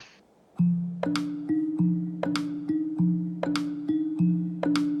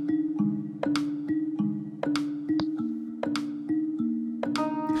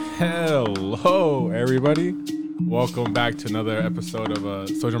Hello, everybody. Welcome back to another episode of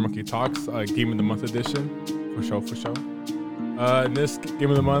Soldier Monkey Talks, Game of the Month edition. For show. This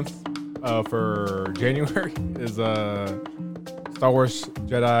Game of the Month for January is Star Wars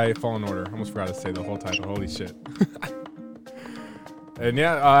Jedi Fallen Order. I almost forgot to say the whole title. Holy shit. And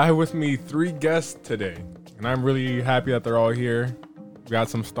yeah, I have with me 3 guests today, and I'm really happy that they're all here. We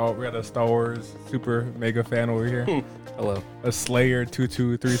got a Star Wars super mega fan over here. Hello. A Slayer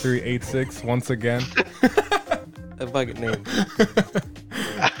 223386 once again. A fucking name.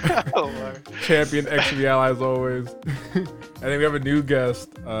 Oh, Lord. Champion XVL as always. And then we have a new guest,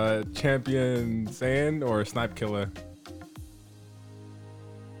 Champion Sand or Snipe Killer.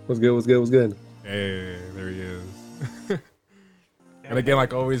 What's good? Hey, there he is. And again,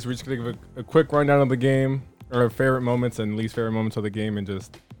 like always, we're just gonna give a quick rundown of the game, or our favorite moments and least favorite moments of the game, and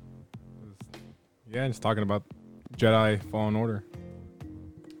just talking about Jedi Fallen Order.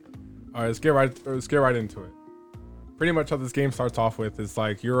 All right, let's get right into it. Pretty much how this game starts off with is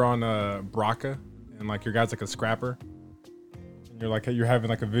like you're on Bracca, and like your guy's like a scrapper, and you're having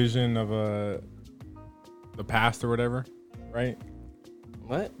like a vision of the past or whatever, right?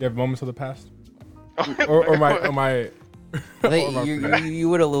 What? You have moments of the past, or my. I think you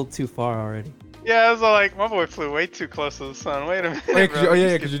went a little too far already. Yeah, I was like, my boy flew way too close to the sun. Wait a minute. Yeah, bro.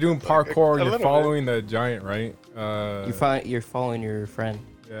 because you're doing parkour. You're following the giant, right? You're following your friend.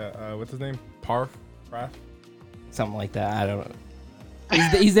 Yeah. What's his name? Parf? Something like that. I don't know.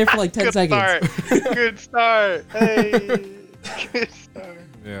 He's there for like 10 Good seconds. Start. Good start. Hey. Good start.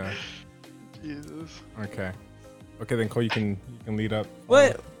 Yeah. Jesus. Okay, then Cole, you can lead up.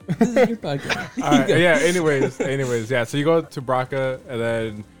 What? This is your podcast. All right, yeah. Anyways, yeah. So you go to Bracca, and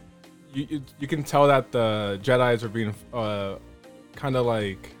then you can tell that the Jedis are being kind of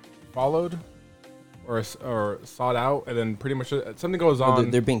like followed or sought out, and then pretty much something goes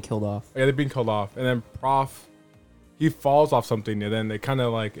on. They're being killed off. Yeah, they're being killed off, and then Prof, he falls off something, and then they kind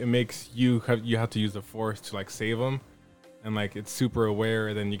of like it makes you have to use the Force to like save him, and like it's super aware,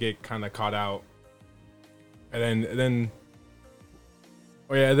 and then you get kind of caught out, and then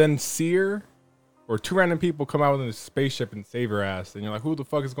Seer or 2 random people come out with a spaceship and save your ass, and you're like, who the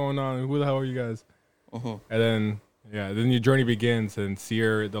fuck is going on? Who the hell are you guys? Uh-huh. And then your journey begins, and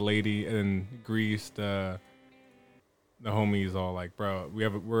Seer, the lady, and Grease, the homies, all like, bro, we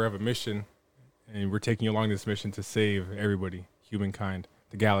have a mission, and we're taking you along this mission to save everybody, humankind,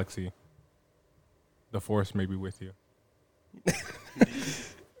 the galaxy. The Force may be with you.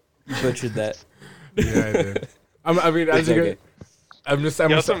 You butchered that. Yeah, I did.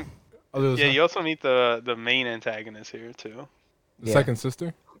 You also meet the main antagonist here too. The second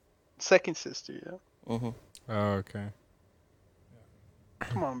sister? Second sister, yeah. Uh-huh. Oh, okay.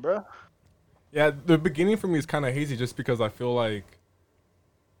 Come on, bro. Yeah, the beginning for me is kind of hazy just because I feel like,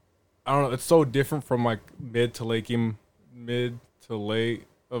 I don't know, it's so different from like mid to late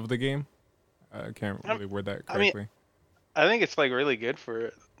of the game. I can't really word that correctly. I think it's like really good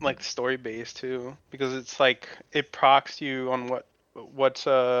for like story based too, because it's like it procs you on what's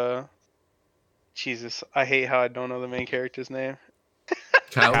Jesus, I hate how I don't know the main character's name.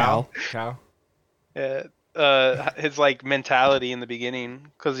 Cal. Yeah, his like mentality in the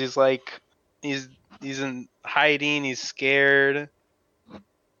beginning, because he's in hiding, he's scared,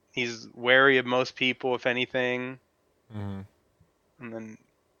 he's wary of most people, if anything, and then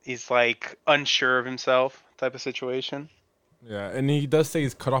he's like unsure of himself type of situation. Yeah, and he does say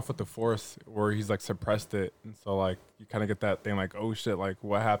he's cut off with the Force, or he's like suppressed it, and so like you kind of get that thing like, oh shit, like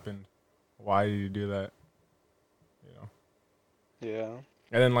what happened? Why did you do that? You know? Yeah.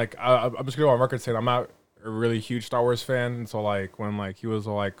 And then like I'm just gonna go on record saying I'm not a really huge Star Wars fan, and so like when like he was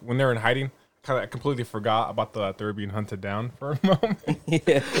like when they were in hiding, I completely forgot about that they were being hunted down for a moment.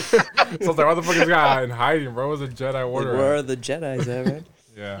 Yeah. So I was like, what the fuck is this guy in hiding, bro? It was a Jedi Order. Where are the Jedis at, man?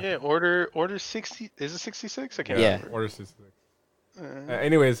 Yeah. Yeah. Order 60. Is it 66? I can't Yeah. remember. Order 66.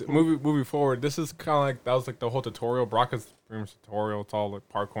 Anyways, moving forward, this is kind of like that was like the whole tutorial. Bracca's pretty much tutorial. It's all like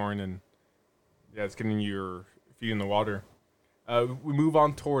parkouring and it's getting your feet in the water. We move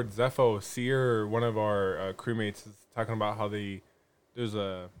on towards Zepho. Seer, one of our crewmates, is talking about how there's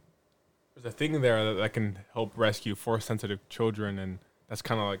a thing there that can help rescue Force sensitive children, and that's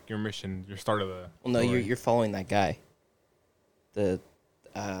kind of like your mission, your start of the. Well, no, you're following that guy.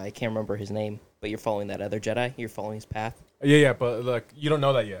 I can't remember his name, but you're following that other Jedi. You're following his path. Yeah, but like you don't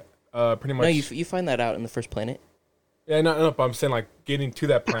know that yet. Pretty much. No, you find that out in the first planet. Yeah, no, but I'm saying like getting to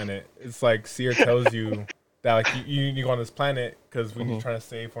that planet. It's like Seer tells you that like you go on this planet because we're trying to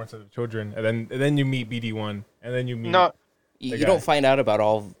save Force sensitive children, and then you meet BD1, and then you meet. You don't find out about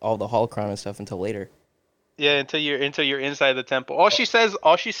all the holocron and stuff until later. Yeah, until you're inside the temple. All she says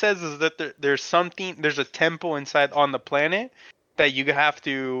is that there's a temple inside on the planet that you have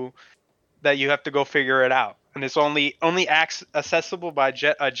to go figure it out, and it's only accessible by a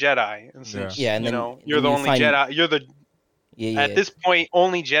Jedi. And Yeah. since Yeah, and you're then the you only find Jedi, you're the at yeah. this point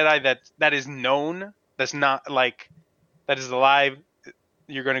only Jedi that is known, that's not like that is alive.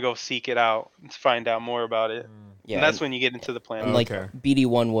 You're gonna go seek it out to find out more about it, Yeah, and that's when you get into the planet. and like Okay.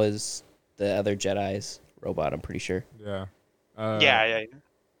 BD1 was the other Jedi's robot. I'm pretty sure. Yeah. Yeah.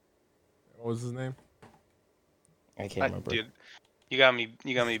 What was his name? I can't remember. Dude, you got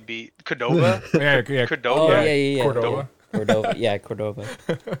me beat. Cordova? Yeah. Cordova? Oh yeah. Cordova. Yeah. Cordova. Yeah, Cordova.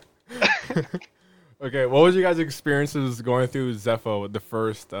 Okay, what was your guys' experiences going through Zepho, the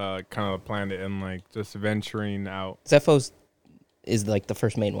first kind of planet, and like just venturing out? Zephos is like the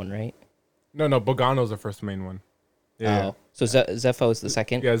first main one, right? No, Bogano's the first main one. Yeah. Oh, so Zepho is the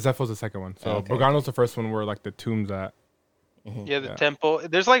second. Yeah, Zepho's the second one. So Okay. Bogano's the first one where like the tomb's at. Yeah, the Yeah. temple.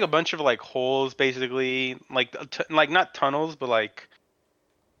 There's like a bunch of like holes, basically, like like not tunnels, but like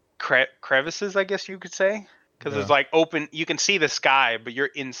crevices, I guess you could say, because Yeah. it's like open. You can see the sky, but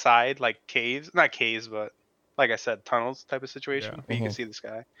you're inside like caves, not caves, but like I said, tunnels type of situation. Yeah. But you can see the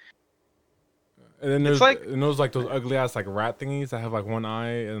sky. And then It's there's like- and those like those ugly ass like rat thingies that have like one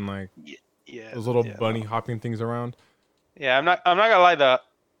eye and like Yeah. those little yeah. bunny hopping things around. Yeah, I'm not gonna lie.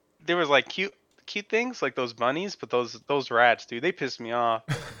 There was like cute things like those bunnies, but those rats, dude, they piss me off.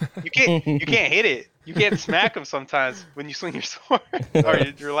 You can't hit it. You can't smack them sometimes when you swing your sword or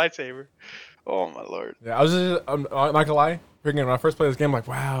your lightsaber. Oh my lord. Yeah, I was just I'm not gonna lie. Freaking when I first played this game, like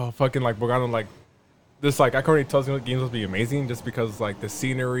wow, fucking like Bogano like this like I can already tell this game will be amazing just because like the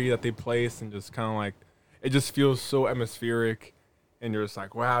scenery that they place and just kind of like it just feels so atmospheric and you're just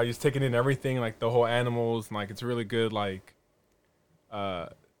like wow, you're just taking in everything like the whole animals and like it's really good like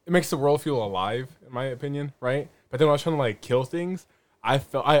it makes the world feel alive in my opinion, right? But then when I was trying to like kill things, I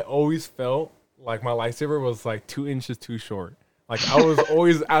always felt like my lightsaber was like 2 inches too short. Like I was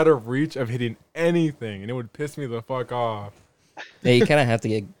always out of reach of hitting anything, and it would piss me the fuck off. Yeah, you kind of have to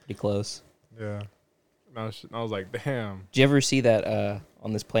get pretty close. Yeah, and I was like, damn. Did you ever see that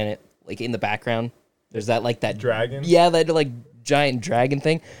on this planet, like in the background? There's that Dragon? Yeah, that like giant dragon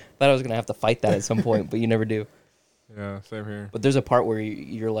thing. Thought I was gonna have to fight that at some point, but you never do. Yeah, same here. But there's a part where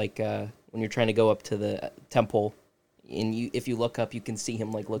you're like when you're trying to go up to the temple, and if you look up, you can see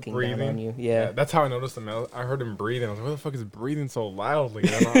him like looking down on you. Yeah, that's how I noticed him. I heard him breathing. I was like, "What the fuck is breathing so loudly?"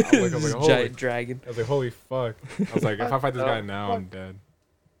 And I was like, "Holy!" giant dragon. I was like, "Holy fuck!" I was like, "If I fight this guy now, I'm dead."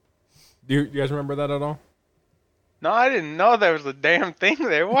 Do you guys remember that at all? No, I didn't know there was a damn thing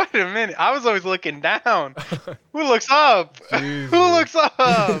there. Wait a minute. I was always looking down. Who looks up? Jesus. Who looks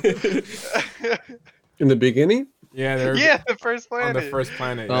up? In the beginning? Yeah, they're Yeah, the first on planet. the first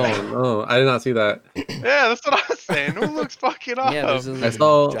planet. Oh Yeah. no, I did not see that. Yeah, that's what I was saying. Who looks fucking up? Yeah, there's I a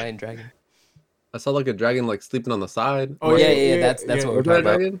saw- giant dragon. I saw like a dragon like sleeping on the side. Oh yeah, that's what we're Was talking that a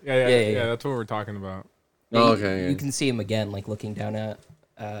about. dragon? Yeah, that's what we're talking about. Oh, You- okay. You can see him again, like looking down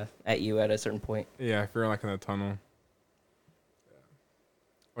at you at a certain point. Yeah, if you're like in a tunnel.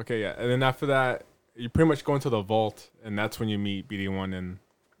 Okay, yeah, and then after that, you pretty much go into the vault, and that's when you meet BD1 and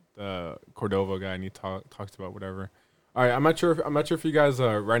the Cordova guy, and he talks about whatever. All right, I'm not sure if you guys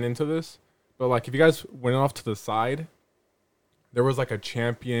ran into this, but like if you guys went off to the side, there was like a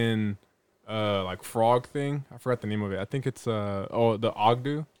champion, like frog thing. I forgot the name of it. I think it's the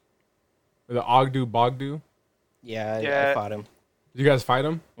Ogdu, or the Ogdu Bogdu. Yeah, I Yeah. fought him. Did you guys fight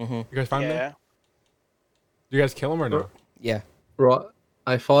him? Mm-hmm. You guys find him? Yeah. Did you guys kill him or no? Yeah. Bro,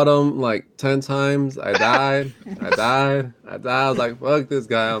 I fought him like 10 times. I died. I died. I was like, fuck this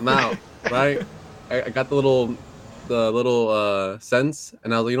guy. I'm out. Right? I got the little sense,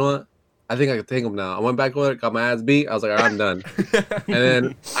 and I was like, you know what? I think I can take him now. I went back over it, got my ass beat. I was like, all right, I'm done. And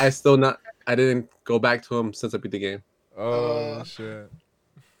then I didn't go back to him since I beat the game. Oh shit!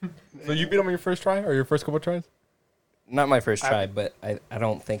 So you beat him on your first try or your first couple tries? Not my first try, but I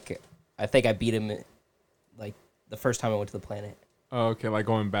don't think I beat him like the first time I went to the planet. Oh, okay, like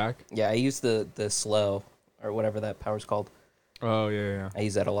going back. Yeah, I used the slow or whatever that power's called. Oh yeah. I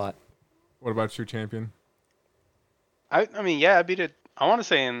use that a lot. What about you, champion? I mean, yeah, I beat it. I want to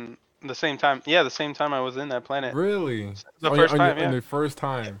say in the same time. Yeah, the same time I was in that planet. Really? The On first your, time, yeah. On the first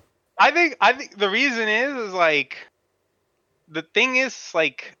time. I think the reason is like the thing is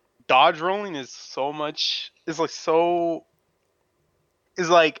like dodge rolling is so much is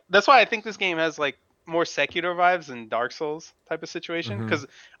like that's why I think this game has like more secular vibes than Dark Souls type of situation Mhm. because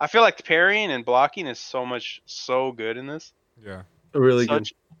I feel like parrying and blocking is so good in this. Yeah. Really good.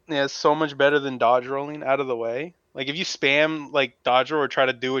 Yeah, it's so much better than dodge rolling out of the way. Like if you spam like dodge roll or try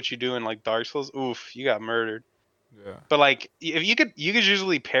to do what you do in like Dark Souls, oof, you got murdered. Yeah. But like if you could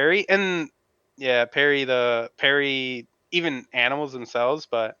usually parry and parry even animals themselves,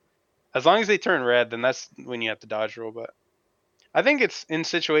 but as long as they turn red, then that's when you have to dodge roll. But I think it's in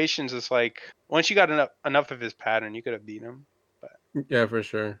situations it's like once you got enough of his pattern, you could have beaten him. But Yeah, for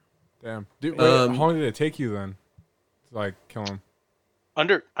sure. Damn. Dude, wait, how long did it take you then to like kill him?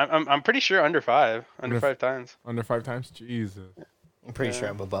 I'm pretty sure under 5 times. Under 5 times? Jesus. I'm pretty sure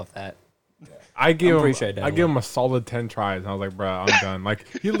I'm above that. I give him a solid 10 tries. And I was like, bro, I'm done. Like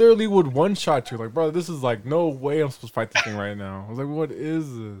he literally would one shot you. Like, bro, this is like no way I'm supposed to fight this thing right now. I was like, what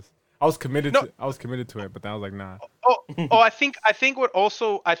is this? I was committed to it, but then I was like, nah. I think what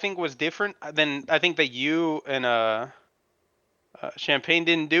also I think was different than I think that you and Champagne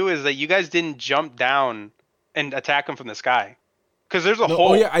didn't do is that you guys didn't jump down and attack him from the sky. Because there's a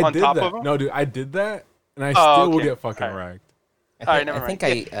hole on top of him. No, dude, I did that, and I still will get fucking wrecked. I think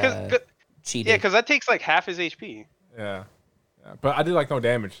I cheated. Yeah, because that takes like half his HP. Yeah, but I did like no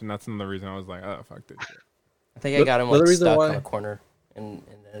damage, and that's another reason I was like, oh, fuck this shit. I think I got him like stuck on a corner and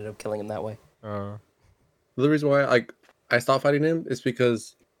ended up killing him that way. The reason why I stopped fighting him is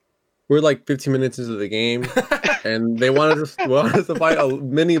because we're like 15 minutes into the game, and they wanted us to fight a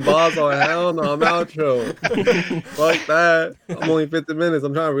mini boss. Oh hell no, I'm outro. Fuck that. I'm only 15 minutes.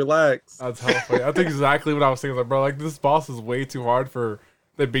 I'm trying to relax. That's how funny. That's exactly what I was thinking. Like, bro, like this boss is way too hard for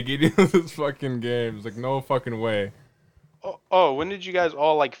the beginning of this fucking game. It's like no fucking way. Oh, when did you guys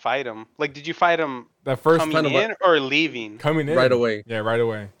all like fight him? Like, did you fight him that first coming in or leaving? Coming in right away. Yeah, right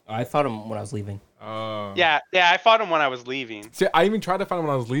away. I fought him when I was leaving. Yeah, I fought him when I was leaving. See, I even tried to fight him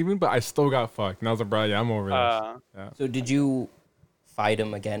when I was leaving, but I still got fucked. And I was like, bro, yeah, I'm over this. Yeah. So did you fight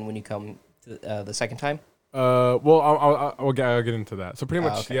him again when you come to the second time? Well, I'll get into that. So pretty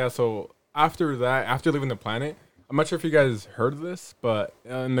much, yeah. So after that, after leaving the planet, I'm not sure if you guys heard of this, but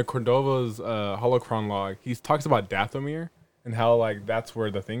in the Cordova's holocron log, he talks about Dathomir and how like that's where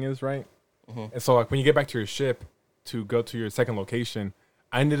the thing is, right? Mm-hmm. And so like when you get back to your ship to go to your second location,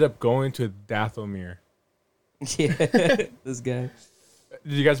 I ended up going to Dathomir. Yeah, this guy.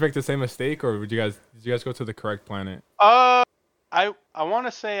 Did you guys make the same mistake, or did you guys go to the correct planet? I want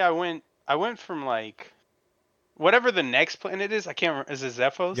to say I went from like whatever the next planet is. I can't remember. Is it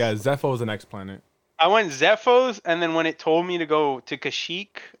Zephos? Yeah, Zephos is the next planet. I went Zephos, and then when it told me to go to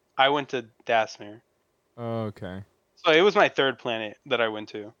Kashyyyk, I went to Dathomir. Okay. So it was my third planet that I went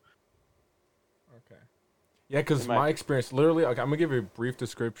to. Okay. Yeah, because my experience, literally, okay, I'm going to give you a brief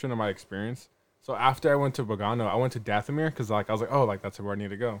description of my experience. So after I went to Bogano, I went to Dathomir because like I was like, oh, like that's where I need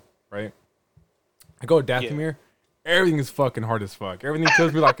to go, right? I go to Dathomir. Yeah. Everything is fucking hard as fuck. Everything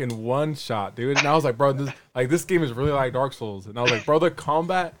kills me like in one shot, dude. And I was like, bro, this game is really like Dark Souls. And I was like, bro, the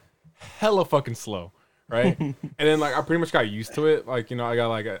combat hella fucking slow, right? And then like I pretty much got used to it. Like, you know, I got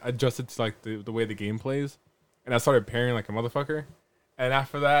like adjusted to like the way the game plays, and I started parrying like a motherfucker. And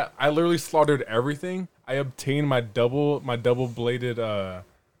after that, I literally slaughtered everything. I obtained my double bladed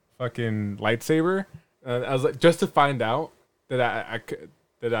fucking lightsaber. I was like, just to find out that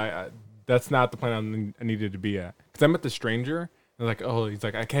I that's not the plan I needed to be at. Because I met the stranger. And like, oh, he's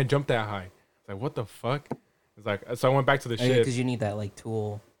like, I can't jump that high. It's like, what the fuck? It's like, so I went back to the ship. Because you need that like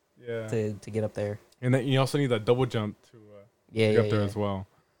tool. Yeah. To get up there. And then you also need that double jump to get up there as well.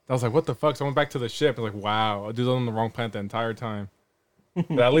 I was like, what the fuck? So I went back to the ship. I was like, wow, I was on the wrong planet the entire time.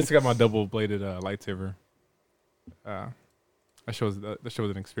 But at least I got my double bladed lightsaber. That shows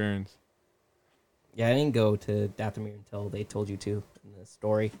an experience. Yeah, I didn't go to Dathomir until they told you to in the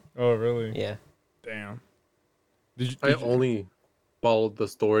story. Oh, really? Yeah. Damn. I only followed the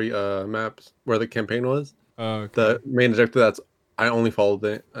story maps where the campaign was. Okay. The main objective, I only followed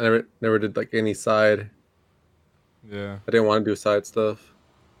it. I never did like any side. Yeah. I didn't want to do side stuff.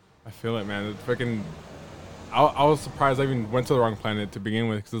 I feel it, man. It's freaking. I was surprised I even went to the wrong planet to begin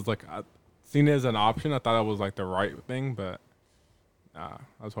with because it's like seen it as an option. I thought it was like the right thing, but nah,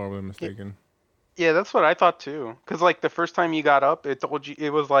 I was horribly mistaken. Yeah, that's what I thought too. Cause like the first time you got up, it told you it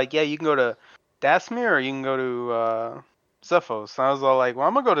was like, yeah, you can go to Dathomir or you can go to Zephos. And I was all like, well,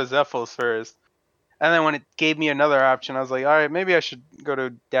 I'm gonna go to Zephos first. And then when it gave me another option, I was like, all right, maybe I should go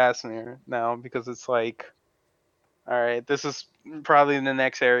to Dathomir now because it's like, all right, this is probably in the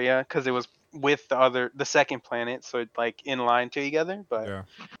next area because it was with the second planet, so it's like in line together. But yeah.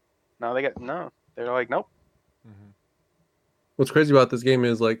 They're like, nope. Mm-hmm. What's crazy about this game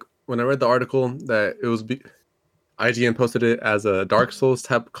is like when I read the article that it was IGN posted it as a Dark Souls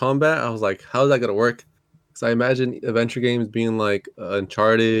type combat, I was like, how is that gonna work? Because I imagine adventure games being like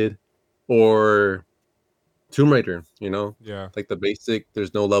Uncharted or Tomb Raider, you know? Yeah. Like the basic,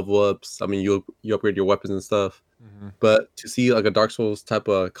 there's no level ups. I mean, you upgrade your weapons and stuff. But to see like a Dark Souls type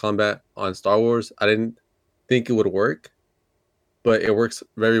of combat on Star Wars, I didn't think it would work, but it works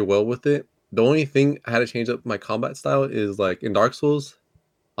very well with it. The only thing I had to change up my combat style is like in Dark Souls,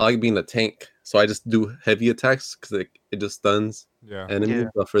 I like being a tank, so I just do heavy attacks because it just stuns enemies. Yeah.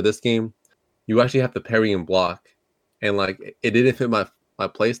 But for this game, you actually have to parry and block, and like it didn't fit my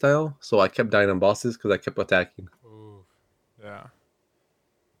play style, so I kept dying on bosses because I kept attacking. Ooh, yeah.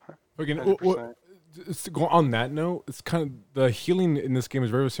 Again, 100%. on that note, it's kind of the healing in this game is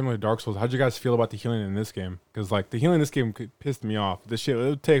very similar to Dark Souls. How'd you guys feel about the healing in this game? Because like the healing in this game pissed me off. This shit, it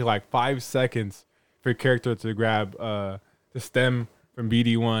would take like 5 seconds for your character to grab the stem from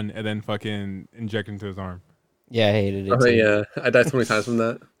BD1 and then fucking inject into his arm. Yeah, I hated it. Oh too. yeah, I died so many times from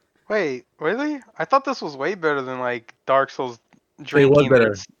that. Wait, really? I thought this was way better than like Dark Souls It was drinking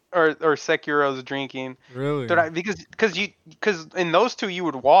better. or Sekiro's drinking. Really? Because in those two you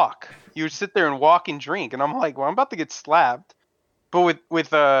would walk. You would sit there and walk and drink, and I'm like, well, I'm about to get slapped. But with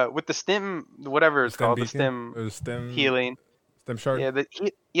the stem, whatever it's called, the stem healing. Stem shard.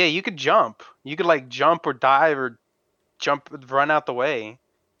 Yeah, you could jump. You could like jump or dive or run out the way.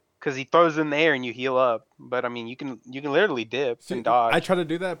 Because he throws in the air and you heal up. But I mean, you can literally dip and dodge. I try to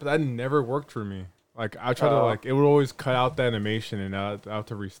do that, but that never worked for me. Like I try to like it would always cut out the animation and I have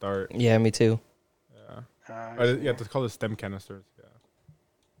to restart. Yeah, me too. Yeah. Yeah, it's called the stem canisters. Yeah.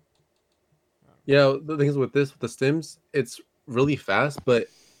 Yeah, the thing is with the stems, it's really fast, but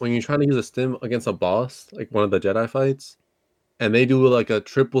when you're trying to use a stem against a boss, like one of the Jedi fights, and they do like a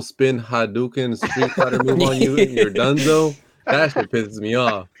triple spin Hadouken Street Fighter move on you and you're donezo, that shit pisses me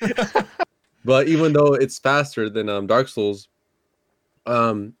off. But even though it's faster than Dark Souls,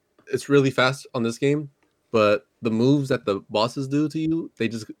 it's really fast on this game. But the moves that the bosses do to you, they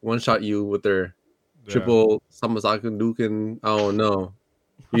just one shot you with their triple Samazaku Duken. I don't know.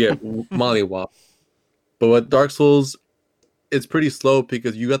 You get mollywop. But with Dark Souls, it's pretty slow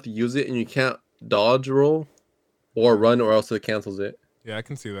because you got to use it and you can't dodge roll or run or else it cancels it. Yeah, I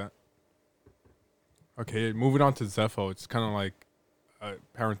can see that. Okay, moving on to Zepho. It's kind of like a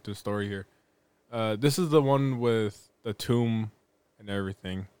parent to the story here. This is the one with the tomb and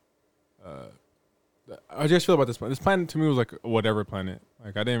everything. How do you guys feel about this planet? This planet to me was like a whatever planet.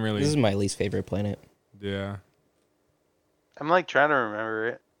 Like I didn't really. This is my least favorite planet. Yeah. I'm like trying to remember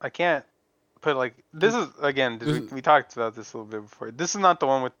it. I can't put like this is again. We talked about this a little bit before. This is not the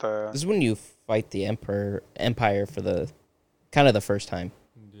one with the. This is when you fight the Empire for the kind of the first time.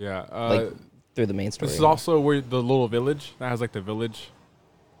 Yeah. Like through the main story. This is also where the little village that has like the village.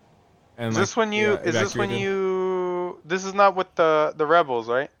 And is this when you? Is this when you? This is not with the rebels,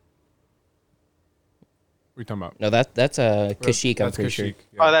 right? What are you talking about? No, that's Kashyyyk. I'm pretty sure. Yeah.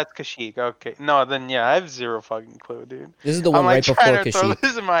 Oh, that's Kashyyyk. Okay. No, then yeah, I have zero fucking clue, dude. This is the one right before trying to throw Kashyyyk.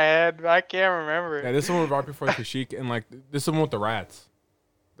 this in my head. I can't remember it. Yeah, this one was right before Kashyyyk, and like this is the one with the rats.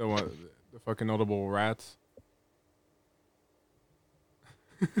 The one, the fucking notable rats.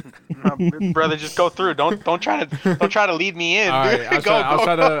 No, brother, just go through. Don't try to lead me in. All Dude. right,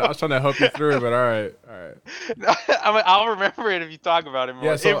 I was trying to help you through, but all right. I mean, I'll remember it if you talk about it more.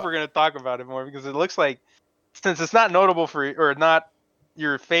 Yeah, so- if we're gonna talk about it more, because it looks like since it's not notable for or not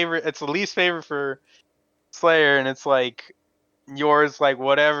your favorite, it's the least favorite for Slayer, and it's like yours, like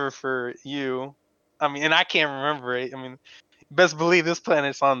whatever for you. I mean, and I can't remember it. I mean, best believe this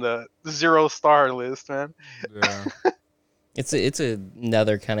planet's on the 0-star list, man. Yeah. It's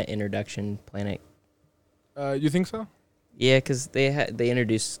another kind of introduction planet. You think so? Yeah, because they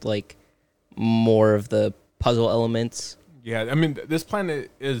introduced like more of the puzzle elements. Yeah, I mean this planet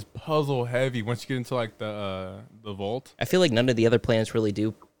is puzzle heavy. Once you get into like the vault. I feel like none of the other planets really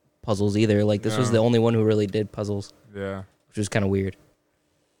do puzzles either. Like this was No. the only one who really did puzzles, Yeah. which was kind of weird.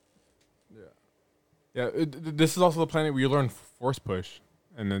 Yeah. This is also the planet where you learn force push,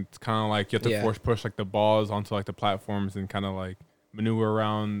 and it's kind of like you have to force push like the balls onto like the platforms and kind of like maneuver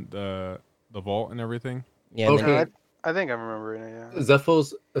around the vault and everything. Yeah. and Okay. then- I think I remember it. Yeah.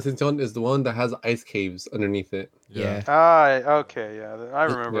 Zephos Ascension is the one that has ice caves underneath it. yeah. Okay, yeah. I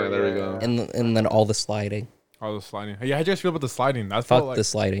remember. Yeah, there we go. And then all the sliding. All the sliding. Hey, how'd you guys feel about the sliding? I Fuck felt like the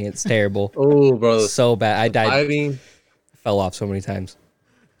sliding. It's terrible. Oh, bro. So bad. I died. Sliding. Fell off so many times.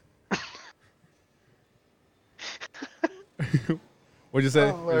 What'd you say?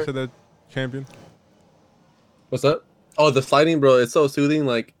 Oh, You Lord. said that champion. What's up? Oh, the sliding, bro. It's so soothing.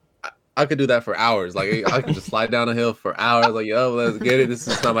 Like, I could do that for hours. Like, I could just slide down a hill for hours. Like, yo, let's get it. This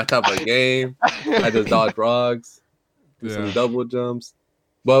is not my type of game. I just dodge rocks, do some Yeah. double jumps.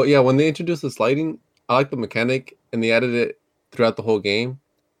 But yeah, when they introduced the sliding, I like the mechanic, and they added it throughout the whole game.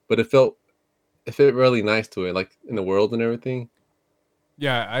 But it felt really nice to it, like in the world and everything.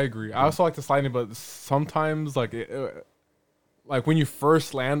 Yeah, I agree. I also like the sliding, but sometimes like like when you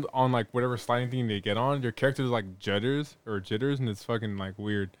first land on like whatever sliding thing they get on, your character is like jitters, and it's fucking like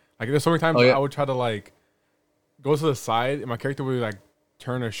weird. Like there's so many times I would try to like go to the side, and my character would like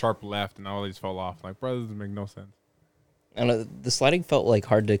turn a sharp left, and I always fell off. Like, bro, this doesn't make no sense. And the sliding felt like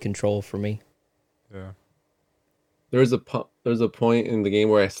hard to control for me. Yeah. There's a point in the game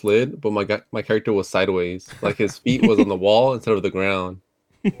where I slid, but my character was sideways. Like his feet was on the wall instead of the ground.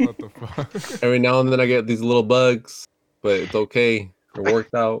 What the fuck? Every now and then I get these little bugs, but it's okay. It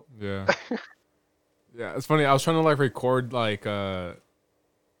worked out. Yeah. Yeah, it's funny. I was trying to like record just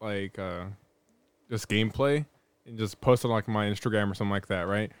gameplay and just post on like my Instagram or something like that,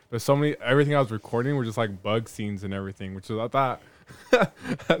 right? There's so many everything I was recording were just like bug scenes and everything, which is I thought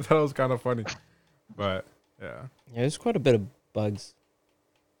it was kind of funny. But yeah. Yeah, there's quite a bit of bugs.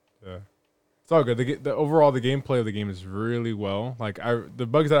 Yeah. It's all good. The overall the gameplay of the game is really well. Like the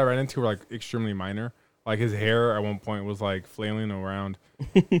bugs that I ran into were like extremely minor. Like his hair at one point was like flailing around.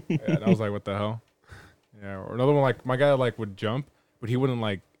 And I was like, what the hell? Yeah. Or another one, like my guy like would jump, but he wouldn't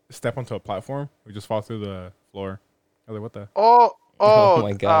like step onto a platform. He just fall through the floor. I was like, what the? Oh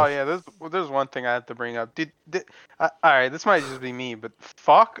my gosh. Oh yeah. There's one thing I have to bring up. All right, this might just be me, but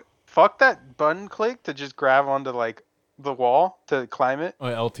fuck that button click to just grab onto like the wall to climb it.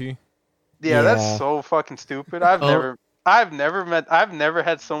 Oh, LT. Yeah, that's so fucking stupid. I've never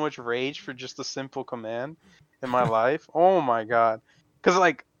had so much rage for just a simple command in my life. Oh my god. Cause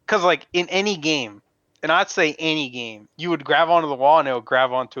like in any game, and I'd say any game, you would grab onto the wall and it would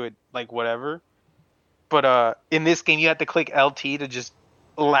grab onto it like whatever. But in this game you have to click LT to just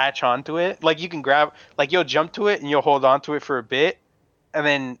latch onto it. Like you can grab, like you'll jump to it and you'll hold onto it for a bit, and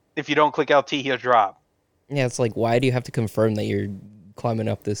then if you don't click LT, he'll drop. Yeah, it's like, why do you have to confirm that you're climbing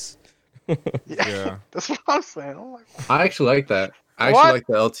up this? Yeah, that's what I'm saying. I'm like, I actually like that. I actually like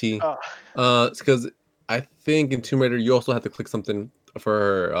the LT. It's because I think in Tomb Raider you also have to click something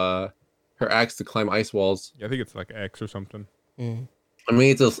for her axe to climb ice walls. Yeah, I think it's like X or something. Mm. I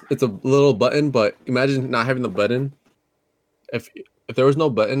mean, it's a little button, but imagine not having the button. If there was no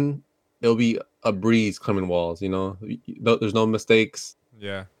button, it'll be a breeze climbing walls. You know, there's no mistakes.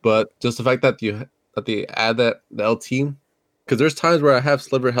 Yeah. But just the fact that they add the LT, because there's times where I have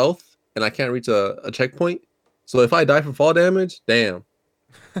sliver health and I can't reach a checkpoint. So if I die from fall damage, damn.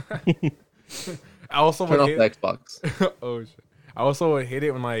 I also turn off hate the Xbox. Oh shit! I also would hate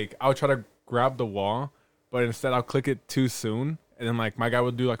it when like I would try to grab the wall, but instead I'll click it too soon, and then like my guy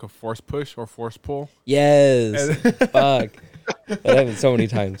would do like a force push or force pull. Yes. Fuck. That happened so many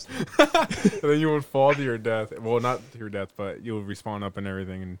times. And then you would fall to your death. Well, not to your death, but you would respawn up and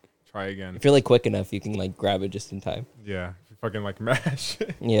everything and try again. If you're like quick enough, you can like grab it just in time. Yeah, if you fucking like mash.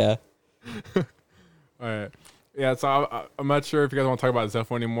 Yeah. All right. Yeah, so I'm not sure if you guys want to talk about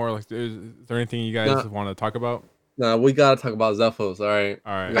Zepho anymore. Like, is there anything you guys want to talk about? Nah, we gotta talk about Zephos. All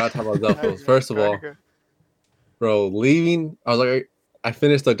right. We gotta talk about Zephos. First of all, bro, leaving. I was like, I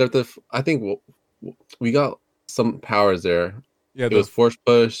finished the objective. I think we got some powers there. Yeah, it was force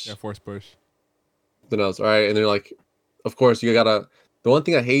push. Yeah, force push. Then else, all right, and they're like, of course you gotta. The one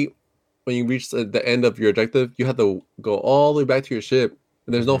thing I hate when you reach the end of your objective, you have to go all the way back to your ship,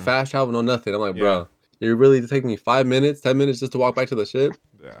 and there's no fast travel, no nothing. I'm like, bro, you're really taking me 5 minutes, 10 minutes just to walk back to the ship.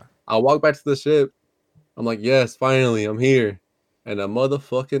 Yeah. I'll walk back to the ship. I'm like, yes, finally, I'm here. And a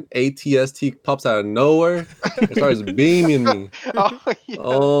motherfucking ATST pops out of nowhere and starts beaming me.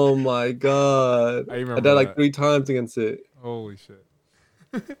 Oh my god. I died like 3 times against it. Holy shit.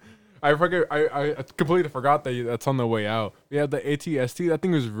 I completely forgot that that's on the way out. Yeah, the ATST, that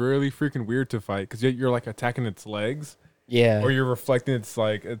thing was really freaking weird to fight because you're like attacking its legs. Yeah. Or you're reflecting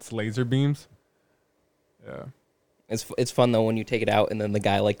its laser beams. Yeah. It's fun though when you take it out and then the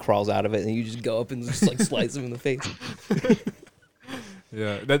guy like crawls out of it and you just go up and just like slice him in the face.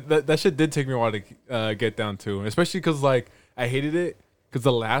 Yeah, that shit did take me a while to get down too, especially because like I hated it because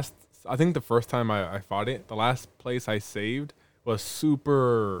I think the first time I fought it, the last place I saved was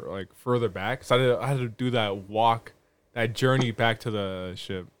super like further back, so I had to do that journey back to the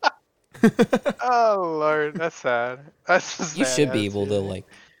ship. Oh Lord, that's sad. You should be able to like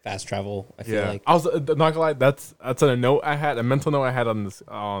fast travel. I feel like I was not gonna lie. That's a mental note I had on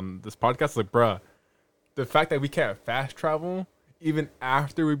this podcast. Like, bruh, the fact that we can't fast travel even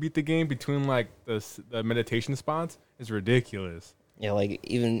after we beat the game between like the meditation spots is ridiculous. Yeah, like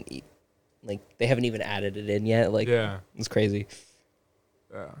even like they haven't even added it in yet. Like, yeah, it's crazy.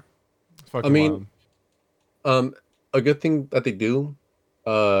 Yeah, it's fucking wild. A good thing that they do,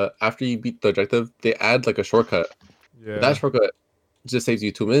 after you beat the objective, they add like a shortcut. Yeah, that shortcut just saves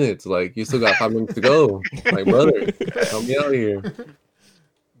you 2 minutes. Like you still got 5 minutes to go. Like, brother, help me out here.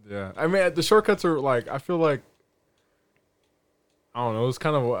 Yeah, I mean the shortcuts are like I feel like I don't know. It was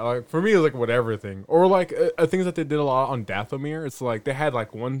kind of like for me, it was like whatever thing, or like things that they did a lot on Dathomir. It's like they had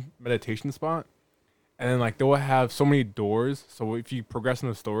like one meditation spot, and then like they will have so many doors. So if you progress in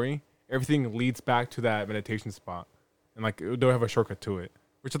the story, everything leads back to that meditation spot, and like they'll have a shortcut to it,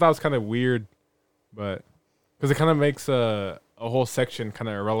 which I thought was kind of weird, but because it kind of makes a whole section kind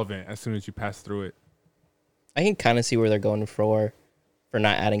of irrelevant as soon as you pass through it. I can kind of see where they're going for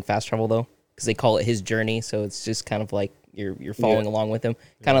not adding fast travel though, because they call it his journey, so it's just kind of like you're following along with him,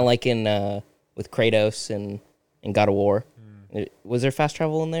 kind of like in with Kratos and God of War. Was there fast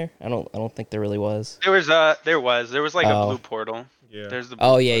travel in there? I don't think there really was. There was like a blue portal. Yeah. There's the blue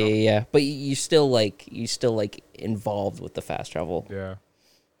Oh portal. yeah. But you still like involved with the fast travel. Yeah,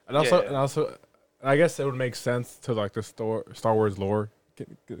 and also, I guess it would make sense to like the Star Wars lore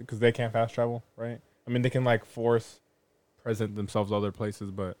because they can't fast travel, right? I mean, they can like force present themselves other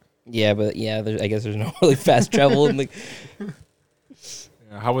places, but Yeah, I guess there's no really fast travel in the. yeah,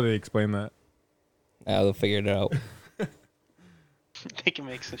 how would they explain that? They'll figure it out. They can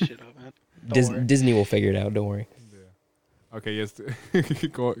make some shit up, man. Don't worry. Disney will figure it out. Don't worry. Yeah. Okay. Yes.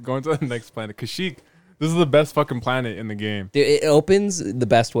 Going to the next planet, Kashyyyk. This is the best fucking planet in the game. Dude, it opens the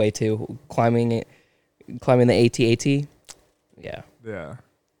best way too. Climbing the AT-AT. Yeah. Yeah.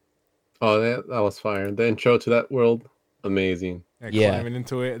 Oh, that was fire. The intro to that world, amazing. Yeah. Climbing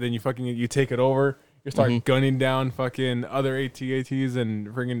into it, then you take it over. You start gunning down fucking other AT-ATs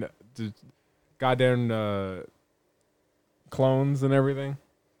and bringing the goddamn clones and everything.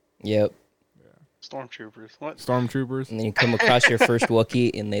 Yep. Stormtroopers. What? Stormtroopers. And then you come across your first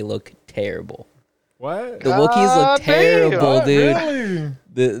Wookiee, and they look terrible. What? The Wookiees look terrible, What? dude.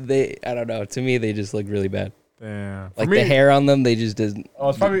 Really? They I don't know. To me, they just look really bad. Damn. Like the hair on them, they just doesn't. Oh,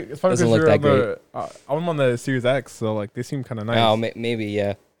 it's probably doesn't because look you're that on the. I'm on the Series X, so like they seem kind of nice. Oh, maybe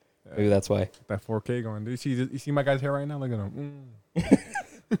yeah. Maybe that's why. That 4K going. Do you see my guy's hair right now? Look at him.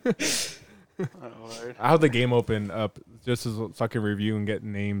 Oh, Lord. I have the game open up just so I can review and get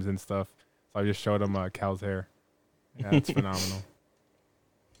names and stuff. So I just showed him Cal's hair. Yeah, it's phenomenal.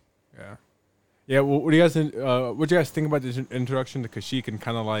 Yeah, yeah. Well, what do you guys think about this introduction to Kashyyyk and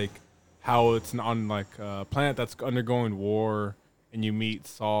kind of like how it's on like a planet that's undergoing war and you meet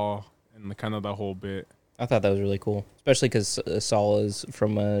Saul and kind of the whole bit? I thought that was really cool, especially because Saul is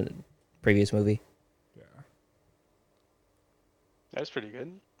from a previous movie. Yeah. That's pretty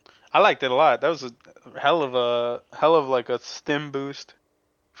good. I liked it a lot. That was a hell of like a stim boost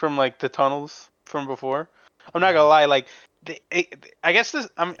from like the tunnels from before. I'm not gonna lie, like I guess this.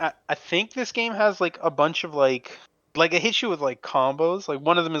 I think this game has like a bunch of like it hits you with like combos. Like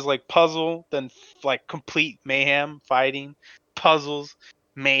one of them is like puzzle, then like complete mayhem fighting, puzzles,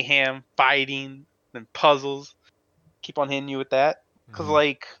 mayhem fighting, then puzzles. Keep on hitting you with that because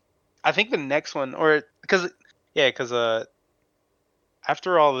like I think the next one because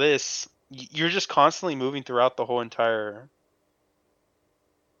after all this, you're just constantly moving throughout the whole entire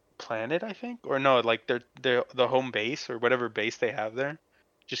planet, I think, or no, like the home base or whatever base they have there,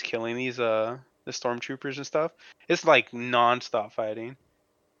 just killing these the stormtroopers and stuff. It's like non-stop fighting,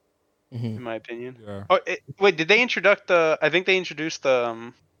 in my opinion. Yeah. Oh, wait, did they introduce the? I think they introduced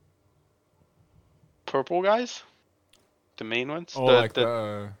the purple guys, the main ones. Oh,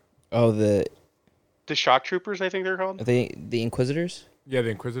 the the shock troopers, I think they're called. Are they the Inquisitors? Yeah, the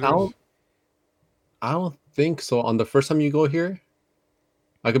Inquisitors. I don't think so. On the first time you go here,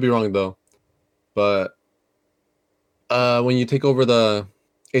 I could be wrong though, but when you take over the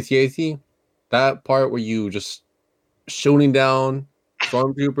AT-AT, that part where you just shooting down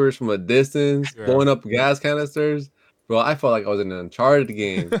stormtroopers from a distance, blowing up gas canisters, bro, I felt like I was in an Uncharted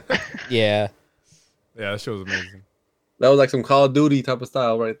game. Yeah. Yeah, that shit was amazing. That was like some Call of Duty type of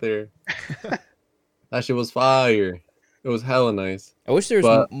style right there. That shit was fire. It was hella nice. I wish there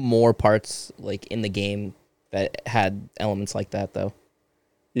was more parts like in the game that had elements like that though.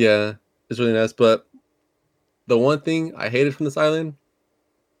 Yeah, it's really nice. But the one thing I hated from this island,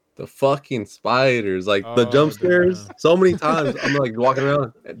 the fucking spiders, like the jump scares. Damn. So many times I'm like walking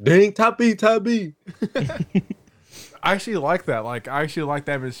around, dang, Tappy. I actually like that. Like I actually like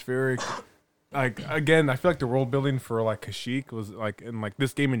the atmospheric. Like again, I feel like the world building for like Kashyyyk was like, and like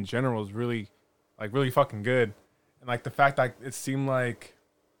this game in general is really fucking good. And like the fact that it seemed like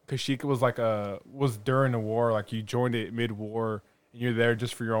Kashyyyk was during the war, like you joined it mid-war and you're there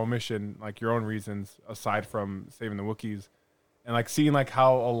just for your own mission, like your own reasons aside from saving the Wookiees. And like seeing like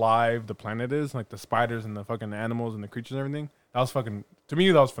how alive the planet is, like the spiders and the fucking animals and the creatures and everything, that was fucking, to me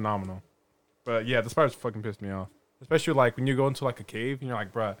that was phenomenal. But yeah, the spiders fucking pissed me off. Especially like when you go into like a cave and you're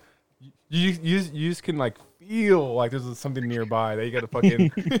like, bruh, You just can like feel like there's something nearby that you gotta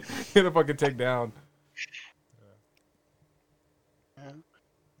fucking take down.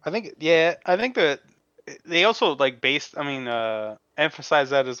 I think that they also like emphasize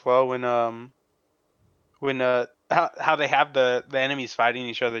that as well when how they have the enemies fighting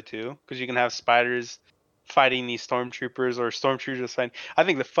each other too, because you can have spiders fighting these stormtroopers or stormtroopers fighting. I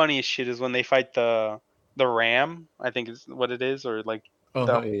think the funniest shit is when they fight the ram. I think is what it is, or like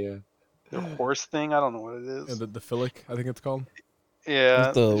the horse thing. I don't know what it is. Yeah, the Philic, I think it's called.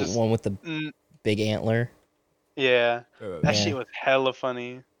 Yeah, the one with the big antler. Yeah, that Yeah. shit was hella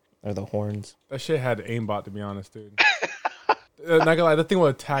funny. Or the horns. That shit had aimbot, to be honest, dude. Not gonna lie, that thing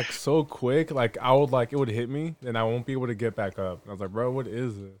would attack so quick. Like I would it would hit me, and I won't be able to get back up. And I was like, bro, what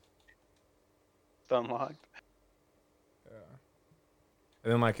is this? It's unlocked. Yeah.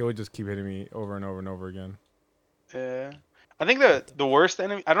 And then like it would just keep hitting me over and over and over again. Yeah. I think the worst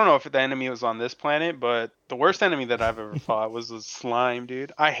enemy, I don't know if the enemy was on this planet, but the worst enemy that I've ever fought was the slime,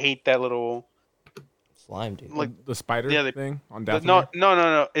 dude. I hate that little Slime, dude. like The spider thing on Dathomir?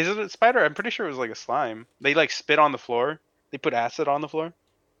 no. Is it a spider? I'm pretty sure it was like a slime. They like spit on the floor. They put acid on the floor.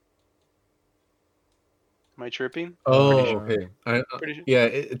 Am I tripping? Oh, sure. okay. Pretty sure. Yeah,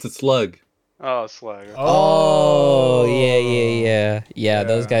 it's a slug. Oh, slug. Oh, yeah. Yeah.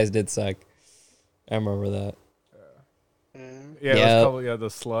 Those guys did suck. I remember that. Yeah, Yeah. let's call it the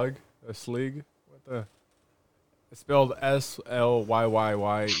slug, a slig. What the? It's spelled SLYYYG.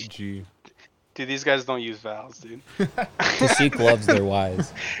 Dude, these guys don't use vowels, dude. Kashyyyk loves their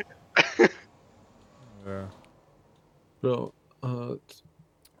wives. Yeah. Bro,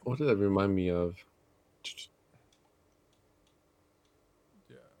 what did that remind me of?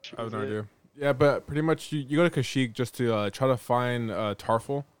 I have no idea. Yeah, but pretty much you go to Kashyyyk just to try to find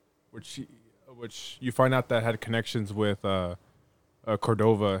Tarful, which you find out that had connections with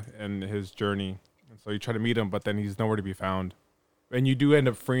Cordova and his journey. And so you try to meet him, but then he's nowhere to be found. And you do end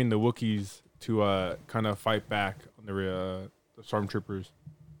up freeing the Wookiees to kind of fight back on the stormtroopers.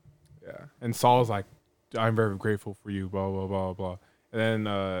 Yeah, and Saul's like, "I'm very grateful for you." Blah blah blah blah. And then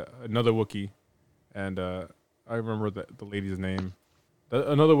another Wookiee, and I remember the lady's name.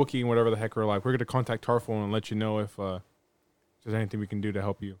 Another Wookiee and whatever the heck were like, "We're gonna contact Tarful and let you know if there's anything we can do to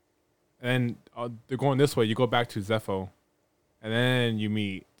help you." And they're going this way. You go back to Zepho, and then you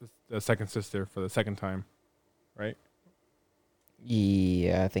meet the second sister for the second time, right?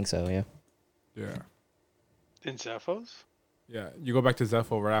 Yeah, I think so, yeah. Yeah. In Zephos? Yeah, you go back to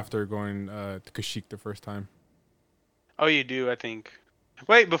Zepho right after going to Kashyyyk the first time. Oh, you do, I think.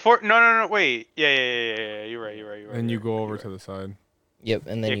 Wait, before? No. Wait. Yeah. You're right. And you go over to the side. Yep,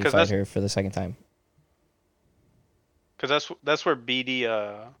 and then Yeah, you 'cause fight that's- her for the second time. Because that's where BD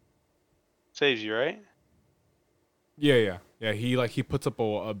saves you, right? Yeah. He puts up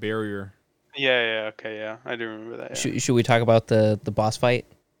a barrier. Yeah. Okay, yeah. I do remember that. Yeah. Should we talk about the boss fight?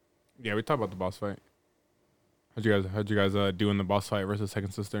 Yeah, we talked about the boss fight. How'd you guys do in the boss fight versus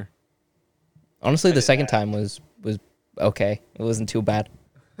second sister? Honestly, the didn't second ask. time was okay. It wasn't too bad.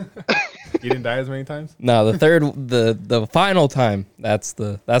 You didn't die as many times? No, the third, the final time, that's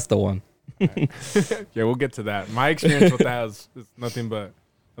the one. Yeah, we'll get to that. My experience with that is nothing but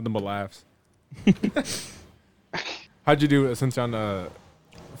laughs. How'd you do since on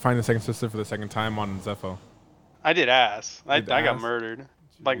find the second sister for the second time on Zepho? I did ass. I Did got ass? murdered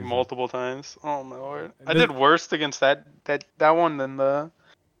like Jesus. multiple times. Oh my lord! I This- did worse against that one than the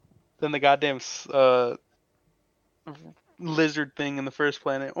goddamn lizard thing in the first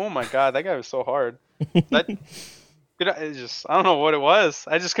planet. Oh my god, that guy was so hard. That I don't know what it was.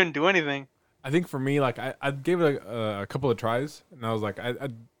 I just couldn't do anything. I think for me, like I gave it a couple of tries, and I was like, I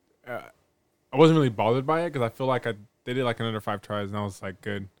wasn't really bothered by it because I feel like I did it like another 5 tries, and I was like,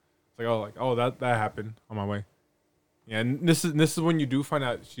 good. It's like that happened on my way. Yeah, and this is when you do find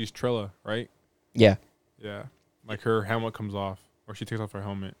out she's Trilla, right? Yeah. Yeah, like her helmet comes off, or she takes off her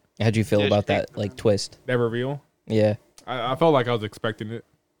helmet. How'd you feel Yeah, about she that like twist? That reveal, Yeah, I felt like I was expecting it.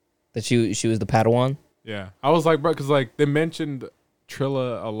 that she was the Padawan. Yeah, I was like, bro, because like they mentioned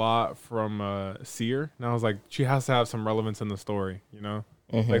Trilla a lot from Seer, and I was like, she has to have some relevance in the story, you know?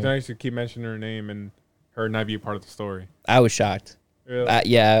 Mhm. Like they used to keep mentioning her name and her not be a part of the story. I was shocked. Really?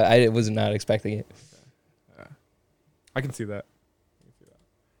 I was not expecting it. I can see that.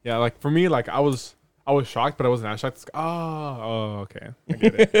 Yeah, like for me, like I was shocked, but I wasn't as shocked. It's like, oh, okay, I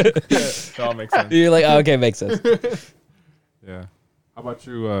get it. Yeah, it all makes sense. You're like, oh, okay, makes sense. Yeah. How about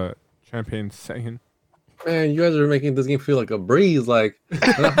you, Champagne Saiyan? Man, you guys are making this game feel like a breeze. Like,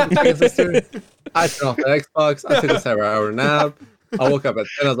 when I played Second Sister, I turned off the Xbox. I took a 7-hour nap. I woke up at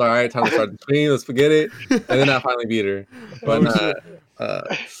 10. I was like, all right, time to start the stream. Let's forget it. And then I finally beat her. But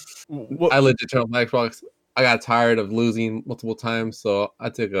What? I legit turned off my Xbox. I got tired of losing multiple times, so I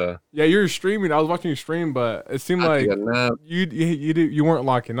took a Yeah, you were streaming. I was watching you stream, but it seemed I like took a nap. you weren't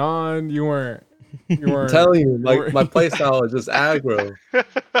locking on. You I'm weren't. telling you, You like weren't my playstyle is just aggro.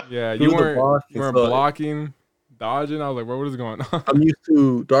 yeah, Through the you blocking, weren't so blocking, dodging. I was like, what is going on? I'm used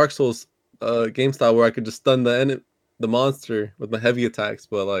to Dark Souls game style where I could just stun the monster with my heavy attacks,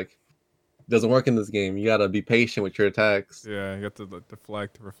 but like it doesn't work in this game. You gotta be patient with your attacks. Yeah, you have to like,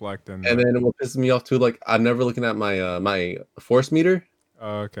 deflect, reflect, and And like, then what pisses me off too, like I'm never looking at my my force meter.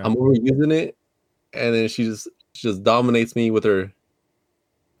 okay. I'm overusing it, and then she just dominates me with her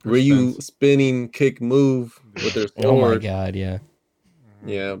Ryu spins. spinning kick move with her sword. Oh my god, yeah.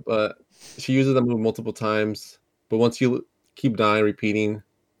 Yeah, but she uses that move multiple times. But once you keep dying, repeating,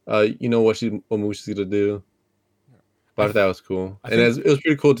 you know what move she's gonna do. But I thought that was cool, I and think- it was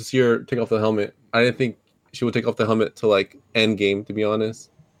pretty cool to see her take off the helmet. I didn't think she would take off the helmet to like end game, to be honest.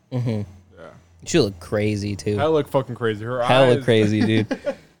 Hmm. Yeah, She looked crazy too. that looked fucking crazy. Her Hella eyes, crazy, dude.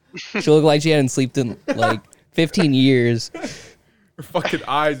 She looked like she hadn't slept in like 15 years. her fucking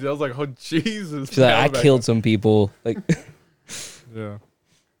eyes. I was like, oh Jesus. She's like, Now I back killed up. some people. Like, Yeah.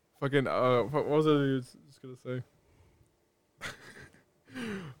 Fucking what was it I was just gonna say?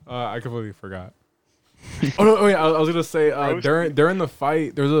 I completely forgot. Oh no! Oh yeah, I was gonna say during the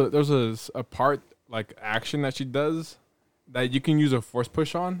fight, there's a part like action that she does that you can use a force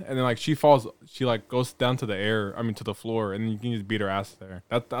push on, and then like she like goes down to the air. I mean to the floor, and then you can just beat her ass there.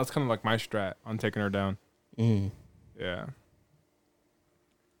 That's kind of like my strat on taking her down. mm. Yeah.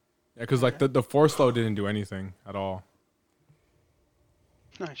 Yeah, because like the force load didn't do anything at all.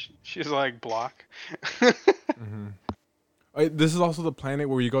 No, she's like block. This is also the planet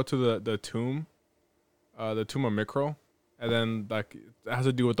where you go to the tomb, the tomb of Mikro, and then like it has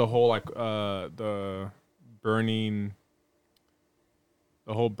to do with the whole like the burning,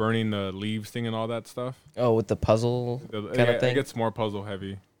 the leaves thing and all that stuff. Oh, with the puzzle kind of thing, It gets more puzzle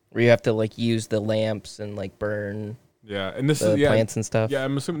heavy. where you have to like use the lamps and like burn Yeah, and this the is plants and stuff. Yeah,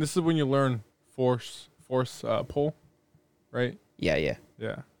 I'm assuming this is when you learn force pull, right? Yeah, yeah.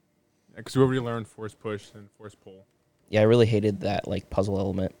 Yeah, because we already learned force push and force pull. Yeah, I really hated that like puzzle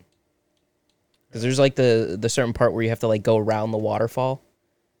element. Because there's like the certain part where you have to like go around the waterfall.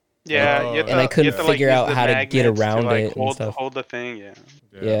 Yeah, Oh, you have and to- I couldn't you have to, like, figure use out the how to get magnets around like, it and hold, stuff. Hold the thing, yeah.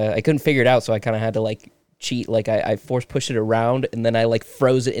 Yeah, I couldn't figure it out, so I kind of had to like cheat. Like I force pushed it around, and then I like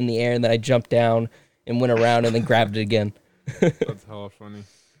froze it in the air, and then I jumped down and went around, and then grabbed it again. That's hella funny.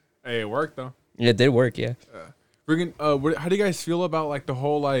 Hey, it worked though. It did work, yeah. Friggin', how do you guys feel about like the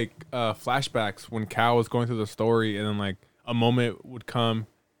whole like flashbacks when Cal was going through the story and then like a moment would come,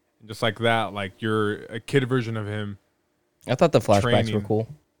 and just like that, like you're a kid version of him. I thought the flashbacks Training. were cool.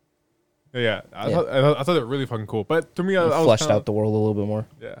 Yeah, Yeah. I thought they were really fucking cool. But to me, I It was fleshed kinda- out the world a little bit more.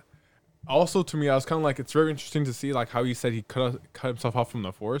 Yeah. Also, to me, I was kind of like, it's very interesting to see like how he said he cut himself off from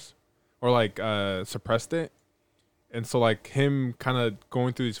the force, or like suppressed it, and so like him kind of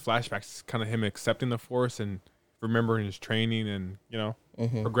going through these flashbacks, kind of him accepting the force and remembering his training and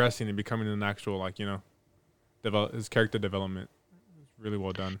progressing and becoming an actual like develop his character development. It's really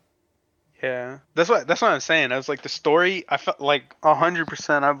well done. Yeah, that's what I'm saying. I was like the story. I felt like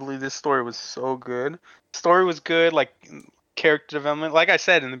 100%. I believe this story was so good. Story was good, like character development. Like I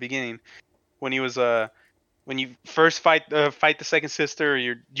said in the beginning, when he was when you first fight the second sister,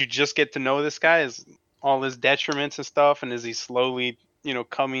 you just get to know this guy, is all his detriments and stuff, and as he's slowly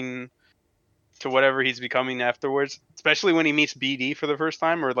coming to whatever he's becoming afterwards. Especially when he meets BD for the first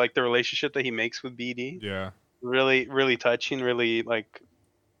time, or like the relationship that he makes with BD. Yeah. Really, really touching. Really like.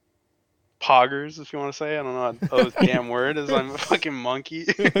 Poggers, if you want to say. I don't know how the damn word is. I'm a fucking monkey.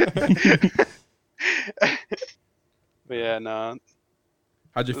 But yeah, no.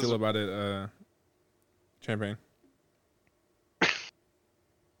 How'd you feel about it, Champagne?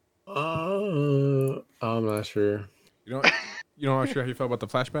 I'm not sure. You don't sure how you felt about the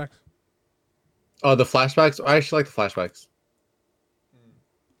flashbacks? Oh, the flashbacks. I actually like the flashbacks.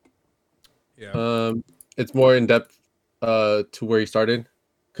 Yeah. It's more in depth to where he started,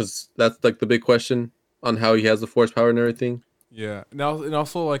 because that's like the big question on how he has the force power and everything. Yeah. And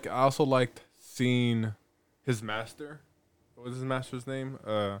also like I also liked seeing his master. What was his master's name?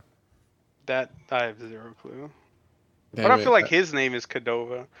 That I have zero clue. Damn But I it. feel like his name is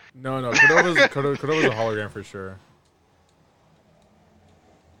Cadova. No, Cordova's a hologram for sure.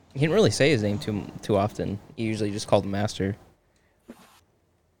 He didn't really say his name too often. He usually just called him Master.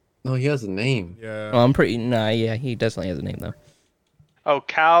 No, he has a name. Yeah. Well, I'm pretty. Nah, yeah, he definitely has a name though. Oh,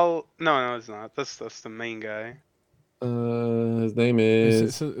 Cal. No, it's not. That's the main guy. His name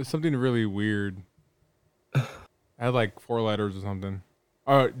is. It's something really weird. I had like 4 letters or something.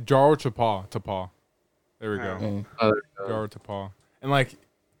 Jaro Tapal. There we go. Mm. Jaro Tapal. And like,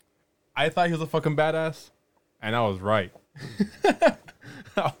 I thought he was a fucking badass, and I was right.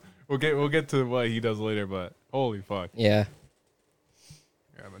 We'll get to what he does later, but holy fuck. Yeah.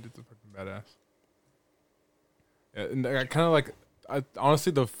 Yeah, my dude's a fucking badass. Yeah, and I kind of like,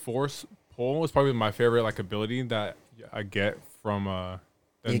 honestly, the force pull is probably my favorite like ability that I get from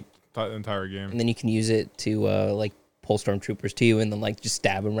the entire game. And then you can use it to like pull stormtroopers to you and then like just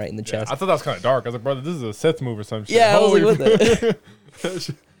stab them right in the chest. I thought that was kind of dark. I was like, brother, this is a Sith move or some shit. Yeah, I was like, what the?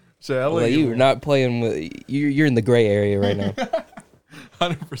 Shit, You're not playing with. You're in the gray area right now.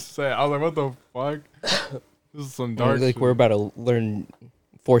 100%. I was like, what the fuck? This is some dark Like shit. we're about to learn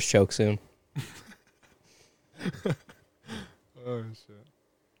force choke soon. Oh shit.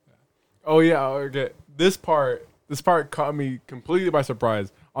 Oh yeah. Okay. This part caught me completely by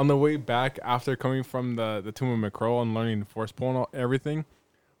surprise. On the way back after coming from the Tomb of Macro and learning force pull and everything,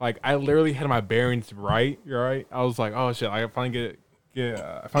 like I literally had my bearings right. You're right. I was like, oh shit. I finally I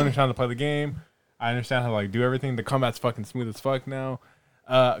finally understand how to play the game. I understand how to like do everything. The combat's fucking smooth as fuck now.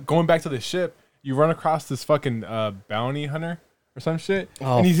 Going back to the ship, you run across this fucking bounty hunter or some shit.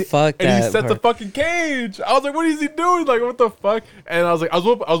 Oh, and fuck and that he set the part. fucking cage. I was like, what is he doing? Like, what the fuck? And I was like, I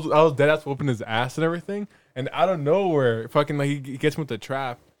was dead ass whooping his ass and everything. And out of nowhere, fucking like he gets me with the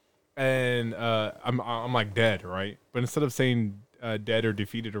trap, and I'm like dead, right? But instead of saying dead or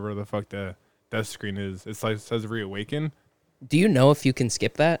defeated or whatever the fuck the death screen is, it's like it says reawaken. Do you know if you can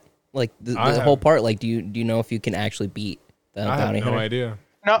skip that? Like the whole part? Like, do you know if you can actually beat the I bounty have no hunter? idea.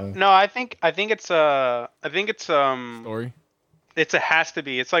 No, I think it's Story. it's a has to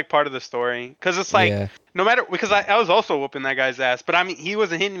be. It's like part of the story because it's like Yeah. no matter because I was also whooping that guy's ass, but I mean he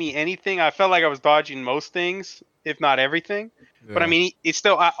wasn't hitting me anything. I felt like I was dodging most things, if not everything. Yeah. But I mean he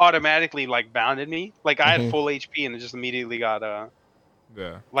still automatically like bounded me. Like I Mhm. had full HP and it just immediately got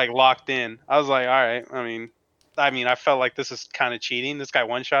yeah. like locked in. I was like, all right. I mean I felt like this is kind of cheating. This guy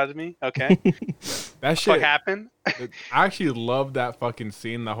one shotted me. Okay, That what shit. happened? I actually love that fucking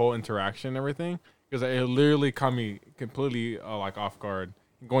scene, the whole interaction and everything, because it literally caught me completely like off guard.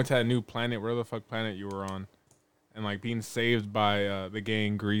 Going to that new planet, where the fuck planet you were on, and like being saved by the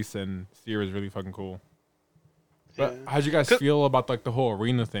gang Grease and Seer is really fucking cool. But Yeah. how'd you guys feel about like the whole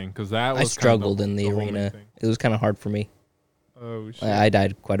arena thing? Because that was I struggled kind of in the whole main arena. thing. It was kind of hard for me. Oh shit! I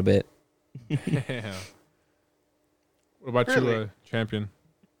died quite a bit. Yeah. What about Really? you, champion?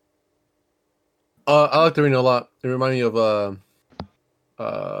 I like the arena a lot. It reminded me of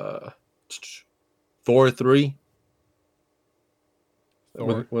Thor 3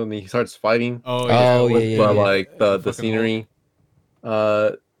 Thor? when he starts fighting. Oh Oh, with yeah, But yeah. like the fucking scenery.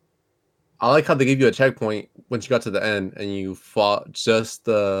 I like how they gave you a checkpoint once you got to the end and you fought just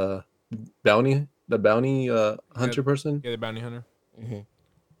the bounty hunter person. Hulk. Yeah, the bounty hunter. Mhm.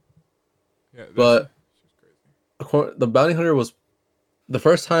 Yeah, But- she's crazy. The bounty hunter was the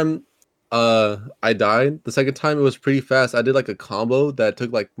first time I died. The second time it was pretty fast. I did like a combo that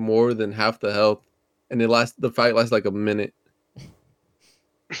took like more than half the health, and the fight lasted like a minute.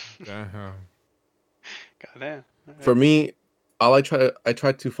 Damn. Goddamn. For me, I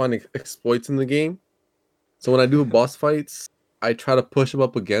try to find exploits in the game. So when I do boss fights, I try to push them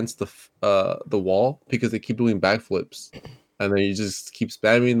up against the wall because they keep doing backflips, and then you just keep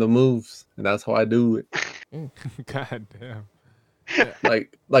spamming the moves, and that's how I do it. God damn.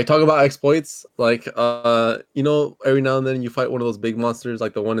 Like talk about exploits. Like every now and then you fight one of those big monsters,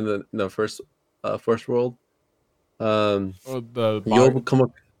 like the one in the first world. Oh, the You'll come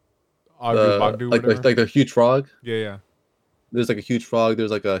up Bogdu, like whatever. the huge frog. Yeah. There's like a huge frog. There's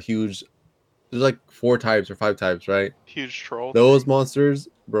like 4 types or 5 types, right? Huge troll. Those monsters,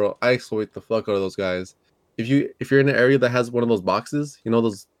 bro, I exploit the fuck out of those guys. If you're in an area that has one of those boxes,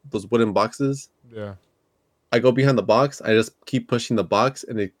 those wooden boxes, Yeah. I go behind the box. I just keep pushing the box,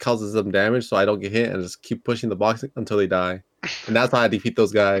 and it causes them damage, so I don't get hit, and just keep pushing the box until they die. And that's how I defeat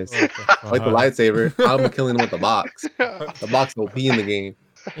those guys. What the Like the fuck? lightsaber, I'm killing them with the box. The box will be in the game.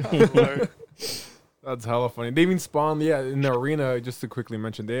 Lord. That's hella funny. They even spawned, in the arena. Just to quickly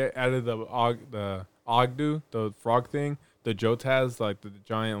mention, they added the Ogdu, the frog thing, the Jotaz, like the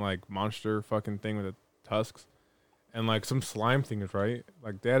giant like monster fucking thing with the tusks, and like some slime things, right?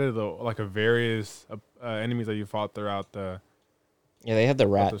 Like they added a various enemies that you fought throughout the. Yeah, they have the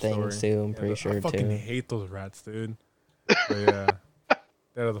throughout rat the things story. too. I'm Yeah, pretty I sure fucking too. hate those rats, dude. But yeah,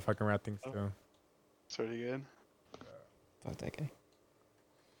 they added the fucking rat things too. It's pretty good. Fuck that guy.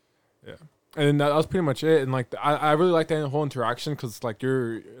 And that was pretty much it. And like I really like that whole interaction because like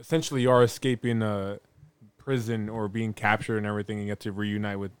you are escaping a prison or being captured and everything, and you get to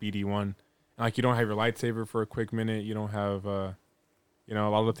reunite with BD1. And like you don't have your lightsaber for a quick minute. You don't have you know, a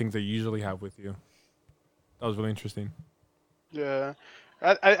lot of the things they usually have with you. That was really interesting. Yeah,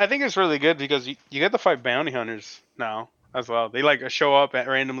 I think it's really good because you get to fight bounty hunters now as well. They like show up at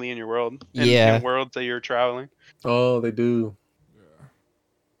randomly in your world, in worlds that you're traveling. Oh, they do.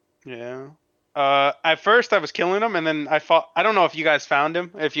 Yeah. At first I was killing him, and then I fought. I don't know if you guys found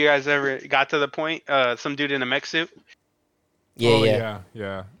him. If you guys ever got to the point, some dude in a mech suit. Yeah.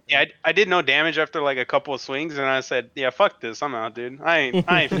 Yeah, I did no damage after like a couple of swings, and I said, "Yeah, fuck this, I'm out, dude. I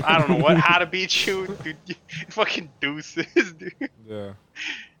don't know how to beat you, dude. You fucking deuces, dude." Yeah.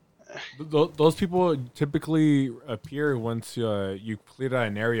 Those people typically appear once you clear out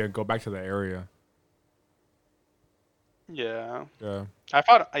an area. Go back to the area. Yeah. Yeah. I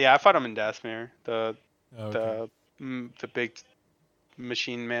fought him in Dathmere, the big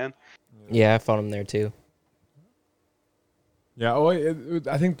machine man. Yeah, I found him there too. Yeah. Oh,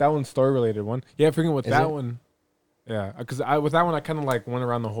 I think that one's story related one. Yeah, I forget with Is that it? one. Yeah, because with that one I kind of like went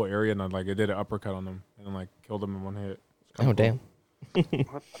around the whole area and I did an uppercut on them and like killed them in one hit. Oh damn. What the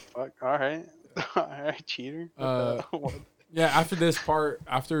fuck? All right, all right, cheater. Yeah, after this part,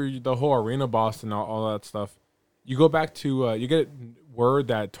 after the whole arena boss and all that stuff, you go back to you get word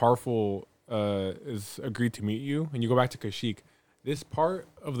that Tarful is agreed to meet you, and you go back to Kashyyyk. This part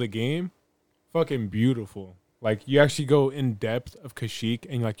of the game, fucking beautiful. Like you actually go in depth of Kashyyyk,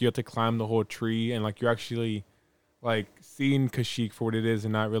 and like you have to climb the whole tree, and like you're actually like seeing Kashyyyk for what it is,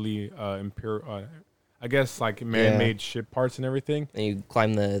 and not really I guess like man-made ship parts and everything. And you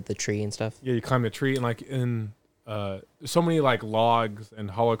climb the tree and stuff. Yeah, you climb the tree, and like in there's so many like logs and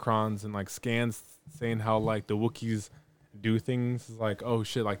holocrons and like scans saying how like the Wookiees do things. It's like, oh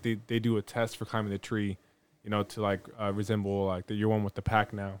shit, like they do a test for climbing the tree, you know, to like resemble like that you're one with the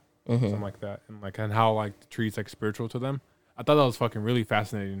pack now, something like that, and how like the tree's like spiritual to them. I thought that was fucking really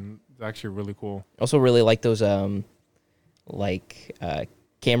fascinating. It's actually really cool. Also really like those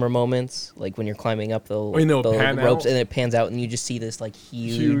camera moments, like when you're climbing up the ropes and it pans out and you just see this like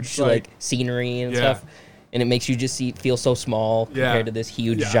huge like scenery and stuff, and it makes you just feel so small compared to this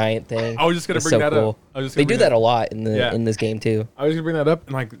huge giant thing. I was just gonna bring that up. They do that a lot in this game too. I was gonna bring that up,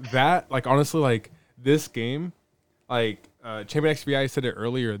 and like that, like honestly, like this game, like Champion XVI said it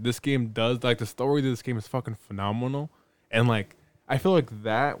earlier. This game does like the story of this game is fucking phenomenal, and like I feel like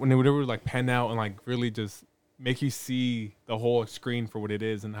that when they would ever like pan out and like really just make you see the whole screen for what it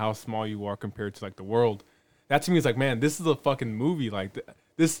is and how small you are compared to like the world. That to me is like, man, this is a fucking movie. Like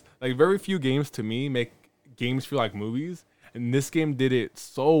this, like very few games to me make games feel like movies, and this game did it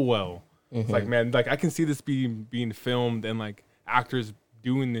so well. It's like, man, like I can see this being filmed and like actors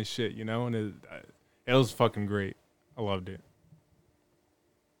doing this shit, you know, and it was fucking great. I loved it.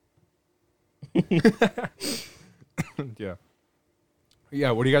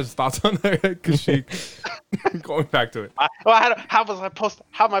 Yeah. What are you guys' thoughts on that? Kashyyyk, going back to it. How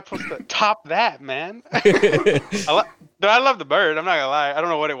am I supposed to top that, man? I love the bird. I'm not gonna lie. I don't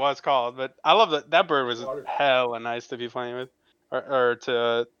know what it was called, but I love that bird was hella nice to be playing with, or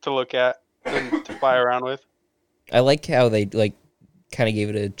to look at and to fly around with. I like how they like kind of gave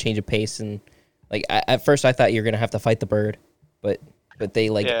it a change of pace, and like at first I thought you were gonna have to fight the bird, but they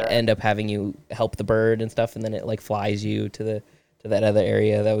like end up having you help the bird and stuff, and then it like flies you to that other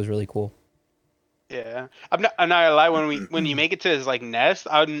area. That was really cool. Yeah, I'm not gonna lie. When you make it to his like nest,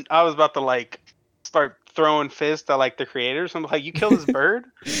 I was about to like start throwing fists at like the creators. I'm like, you kill this bird?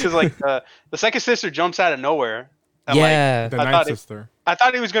 Because like the second sister jumps out of nowhere. And, the ninth sister. I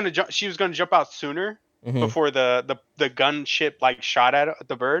thought he was gonna jump. She was gonna jump out sooner before the gunship like shot at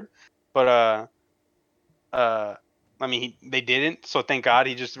the bird, but I mean they didn't. So thank God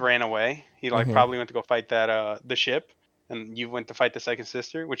he just ran away. He like probably went to go fight that the ship, and you went to fight the second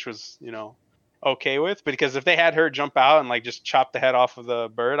sister, which was okay with. But because if they had her jump out and like just chop the head off of the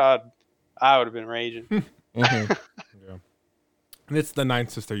bird, I would have been raging. Yeah. And it's the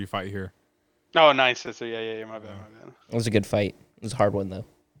ninth sister you fight here. Oh, ninth sister. Yeah. My bad. It was a good fight. It was a hard one though.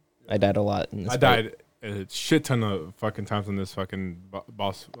 I died a lot in this fight. Died a shit ton of fucking times on this fucking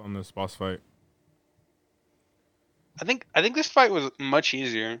boss fight. I think this fight was much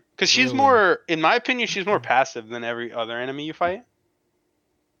easier because she's more, in my opinion, she's more passive than every other enemy you fight.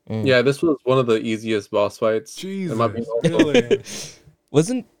 Yeah, this was one of the easiest boss fights. Jesus, really?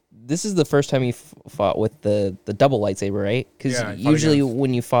 Wasn't this is the first time you fought with the double lightsaber, right? Because usually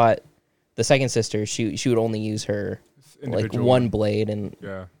when you fought the second sister, she would only use her like one blade, and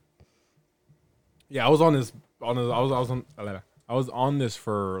I was on this. I was on this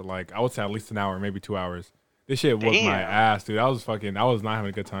for like, I would say at least an hour, maybe 2 hours. This shit whooped my ass, dude. I was not having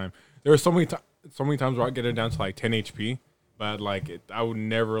a good time. There were so many times where I'd get it down to like 10 HP, but like I would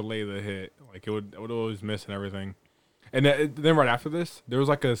never lay the hit. Like it would always miss and everything. And then right after this, there was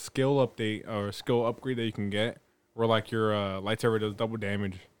like a skill update or a skill upgrade that you can get, where like your lightsaber does double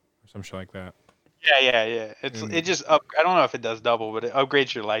damage or some shit like that. Yeah. It just up. I don't know if it does double, but it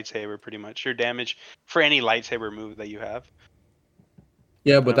upgrades your lightsaber pretty much. Your damage for any lightsaber move that you have.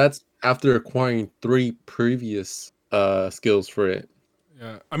 Yeah, but that's after acquiring 3 previous skills for it.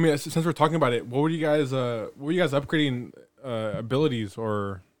 Yeah, I mean, since we're talking about it, what were you guys upgrading abilities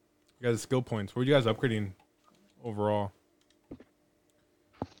or you guys skill points? What were you guys upgrading overall?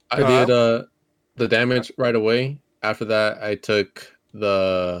 I did the damage right away. After that, I took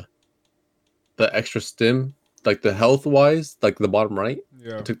the extra stim, like the health wise, like the bottom right.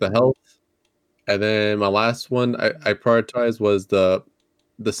 Yeah. I took the health, and then my last one I prioritized was the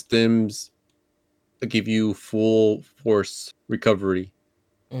stims that give you full force recovery.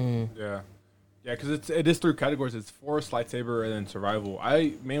 Yeah, because it is 3 categories. It's force, lightsaber, and then survival.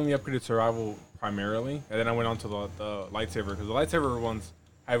 I mainly upgraded survival primarily, and then I went on to the lightsaber because the lightsaber ones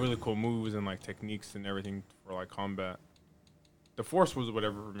have really cool moves and like techniques and everything for like combat. The force was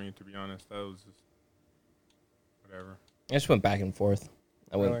whatever for me, to be honest. That was just whatever. I just went back and forth.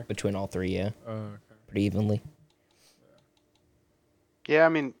 I went Really? between all 3, yeah, Okay. pretty evenly. Yeah, I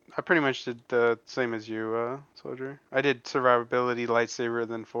mean, I pretty much did the same as you, Soldier. I did survivability, lightsaber,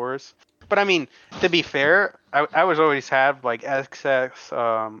 then force. But I mean, to be fair, I was always have like excess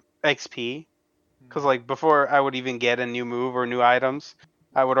XP, because like before I would even get a new move or new items,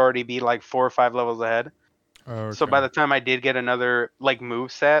 I would already be like 4 or 5 levels ahead. Okay. So by the time I did get another like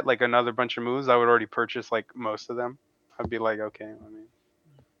move set, like another bunch of moves, I would already purchase like most of them. I'd be like, okay, I mean,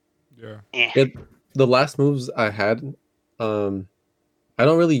 Yeah. The last moves I had, I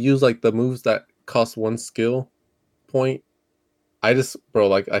don't really use like the moves that cost 1 skill point. I just, bro,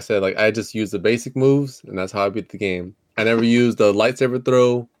 like I said, like I just use the basic moves, and that's how I beat the game. I never used the lightsaber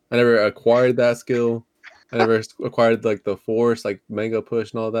throw. I never acquired that skill. I never acquired like the force, like mega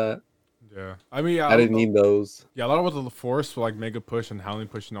push and all that. Yeah. I mean, I didn't need those. Yeah, a lot of the force, like mega push and howling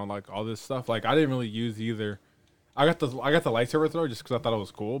push and all this stuff. Like I didn't really use either. I got the lightsaber throw just because I thought it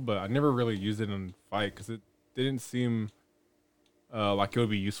was cool, but I never really used it in fight because it didn't seem like it would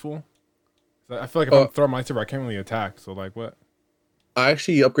be useful. So I feel like if I'm throwing my lightsaber, I can't really attack. So like what? I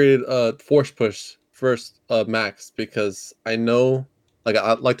actually upgraded force push first max because I know like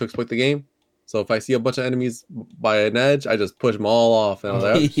I like to exploit the game. So if I see a bunch of enemies by an edge, I just push them all off and I was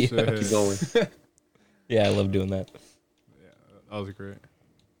like, Yeah. keep going. Yeah, I love doing that. Yeah, that was great.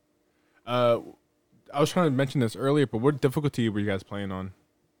 I was trying to mention this earlier, but what difficulty were you guys playing on?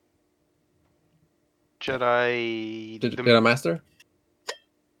 Jedi Master?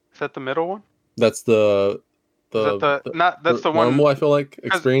 Is that the middle one? That's the that's the one. normal, I feel like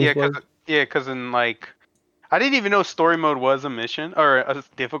experience one. Because in like, I didn't even know story mode was a mission or a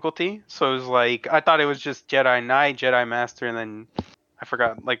difficulty. So it was like I thought it was just Jedi Knight, Jedi Master, and then I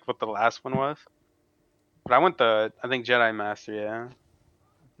forgot like what the last one was. But I think Jedi Master, yeah.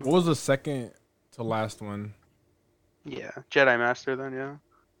 What was the second to last one? Yeah, Jedi Master then, yeah.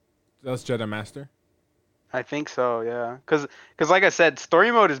 That's Jedi Master. I think so, yeah. Cause like I said,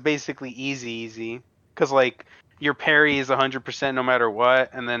 story mode is basically easy. Cause like your parry is 100% no matter what,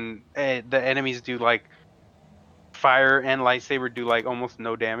 and then the enemies do like fire and lightsaber do like almost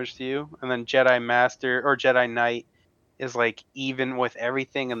no damage to you, and then Jedi Master or Jedi Knight is like even with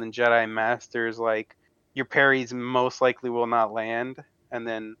everything, and then Jedi Master is like your parries most likely will not land, and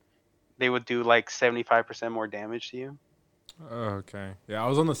then they would do like 75% more damage to you. Okay. Yeah, I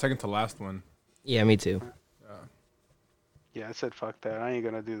was on the second to last one. Yeah, me too. Yeah, I said fuck that. I ain't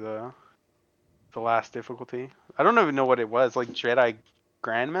gonna do the last difficulty. I don't even know what it was. Like Jedi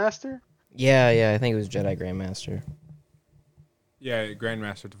Grandmaster? Yeah, I think it was Jedi Grandmaster. Yeah,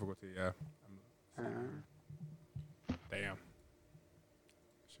 Grandmaster difficulty. Yeah. Damn.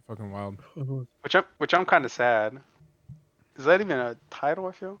 Shit, fucking wild. Which I'm kind of sad. Is that even a title?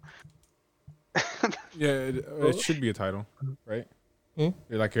 I feel. Yeah, it should be a title, right? You're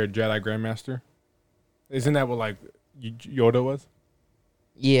like your Jedi Grandmaster. Isn't that what like Yoda was?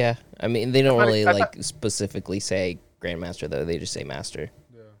 Yeah, I mean they don't really like specifically say Grandmaster though. They just say Master.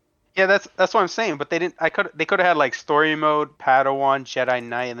 Yeah, that's what I'm saying. But they didn't. They could have had like story mode, Padawan, Jedi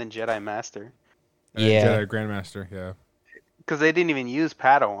Knight, and then Jedi Master. And Jedi Grandmaster. Yeah. Because they didn't even use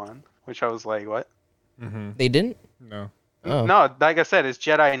Padawan, which I was like, what? Mm-hmm. They didn't? No. Oh. No, like I said, it's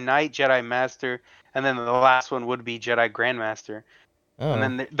Jedi Knight, Jedi Master, and then the last one would be Jedi Grandmaster. Oh.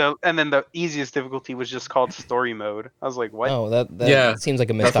 And then the easiest difficulty was just called story mode. I was like, what? Oh, that seems like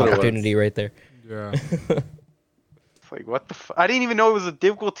a missed opportunity right there. Yeah. It's like, what the I didn't even know it was a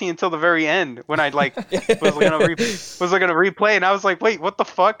difficulty until the very end when I like was gonna replay, and I was like, wait, what the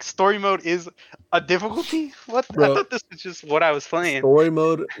fuck? Story mode is a difficulty? What? Bro, I thought this was just what I was playing. Story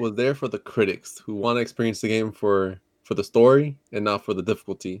mode was there for the critics who want to experience the game for the story and not for the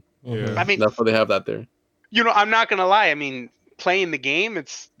difficulty. Yeah. I mean, That's why they have that there. you know, I'm not gonna lie. I mean, playing the game,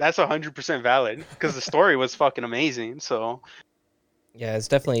 that's 100% valid because the story was fucking amazing. So Yeah, it's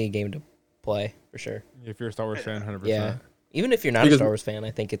definitely a game to play for sure. If you're a Star Wars fan, 100%. Yeah, even if you're not Because- a Star Wars fan,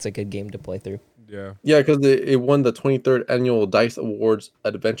 I think it's a good game to play through. Yeah. Yeah, because it won the 23rd annual Dice Awards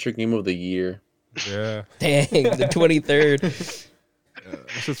Adventure Game of the Year. Yeah. Dang, the 23rd. Yeah.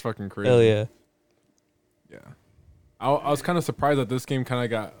 It's just fucking crazy. Hell yeah. Yeah. I was kind of surprised that this game kind of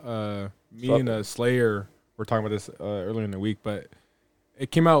got me and Slayer were talking about this earlier in the week, but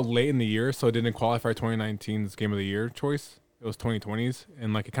it came out late in the year, so it didn't qualify 2019's Game of the Year choice. It was 2020's,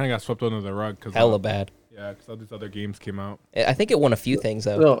 and like it kind of got swept under the rug because Hella bad. Yeah, because all these other games came out. I think it won a few things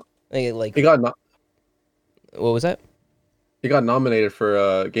though. No, I think like it got what was that? it got nominated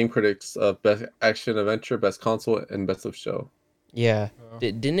for Game Critics of Best Action Adventure, Best Console, and Best of Show. Yeah, Oh.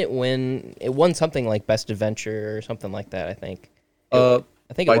 didn't it win? It won something like Best Adventure or something like that. I think. Uh,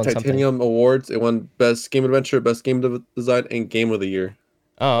 I think it by won something. Titanium Awards, it won Best Game Adventure, Best Game Design, and Game of the Year.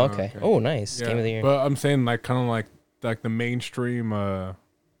 Oh, okay. okay. Oh, nice. Yeah, Game of the year. but I'm saying like kind of like the mainstream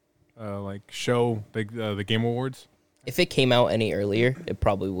like show the Game Awards. If it came out any earlier, it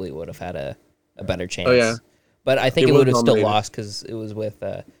probably would have had a better chance. Oh, yeah. But I think It it was would have still nominated. lost because it was with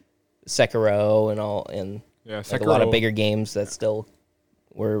Sekiro and Yeah, like a lot of Sekiro. bigger games that still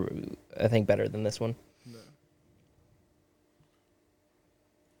were, I think, better than this one.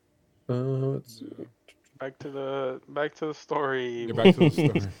 Let's see. back to the story. Get back to the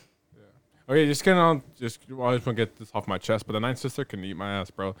story. Yeah. Okay, just getting on. I just want to get this off my chest. But the Ninth Sister can eat my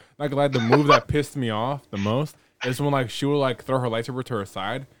ass, bro. Not gonna lie, the move that pissed me off the most is when like she would like throw her lightsaber to her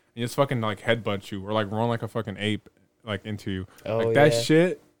side and just fucking like headbutt you or like run like a fucking ape like into you. Oh, Like that yeah.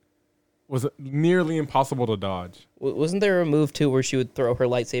 shit was nearly impossible to dodge. Wasn't there a move too where she would throw her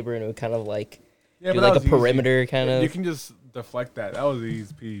lightsaber and it would kind of like Yeah, do that like a was easy. perimeter kind of? You can just deflect that. That was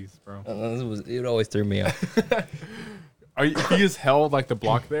easy piece, bro. It always threw me off. If you just held like the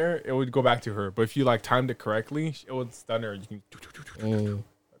block there, it would go back to her. But if you like timed it correctly, it would stun her. You can. Mm.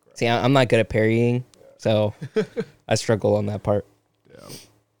 See, I'm not good at parrying, so I struggle on that part. Yeah.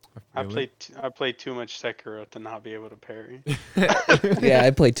 I feel it. played too much Sekiro to not be able to parry. Yeah,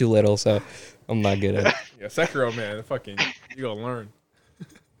 I play too little, so I'm not good at it. Yeah, Sekiro, man, fucking, you gotta learn.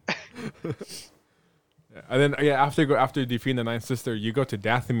 Yeah, and then after defeating the Ninth Sister, you go to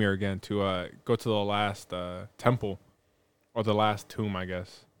Dathomir again to go to the last temple, or the last tomb, I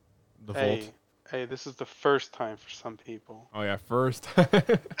guess. The vault. Hey, this is the first time for some people. Oh yeah, first.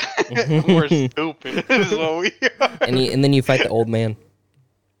 We're stupid. This is what we are. And then you fight the old man.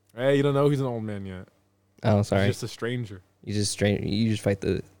 Hey, you don't know he's an old man yet. Oh, sorry. He's just a stranger. You just fight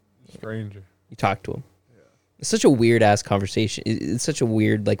the. Stranger. You talk to him. It's such a weird ass conversation. It's such a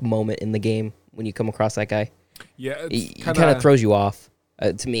weird like moment in the game when you come across that guy. Yeah, He it's kind of throws you off.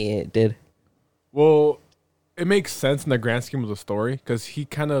 To me, it did. Well, it makes sense in the grand scheme of the story because he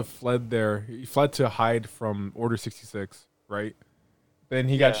kind of fled there. He fled to hide from Order 66, right? Then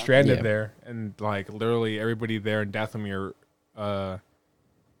he got Yeah. stranded Yeah. there, and like literally everybody there in Dathomir,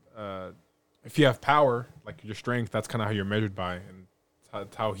 if you have power, like your strength, that's kind of how you're measured by, and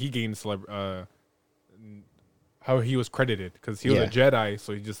that's how he gained how he was credited because he was a Jedi,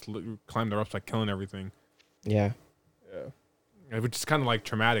 so he just climbed the ropes like killing everything. Yeah. Which is kind of like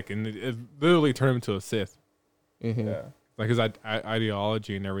traumatic, and it literally turned him into a Sith. Mm-hmm. Yeah, like his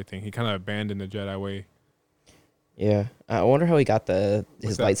ideology and everything. He kind of abandoned the Jedi way. Yeah. I wonder how he got his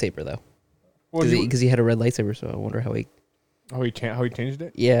What's that? lightsaber though, Well, because he had a red lightsaber. So I wonder how he. how he changed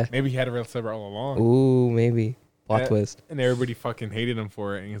it. Yeah. Maybe he had a real lightsaber all along, Ooh, maybe plot Yeah. twist. and everybody fucking hated him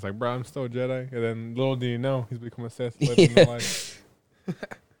for it. And he's like, "Bro, I'm still a Jedi." And then little did you know, he's become a Sith. Living the life. Yeah.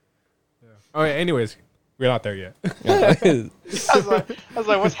 Okay. Anyways, we're not there yet. I was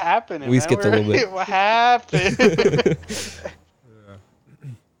like, what's happening? We man? skipped a little bit. What happened?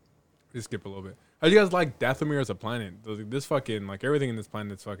 Just skip a little bit. How do you guys like Dathomir as a planet? This fucking like everything in this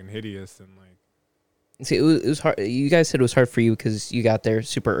planet is fucking hideous and like. See, it was hard. You guys said it was hard for you because you got there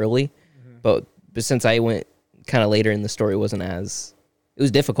super early, but since I went kind of later in the story, it wasn't as. It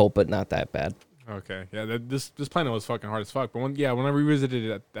was difficult, but not that bad. Okay, yeah, this planet was fucking hard as fuck. But when I revisited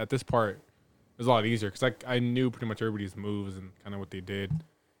it at this part, it was a lot easier because I knew pretty much everybody's moves and kind of what they did,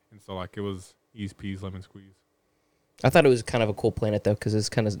 and so like it was ease peas lemon squeeze. I thought it was kind of a cool planet though, because it's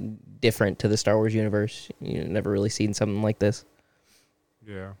kind of different to the Star Wars universe. You never really seen something like this.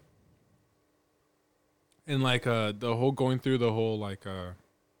 Yeah. And like the whole going through the whole like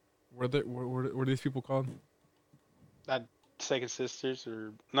what are these people called? Not Second Sisters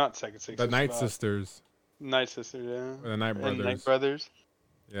or not Second Sisters. The Night Sisters. Night Sisters, yeah. Or the Night Brothers. And Night Brothers.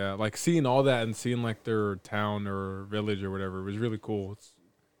 Yeah, like seeing all that and seeing like their town or village or whatever was really cool. It's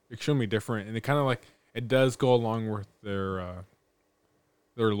extremely different, and it kind of like it does go along with their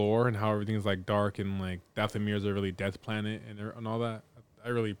lore and how everything's like dark and like Dathomir is a really death planet and all that. I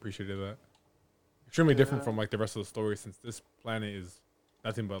really appreciated that. Extremely different from like the rest of the story, since this planet is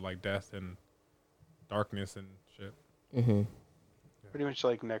nothing but like death and darkness and shit. Mm-hmm. Pretty much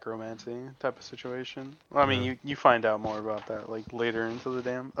like necromancy type of situation. Well, I mean, you find out more about that like later into the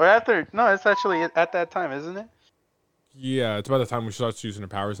dam or after. No, it's actually at that time, isn't it? Yeah, it's about the time we start using the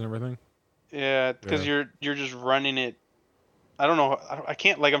powers and everything. Yeah, because you're just running it. I don't know. I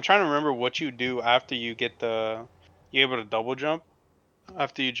can't like. I'm trying to remember what you do after you get the. You able to double jump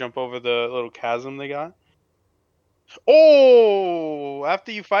after you jump over the little chasm they got. Oh,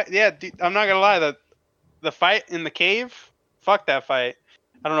 after you fight, yeah. Dude, I'm not gonna lie. The fight in the cave. Fuck that fight.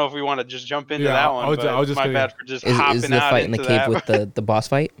 I don't know if we want to just jump into that one. I was just my gonna, bad for just hopping Is the out fight in the into cave that. with the boss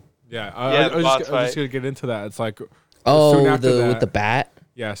fight? Yeah, the I boss was fight. just gonna get into that. It's like Oh, after that- with the bat.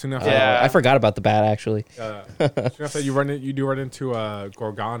 yeah, soon after Yeah. I forgot about the bat actually. soon after you do run into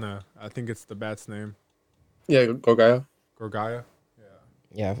Gorgana. I think it's the bat's name. Yeah, Gorgaya. Gorgaya.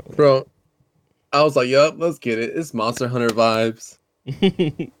 Yeah. Bro, I was like, yup, let's get it. It's Monster Hunter vibes.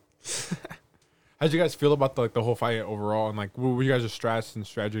 How'd you guys feel about the whole fight overall, and like what were you guys' strats and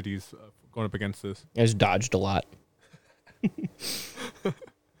strategies going up against this? I just dodged a lot.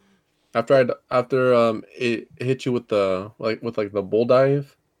 After it hit you with the the bull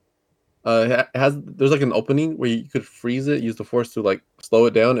dive, there's like an opening where you could freeze it, use the force to like slow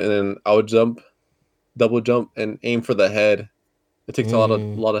it down, and then I would double jump, and aim for the head. It takes a lot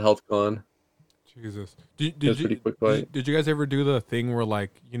of health gone. Jesus, Pretty quick fight. did you guys ever do the thing where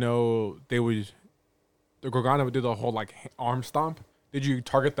like the Gorgana would do the whole like arm stomp? Did you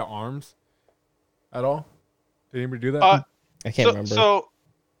target the arms at all? Did anybody do that? I can't remember.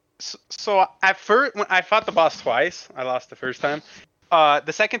 So at first, when I fought the boss twice, I lost the first time.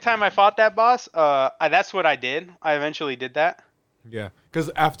 The second time I fought that boss, that's what I did. I eventually did that. Yeah, because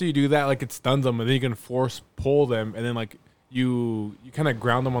after you do that, like it stuns them, and then you can force pull them, and then like you kind of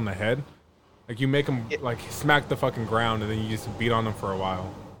ground them on the head, like you make them like smack the fucking ground, and then you just beat on them for a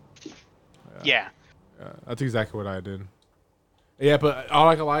while. Yeah. That's exactly what I did. Yeah, but I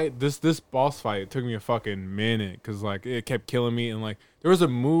like a lie. This boss fight took me a fucking minute because like it kept killing me, and like there was a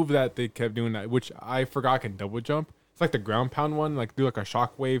move that they kept doing that which I forgot I can double jump. It's like the ground pound one, like do like a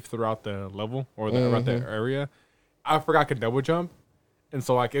shockwave throughout the level or around the area. I forgot I could double jump, and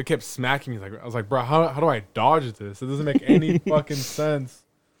so like it kept smacking me. Like I was like, bro, how do I dodge this? It doesn't make any fucking sense.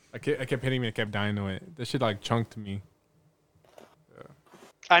 I kept hitting me and kept dying to it. This shit like chunked me.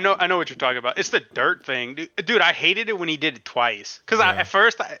 I know what you're talking about. It's the dirt thing, dude. I hated it when he did it twice. Cause at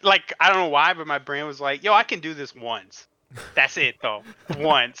first, I don't know why, but my brain was like, "Yo, I can do this once. That's it, though.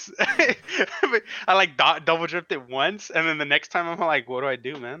 Once." I like double jumped it once, and then the next time I'm like, "What do I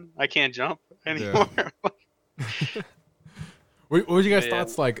do, man? I can't jump anymore." Yeah. What were you guys'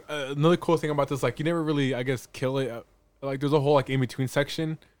 thoughts? Like another cool thing about this, like you never really, I guess, kill it. Like there's a whole like in between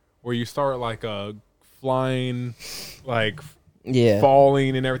section where you start like flying, like. Yeah.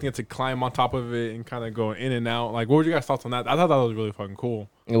 Falling and everything to climb on top of it and kind of going in and out. Like, what were you guys' thoughts on that? I thought that was really fucking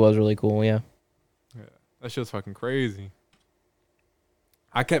cool. It was really cool, yeah. Yeah, that shit's fucking crazy.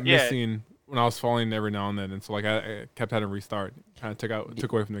 I kept missing when I was falling every now and then, and so like I kept having to restart. Kind of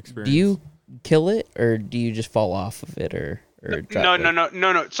took away from the experience. Do you kill it or do you just fall off of it or drop it?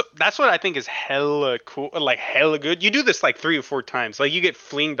 No. So that's what I think is hella cool, like hella good. You do this like 3 or 4 times. Like you get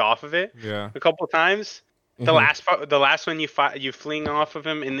flinged off of it a couple of times. The last one you fling off of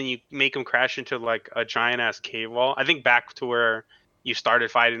him, and then you make him crash into like a giant ass cave wall. I think back to where you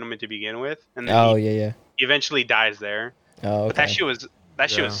started fighting him to begin with, and then he eventually dies there. Oh, okay. But that shit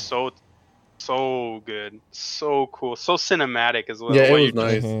was so good, so cool, so cinematic as well. Yeah, it was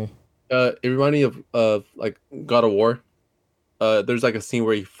nice. It reminded me of like God of War. There's like a scene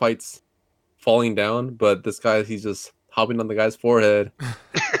where he fights falling down, but this guy he's just hopping on the guy's forehead.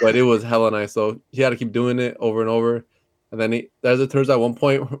 But it was hella nice. So he had to keep doing it over and over. And then as it turns out, at one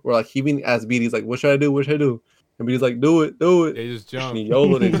point, we're like, he being asked Beat, he's like, what should I do? What should I do? And Beat's like, do it. They just jumped. And he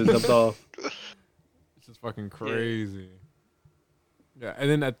YOLO'd and just jumped off. It's just fucking crazy. Yeah, and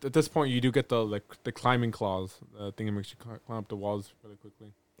then at this point, you do get the climbing claws, the thing that makes you climb up the walls really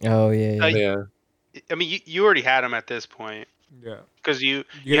quickly. Oh, yeah. Yeah. I mean, you already had him at this point. Yeah. Because you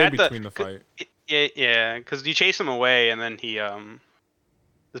get in between the fight. Yeah, because you chase him away, and then he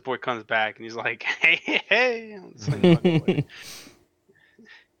this boy comes back and he's like, hey. It's like, no, go away.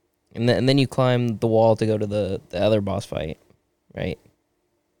 And then you climb the wall to go to the other boss fight, right?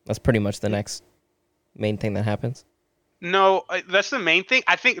 That's pretty much the next main thing that happens. No, that's the main thing.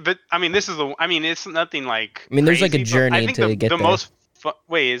 I think that this is the. I mean, it's nothing like. I mean, there's like a crazy, but I journey think to the get there. most.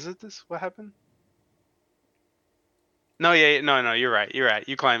 Wait, is it this? What happened? No, no. You're right.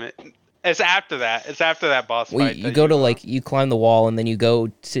 You climb it. It's after that. It's after that boss Well, fight. you go to like you climb the wall and then you go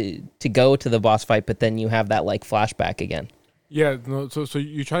to the boss fight, but then you have that like flashback again. Yeah, no, so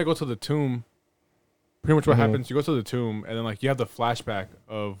you try to go to the tomb. Pretty much what happens, you go to the tomb, and then like you have the flashback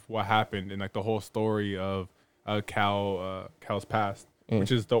of what happened and like the whole story of Cal's past,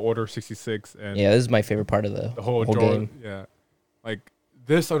 which is the Order 66, and Yeah, this is my favorite part of the whole game. Yeah, like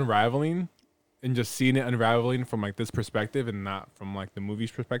this unraveling, and just seeing it unraveling from like this perspective and not from like the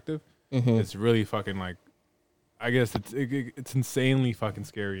movie's perspective, it's really fucking like. I guess it's insanely fucking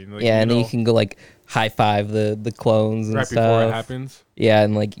scary. And, like, yeah, and then you can go like high five the clones and right stuff. before it happens. Yeah,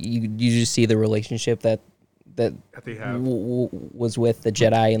 and like you just see the relationship that they have was with the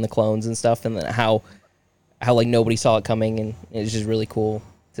Jedi and the clones and stuff, and then how like nobody saw it coming, and it's just really cool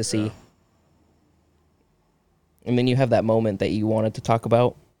to see. Yeah. And then you have that moment that you wanted to talk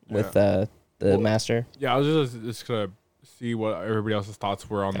about with the master. Yeah, I was just gonna see what everybody else's thoughts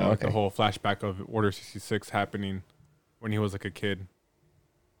were on the whole flashback of Order 66 happening when he was like a kid.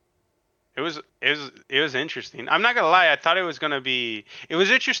 It was interesting. I'm not gonna lie. I thought it was gonna be. It was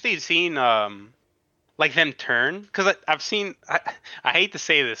interesting seeing like them turn, because I've seen. I hate to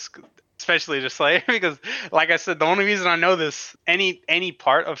say this, especially just like because like I said, the only reason I know this any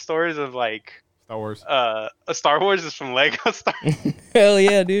part of stories of like Star Wars. Star Wars is from Lego Star. Hell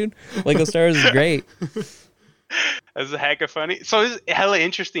yeah, dude! Lego Star Wars is great. That's a heck of funny. So it's hella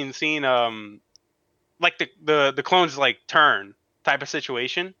interesting seeing like the clones like turn type of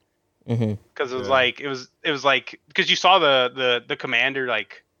situation. Because it was like it was like because you saw the commander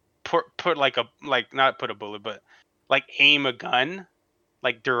like put like a like not put a bullet but like aim a gun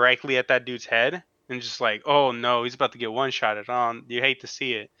like directly at that dude's head and just like, oh no, he's about to get one shot at on. You hate to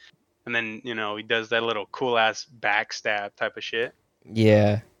see it. And then he does that little cool ass backstab type of shit.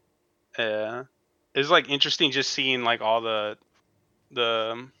 Yeah. It's like interesting just seeing like all the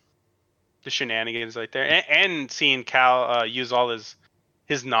shenanigans right there, and seeing Cal use all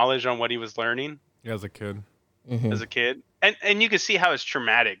his knowledge on what he was learning. Yeah, as a kid. And you can see how it's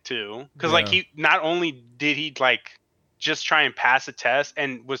traumatic too, because like he not only did he like just try and pass a test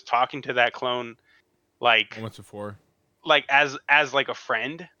and was talking to that clone like once before, like as like a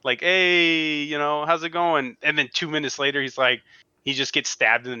friend, like, hey, how's it going? And then 2 minutes later he's like he just gets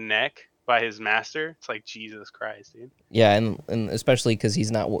stabbed in the neck by his master. It's like, Jesus Christ, dude. Yeah, and especially because he's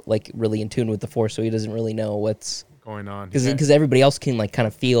not like really in tune with the Force, so he doesn't really know what's going on. Because everybody else can like kind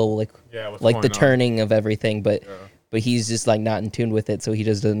of feel like the turning of everything, but he's just like not in tune with it, so he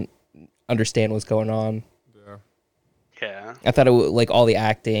just doesn't understand what's going on. Yeah. I thought it like all the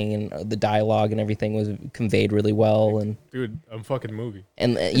acting and the dialogue and everything was conveyed really well, and dude, fucking movie.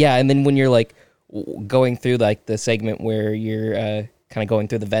 And and then when you're like going through like the segment where you're kind of going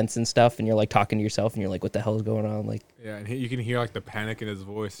through the vents and stuff, and you're like talking to yourself, and you're like, "What the hell is going on?" Like, yeah, and you can hear like the panic in his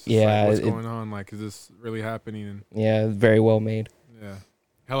voice. Just yeah, like, what's going on? Like, is this really happening? And yeah, very well made. Yeah,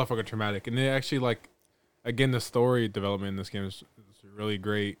 hella fucking traumatic, and they actually like, again, the story development in this game is really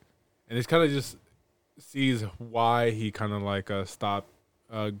great, and it's kind of just sees why he kind of like stopped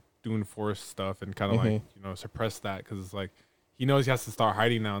doing Force stuff and kind of like suppress that, because it's like he knows he has to start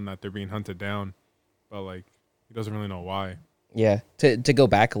hiding now and that they're being hunted down, but like he doesn't really know why. To go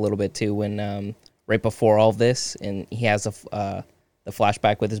back a little bit too, when right before all of this, and he has the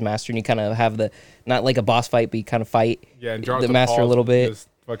flashback with his master, and you kind of have the not like a boss fight, but you kind of fight and the master a little bit. Just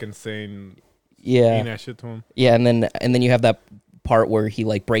fucking saying that shit to him. Yeah, and then you have that part where he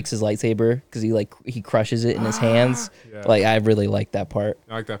like breaks his lightsaber because he crushes it in his hands. Yeah. Like, I really like that part.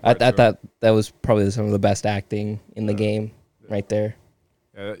 I like that part. I thought that was probably some of the best acting in the game right there.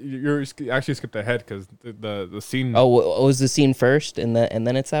 Yeah, you actually skipped ahead because the scene. Oh, was the scene first, and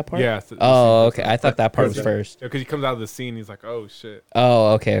then it's that part? Yeah. Oh, okay. I thought that part was first. Yeah, because he comes out of the scene, he's like, "Oh shit."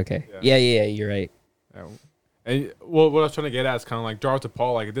 Oh, okay. Yeah. You're right. Yeah. And what I was trying to get at is kind of like Jar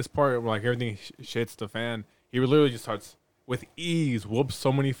Paul. Like at this part, like everything shits the fan. He literally just starts with ease, whoops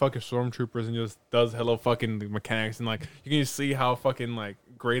so many fucking stormtroopers, and just does hello fucking mechanics, and like you can just see how fucking like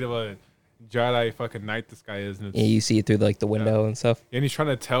great of a Jedi fucking knight this guy is. And you see it through like the window and stuff. And he's trying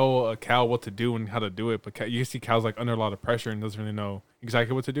to tell Cal what to do and how to do it, but you see Cal's like under a lot of pressure and doesn't really know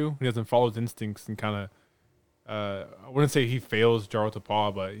exactly what to do. He doesn't follow his instincts and kind of, I wouldn't say he fails Jar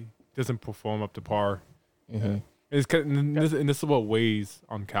Paul, but he doesn't perform up to par. And And this is what weighs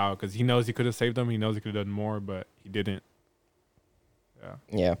on Cal because he knows he could have saved them. He knows he could have done more, but he didn't. Yeah.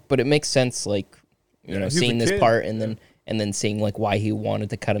 Yeah, but it makes sense, like you know, he's a seeing this kid. part and then seeing like why he wanted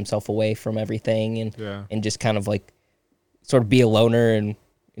to cut himself away from everything and just kind of like sort of be a loner and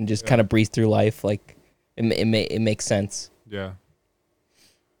just kind of breathe through life. Like it makes sense. Yeah.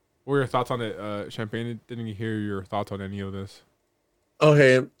 What were your thoughts on it, Champagne? Didn't you hear your thoughts on any of this?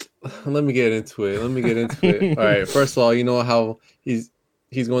 Okay, let me get into it. All right, first of all, you know how he's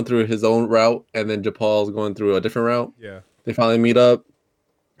going through his own route, and then Japal's going through a different route. Yeah. They finally meet up,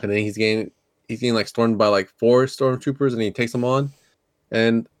 and then he's getting like stormed by like 4 stormtroopers, and he takes them on,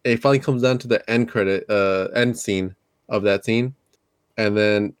 and it finally comes down to the end scene of that scene, and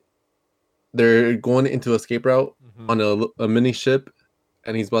then they're going into escape route on a mini ship,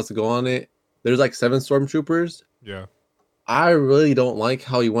 and he's about to go on it. There's like 7 stormtroopers. Yeah. I really don't like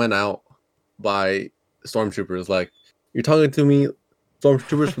how he went out by stormtroopers. Like, you're talking to me,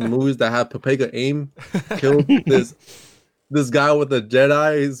 stormtroopers from the movies that have Pepega aim killed this guy with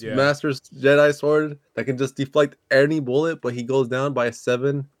a his master's Jedi sword that can just deflect any bullet, but he goes down by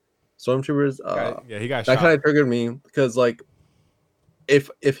 7 stormtroopers. He got that shot. kind of triggered me because like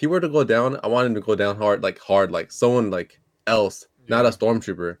if he were to go down, I want him to go down hard, like someone like else, not a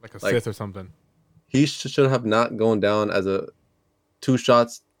stormtrooper, like a Sith or something. He should have not gone down as 2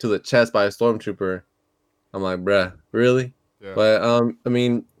 shots to the chest by a stormtrooper. I'm like, bruh, really? Yeah. But I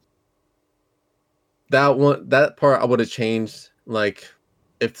mean, that part I would have changed. Like,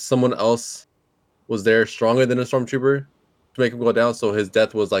 if someone else was there stronger than a stormtrooper to make him go down, so his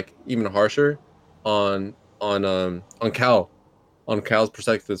death was like even harsher on Cal's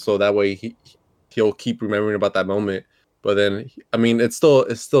perspective. So that way he'll keep remembering about that moment. But then, I mean, it's still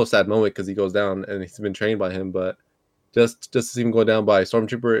a sad moment because he goes down and he's been trained by him. But just to see him go down by a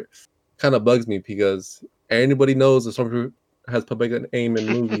stormtrooper kind of bugs me because anybody knows the stormtrooper has public aim in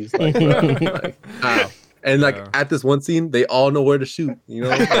movies. Like, how? And like at this one scene, they all know where to shoot. You know,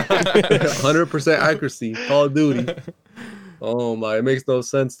 100% accuracy. Call of Duty. Oh my! It makes no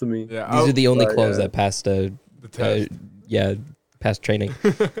sense to me. Yeah, these are the only clones that passed the test. Passed training.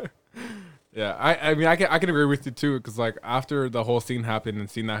 Yeah, I mean, I can agree with you too, because like after the whole scene happened and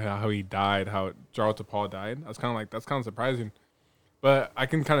seeing that how he died, how Jaro Tapal died, that's kind of surprising. But I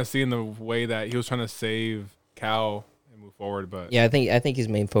can kind of see in the way that he was trying to save Cal and move forward. But yeah, I think his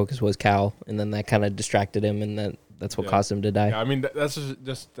main focus was Cal, and then that kind of distracted him, and that's what caused him to die. Yeah, I mean that's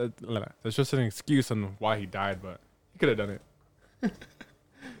just an excuse on why he died, but he could have done it.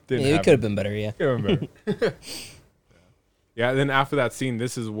 It could have been better. Yeah, could have been better. Yeah, then after that scene,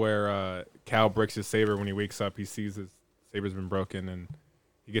 this is where Cal breaks his saber when he wakes up. He sees his saber's been broken, and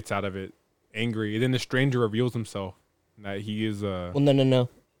he gets out of it angry. And then the stranger reveals himself that he is. Well, no.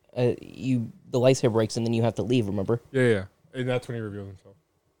 The lightsaber breaks, and then you have to leave. Remember? Yeah, and that's when he reveals himself.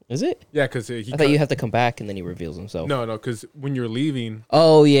 Is it? Yeah, because I thought you have to come back, and then he reveals himself. No, because when you're leaving.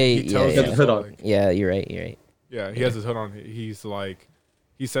 Oh yeah, he tells you his hood on. Yeah, you're right. Yeah, he has his hood on. He's like,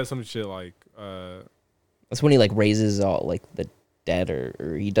 he says some shit like. That's when he like raises all like the dead,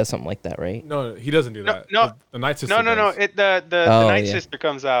 or he does something like that, right? No, he doesn't do that. No, the Night Sister. No. does. The Night Sister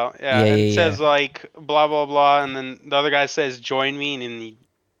comes out. Yeah, and says like blah blah blah, and then the other guy says join me, and then he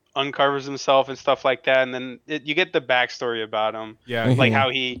uncovers himself and stuff like that, and then you get the backstory about him. Yeah, like how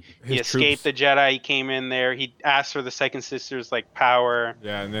he escaped the Jedi. He came in there. He asked for the Second Sister's like power.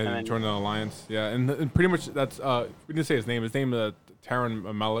 Yeah, and then joined the Alliance. Yeah, and pretty much that's we didn't say his name. His name is Taron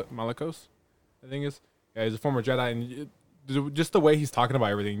Malicos, I think is. Yeah, he's a former Jedi, and just the way he's talking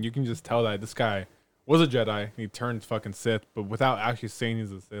about everything, you can just tell that this guy was a Jedi and he turned fucking Sith, but without actually saying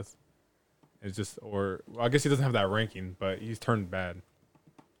he's a Sith. It's just, well, I guess he doesn't have that ranking, but he's turned bad.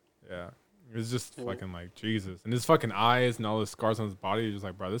 Yeah, it's just fucking like Jesus, and his fucking eyes and all the scars on his body. You're just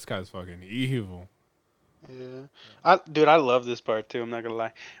like, bro, this guy's fucking evil. Yeah, I love this part too. I'm not gonna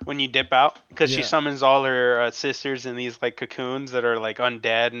lie. When you dip out, because she summons all her sisters in these like cocoons that are like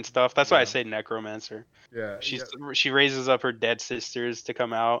undead and stuff. That's why I say necromancer. Yeah, she raises up her dead sisters to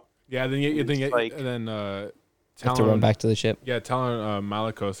come out. Yeah, then have to run back to the ship. Yeah, telling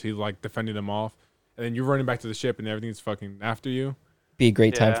Malicos he's like defending them off, and then you're running back to the ship and everything's fucking after you. Be a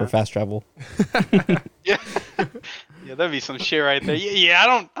great time for fast travel. Yeah. Yeah, that'd be some shit right there.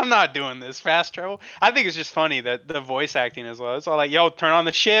 Yeah, I'm not doing this fast travel. I think it's just funny that the voice acting as well. It's all like, yo, turn on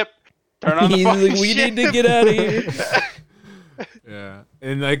the ship. Turn on the fucking we ship. need to get out of here. Yeah,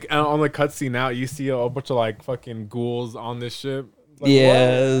 and like on the cutscene now, you see a bunch of like fucking ghouls on this ship. Like,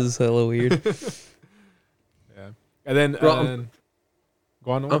 it's hella weird. Yeah, and then go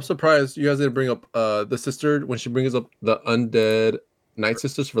on. I'm surprised you guys didn't bring up the sister when she brings up the undead Night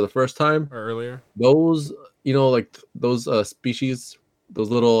Sisters for the first time. Or earlier. Those you know, like those species, those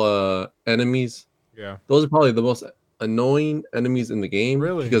little enemies. Yeah. Those are probably the most annoying enemies in the game.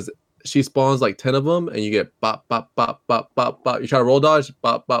 Really? Because she spawns like 10 of them, and you get bop bop bop bop bop bop. You try to roll dodge,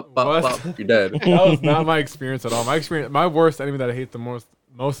 bop bop bop What? bop. You're dead. That was not my experience at all. My worst enemy that I hate the most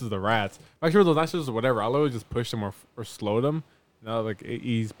is the rats. My sure those nice or whatever. I'll always just push them or slow them. No, like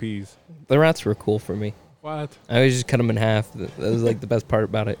ease peas. The rats were cool for me. What? I always just cut them in half. That was like the best part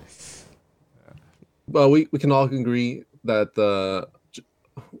about it. Well, we can all agree that the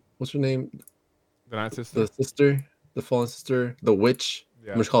what's her name? The night sister. The sister, the fallen sister, the witch.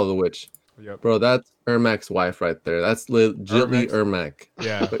 Yeah. I'm just call her the witch. Yep. Bro, that's Ermac's wife right there. That's legitly Ermac.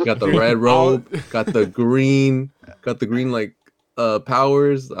 Yeah. Got the red robe, got the green like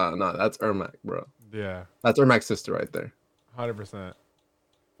powers. No, that's Ermac, bro. Yeah. That's Ermac's sister right there. 100%.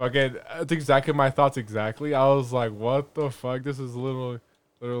 Fucking, that's exactly my thoughts. Exactly. I was like, what the fuck? This is literally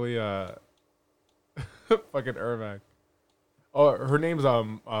fucking Ermac. Oh, her name's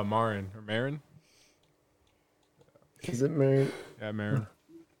Marin or Marin. Is it Mary? Yeah, Marin.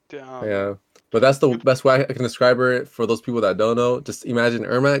 Yeah, but that's the best way I can describe her for those people that don't know. Just imagine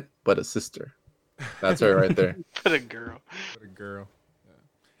Ermac, but a sister. That's her right there. But a girl. What a girl. Yeah.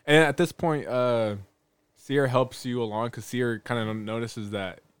 And at this point, Seer helps you along because Seer kind of notices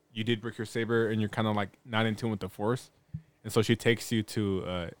that you did break your saber and you're kind of like not in tune with the Force, and so she takes you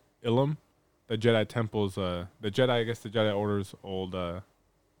to Ilum, the Jedi temple's the Jedi Order's old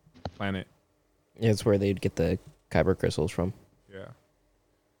planet. Yeah, it's where they'd get the kyber crystals from. Yeah.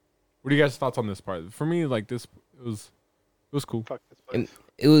 What are you guys' thoughts on this part? For me, like this, it was cool. Fuck this And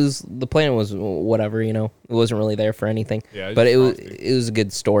place. the planet was whatever, you know. It wasn't really there for anything. Yeah, But just it was a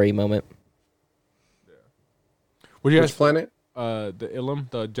good story moment. What do you Which guys? planet? The Ilum,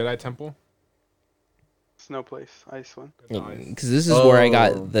 the Jedi temple. Snow place. Ice one. Nice. Because this is where I Oh.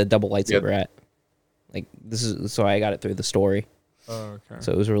 got the double lightsaber at. Like this is so I got it through the story. Oh, okay.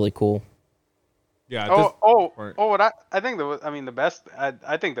 So it was really cool. Yeah. What I think the best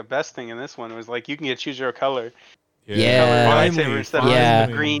I think the best thing in this one was like you can choose your color. Yeah. Lightsaber Finally, instead Yeah. of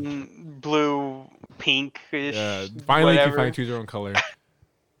the green, blue, pinkish. Yeah. Finally, you can whatever. finally choose your own color.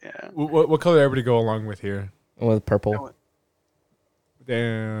 Yeah. What color everybody go along with here? With purple.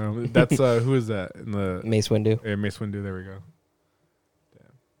 Damn, that's who is that in the Mace Windu. yeah, Mace Windu? There we go.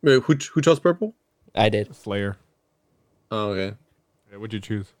 Wait, who chose purple? I did. Slayer. Oh, okay. Yeah, what'd you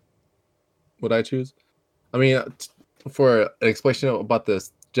choose? Would I choose? I mean, for an explanation about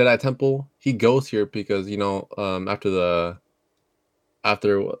this Jedi Temple, he goes here because after the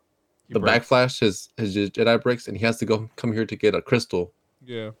He breaks. backflash, his Jedi breaks, and he has to come here to get a crystal.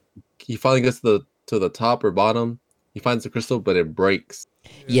 Yeah. He finally gets to the top or bottom. He finds the crystal, but it breaks.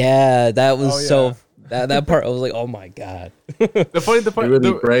 Yeah, that was Oh, that part. I was like, oh my god, The It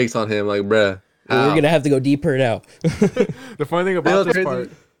really breaks on him, like, bruh. we're how? gonna have to go deeper now. the funny thing You know about what's this crazy? part,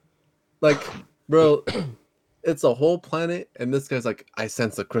 Like, bro, it's a whole planet, and this guy's like, I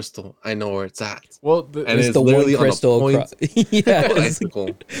sense a crystal. I know where it's at. well, And It's it's the one literally on the crystal point across. Yeah, of it's icicle.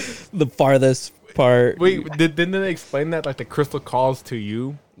 the farthest part. wait, didn't they explain that like the crystal calls to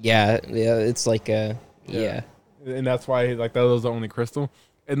you, Yeah, it's like yeah. and that's why like that was the only crystal.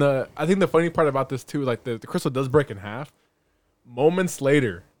 And I think the funny part about this too, like the crystal does break in half. Moments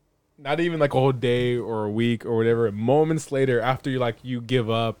later, not even like a whole day or a week or whatever. Moments later, after you give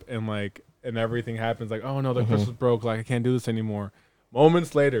up and everything happens, like, oh no, the crystal's broke. Like I can't do this anymore.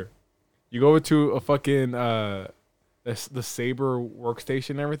 Moments later, you go over to a fucking the saber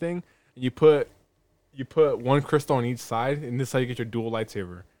workstation and everything, and you put one crystal on each side, and this is how you get your dual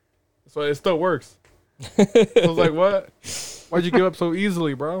lightsaber. So it still works. I was like, what? Why'd you give up so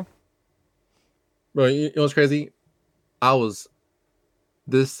easily, bro? Bro, you know what's crazy? I was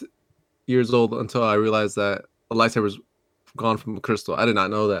this years old until I realized that a lightsaber's gone from a crystal. I did not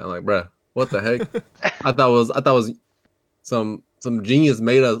know that. I'm like, bruh, what the heck? I thought it was some genius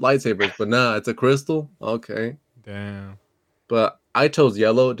made us lightsabers, but nah, it's a crystal. Okay. Damn. But I chose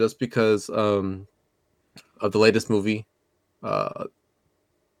yellow just because of the latest movie of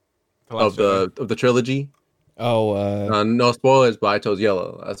the trilogy. Oh, No spoilers, but I chose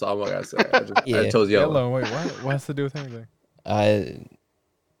yellow. That's all I gotta say. I Yeah. chose yellow. Yellow. Wait, what has to do with anything?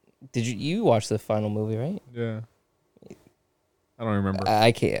 did you watch the final movie, right? Yeah. I don't remember.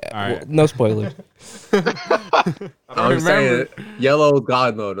 I can't. All right. No spoilers. I I'm saying yellow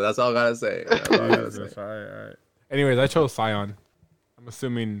God mode. That's all I gotta say. That's all I gotta say. Jesus, all right. Anyways, I chose Scion. I'm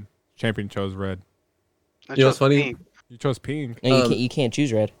assuming Champion chose red. I You know what's chose funny? pink. You chose pink. No, Um, you can't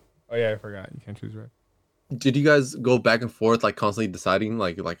choose red. Oh yeah, I forgot. You can't choose red. Did you guys go back and forth, like constantly deciding,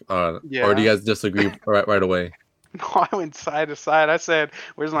 or do Yeah. you guys just agree right away? No, I went side to side. I said,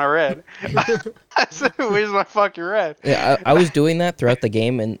 "Where's my red?" I said, "Where's my fucking red?" Yeah, I was doing that throughout the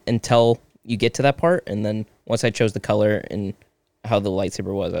game and until you get to that part, and then once I chose the color and how the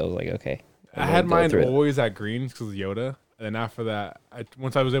lightsaber was, I was like, okay. I had mine always at green because of Yoda. And then after that,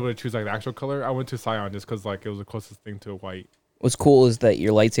 once I was able to choose like the actual color, I went to cyan just because like it was the closest thing to white. What's cool is that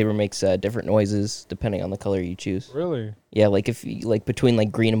your lightsaber makes different noises depending on the color you choose. Really? Yeah, like if you, like between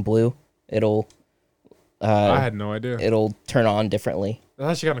like green and blue, it'll. I had no idea. It'll turn on differently.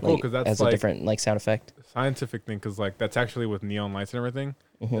 That's actually kind of cool because that's as like a different like sound effect. Scientific thing because like that's actually with neon lights and everything.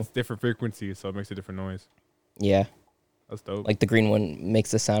 Mm-hmm. It's different frequencies, so it makes a different noise. Yeah. That's dope. Like the green one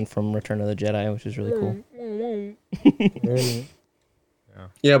makes the sound from Return of the Jedi, which is really cool.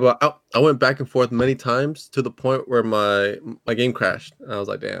 Yeah, but I went back and forth many times to the point where my game crashed. And I was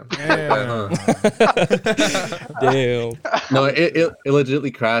like, damn. Damn. No, it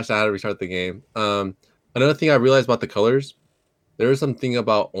legitimately crashed. I had to restart the game. Another thing I realized about the colors, there was something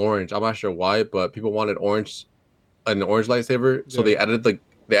about orange. I'm not sure why, but people wanted orange, an orange lightsaber, so they added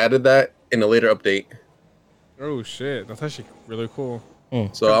that in a later update. Oh shit, that's actually really cool.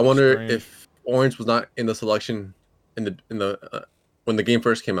 So I wonder if orange was not in the selection in the when the game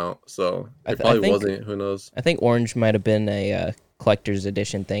first came out. So it probably wasn't. Who knows? I think orange might have been a collector's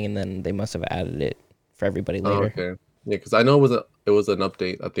edition thing, and then they must have added it for everybody later. Oh, okay. Yeah, because I know it was an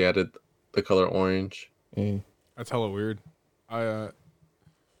update that they added the color orange. That's hella weird. I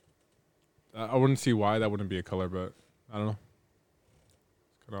wouldn't see why that wouldn't be a color, but I don't know.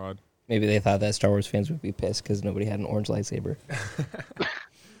 It's kind of odd. Maybe they thought that Star Wars fans would be pissed because nobody had an orange lightsaber.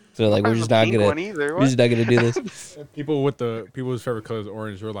 So like we're just not gonna do this. People's favorite color is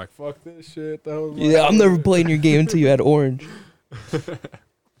orange. We're like, fuck this shit. Yeah, I'm never playing your game until you add orange.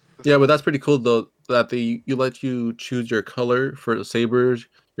 Yeah, but that's pretty cool though. That you let you choose your color for the sabers,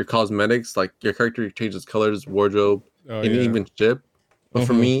 your cosmetics, like your character changes colors, wardrobe, and even ship. But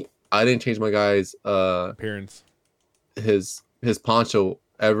for me, I didn't change my guy's appearance. His poncho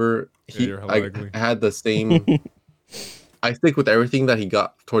ever. I had the same. I stick with everything that he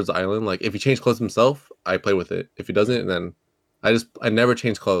got towards the island. Like if he changed clothes himself, I play with it. If he doesn't, then I never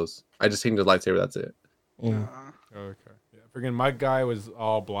change clothes. I just change the lightsaber. That's it. Okay. Yeah. Freaking my guy was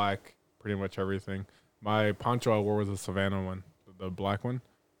all black, pretty much everything. My poncho I wore was a Savannah one, the black one.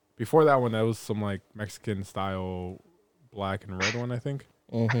 Before that one, that was some like Mexican style black and red one, I think.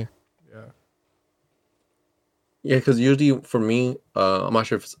 Mm-hmm. Yeah. Yeah, because usually for me, I'm not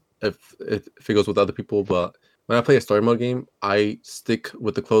sure if it goes with other people, but when I play a story mode game, I stick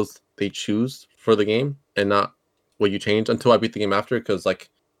with the clothes they choose for the game and not what you change until I beat the game after. Because like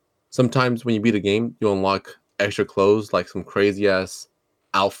sometimes when you beat a game, you unlock extra clothes, like some crazy ass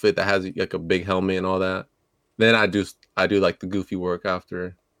outfit that has like a big helmet and all that. Then I do like the goofy work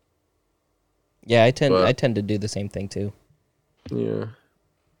after. Yeah, I tend to do the same thing too. Yeah,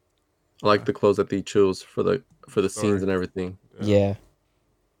 I like the clothes that they choose for the scenes and everything. Yeah.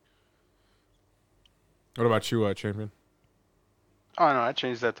 What about you, Champion? Oh no, I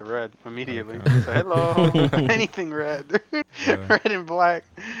changed that to red immediately. Okay. So, hello, anything red, red and black.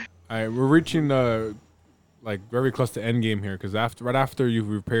 All right, we're reaching like very close to end game here because right after you've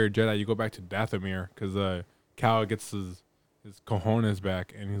repaired Jedi, you go back to Dathomir because Cal gets his cojones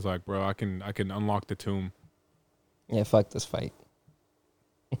back and he's like, bro, I can unlock the tomb. Yeah, fuck this fight.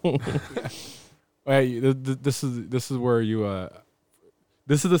 Hey, this is where you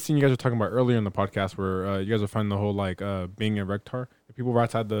this is the scene you guys were talking about earlier in the podcast where you guys are finding the whole like being a Rektar. The people were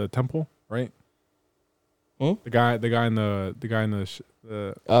outside the temple, right? Hmm? The guy in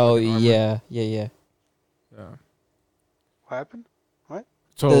the oh yeah. What happened? What?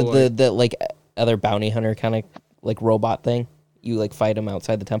 So the like other bounty hunter kind of like robot thing. You like fight him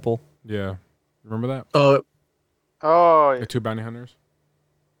outside the temple. Yeah, remember that? Oh, The two bounty hunters.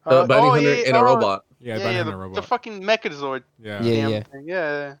 Bounty hunter and a robot. Yeah, bounty hunter robot. The fucking Mechazord. Yeah.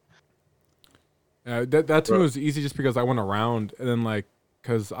 That to me was easy just because I went around and then like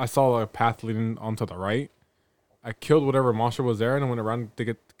because I saw a path leading onto the right. I killed whatever monster was there and I went around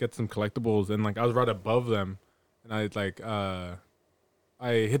to get some collectibles and like I was right above them and I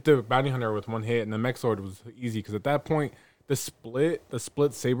hit the bounty hunter with one hit and the Mechazord was easy because at that point the split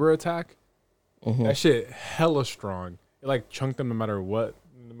saber attack that shit hella strong. It like chunked him no matter what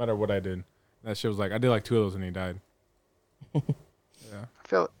I did. That shit was like I did like 2 of those and he died. Yeah.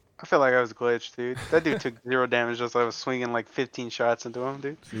 I feel like I was glitched, dude. That dude took 0 damage just I was swinging like 15 shots into him,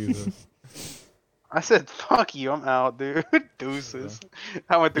 dude. Jesus. I said, "Fuck you, I'm out, dude." Deuces.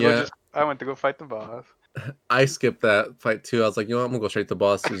 I went to go fight the boss. I skipped that fight too. I was like, you know what? I'm gonna go straight to the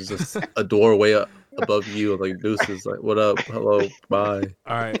boss. There's just a doorway up above you. I'm like, deuces. Like, what up? Hello, bye.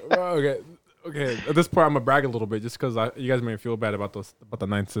 All right. Well, okay. Okay, at this point, I'm gonna brag a little bit just because you guys may feel bad about the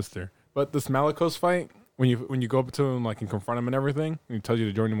ninth sister. But this Malicos fight, when you go up to him like and confront him and everything, and he tells you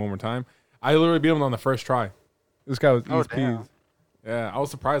to join him one more time, I literally beat him on the first try. This guy was easy peas. Yeah, I was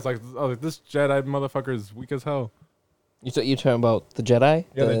surprised. Like, I was like, this Jedi motherfucker is weak as hell. You talking about the Jedi?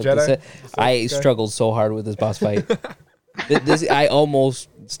 Yeah, the Jedi. I struggled so hard with this boss fight. I almost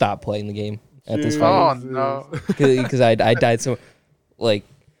stopped playing the game at this fight. Oh no! Because I died so, like,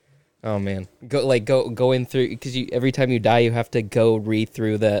 oh man, going through because every time you die you have to go read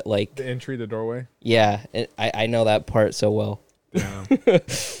through the the doorway. Yeah, and I know that part so well. Yeah.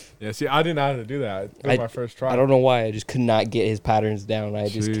 Yeah, see, I didn't know how to do that. It was my first try. I don't know why. I just could not get his patterns down. I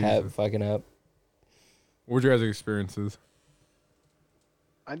just kept fucking up. What were your guys' experiences?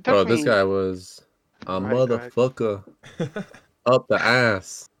 Bro, this guy was a motherfucker up the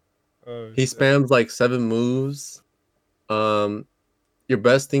ass. He spams like 7 moves. Your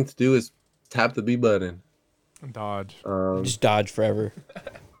best thing to do is tap the B button. Dodge. Just dodge forever.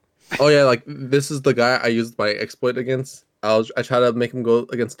 Oh yeah, like this is the guy I used my exploit against. I try to make him go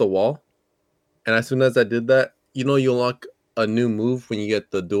against the wall, and as soon as I did that, you unlock a new move when you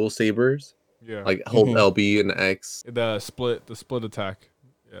get the dual sabers. Yeah. Like hold LB and X. The split attack.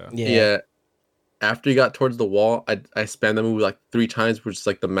 Yeah. Yeah. After you got towards the wall, I spammed the move like 3 times, which is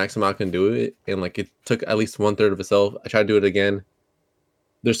like the maximum I can do it, and like it took at least 1/3 of his health. I try to do it again.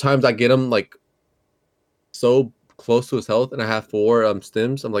 There's times I get him like so close to his health, and I have 4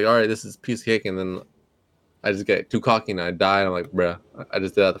 stims. I'm like, all right, this is piece of cake, and then I just get too cocky and I die. And I'm like, bruh, I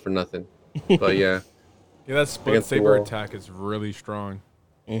just did that for nothing. But yeah. Yeah, that split saber attack is really strong.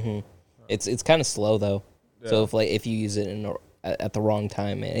 It's kind of slow though. Yeah. So if you use it at the wrong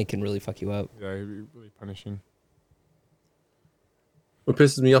time, it can really fuck you up. Yeah, it'd be really punishing. What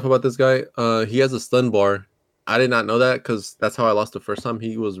pisses me off about this guy, he has a stun bar. I did not know that because that's how I lost the first time.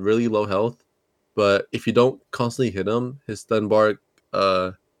 He was really low health. But if you don't constantly hit him, his stun bar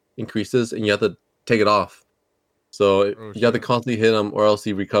increases and you have to take it off. So you have to constantly hit him or else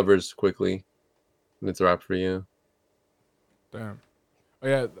he recovers quickly. And it's a wrap for you. Damn. Oh,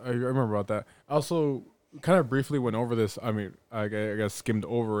 yeah, I remember about that. I also kind of briefly went over this. I mean, I guess skimmed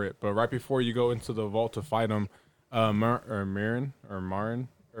over it. But right before you go into the vault to fight him, Marin,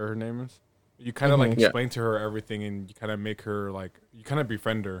 her name is, you kind of explain to her everything and you kind of make her you kind of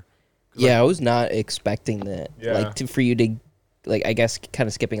befriend her. Yeah, I was not expecting that. Yeah. For you to, I guess kind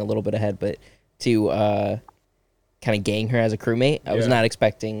of skipping a little bit ahead, but to kind of gang her as a crewmate. I was not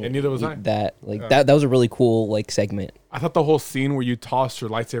expecting and neither was I. That. That was a really cool segment. I thought the whole scene where you tossed your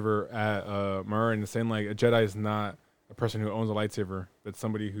lightsaber at Murray and saying a Jedi is not a person who owns a lightsaber, but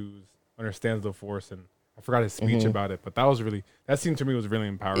somebody who understands the Force. And I forgot his speech about it, but that scene to me was really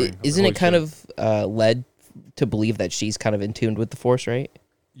empowering. Isn't it kind of led to believe that she's kind of in tune with the Force, right?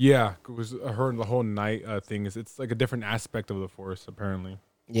 Yeah, it was her and the whole night thing it's like a different aspect of the Force apparently.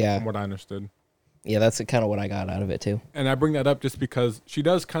 Yeah, from what I understood. Yeah, that's kind of what I got out of it too. And I bring that up just because she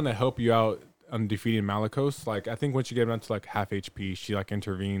does kind of help you out on defeating Malicos. I think once you get down to half HP, she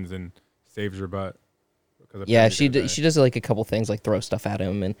intervenes and saves your butt. Yeah, she does a couple things throw stuff at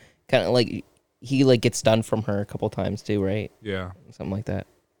him and kind of he gets stunned from her a couple times too, right? Yeah, something like that.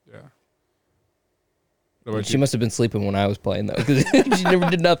 Yeah. She must have been sleeping when I was playing though, because she never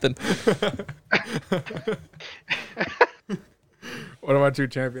did nothing. What about you,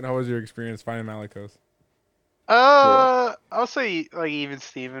 champion? How was your experience fighting Malicos? I'll say even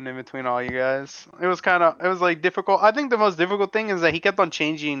Steven in between all you guys. It was difficult. I think the most difficult thing is that he kept on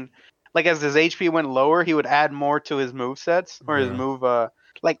changing. As his HP went lower, he would add more to his move sets or his move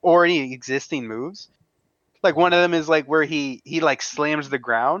already existing moves. One of them is where he slams the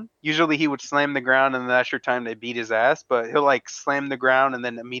ground. Usually he would slam the ground and that's your time to beat his ass. But he'll slam the ground and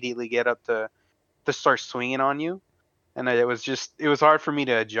then immediately get up to start swinging on you. And it was hard for me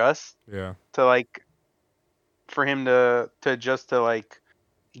to adjust. Yeah. To for him to adjust to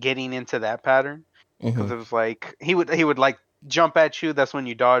getting into that pattern, because it was he would jump at you. That's when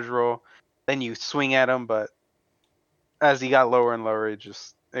you dodge roll, then you swing at him. But as he got lower and lower, it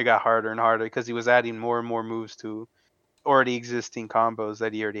got harder and harder because he was adding more and more moves to already existing combos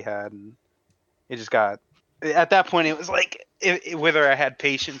that he already had, and it just got. At that point, it was whether I had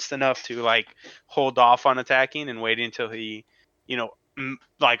patience enough to hold off on attacking and wait until he,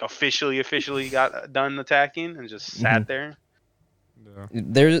 officially got done attacking and just sat there.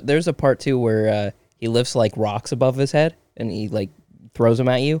 Yeah. There's a part too where he lifts rocks above his head and he throws them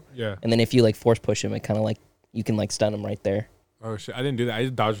at you. Yeah. And then if you force push him, it kind of you can stun him right there. Oh shit! I didn't do that. I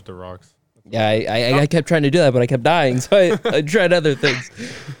just dodged the rocks. Yeah, I kept trying to do that, but I kept dying, so I tried other things.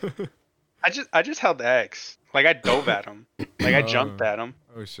 I just held X. Like I dove at him. Like I jumped at him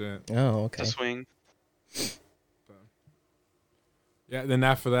Oh shit. Oh, okay. to swing. Yeah. Then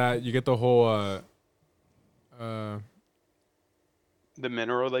after that, you get the whole The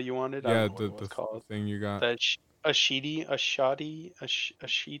mineral that you wanted. I yeah, don't know what it the was called. thing you got. That Ashiti, Ashadi,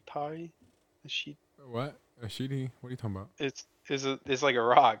 Ashitai, Ashit. What? A sheety? What are you talking about? It's like a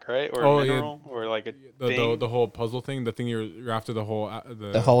rock, right? Or Oh, a yeah. mineral, or like a The thing. the whole puzzle thing. The thing you're after the whole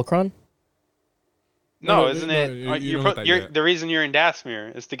The holocron? No, no, isn't no, it? you don't get that yet. The reason you're in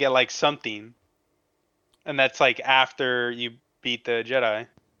Dathomir is to get like something, and that's like after you beat the Jedi.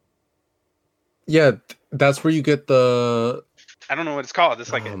 Yeah, that's where you get the. I don't know what it's called.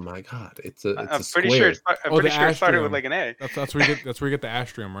 It's like Oh my god, it's a I'm square. pretty sure. I'm Oh, pretty the sure it started with Astrium. like an A. that's where you get the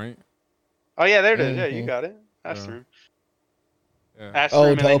Astrium, right? Oh yeah, there it is. Yeah, you Mhm. got it. Astrum. Yeah. Astrum, Oh,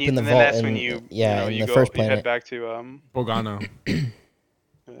 and to then open the and then vault that's when in- you yeah, in you the go, first you head planet. back to Bogano.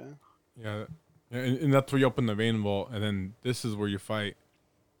 yeah. Yeah. And that's where you open the vein vault, and then this is where you fight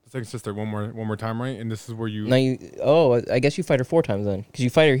the second sister one more time, right? And this is where you No, I guess you fight her 4 times then, because you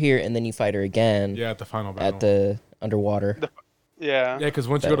fight her here and then you fight her again at the final battle. at the underwater, Yeah. yeah, because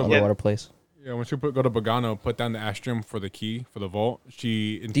once that you go to underwater place. once you go to Bogano, put down the Astrium for the key for the vault. Do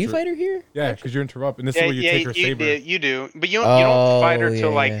you fight her here? Yeah, because you interrupt, and this is Yeah, where you take her saber. you do, but you don't fight her Oh,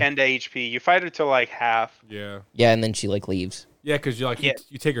 till like yeah. end of HP. You fight her till like half. Yeah, Yeah, and then she like leaves, yeah, because you Yeah.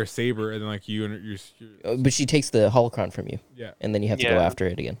 you take her saber, and then like you but she takes the holocron from you, yeah, and then you have to go Yeah. after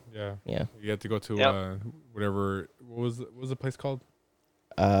it again. yeah, Yeah, you have to go to Yep. whatever what was the place called?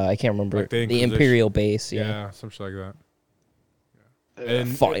 I can't remember Like the the Inquisition. Imperial base. Yeah, Yeah, some shit like that. Yeah.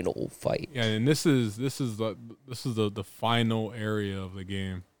 And final fight. yeah, and this is the final area of the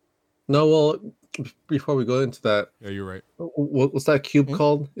game. No, well, before we go into that, Yeah, you're right. what's that cube Hmm?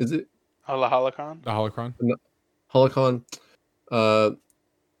 called? Is it Holocron. The holocron. Holocron?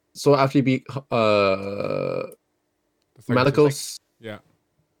 So after you beat The second Malicos, Yeah.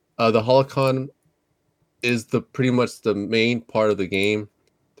 the Holocron is the pretty much the main part of the game.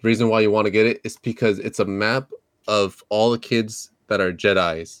 The reason why you want to get it is because it's a map of all the kids that are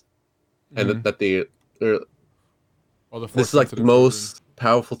Jedis, and Mhm. that they're All the this is like the Force-sensitive most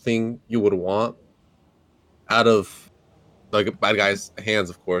powerful thing you would want out of like bad guys' hands,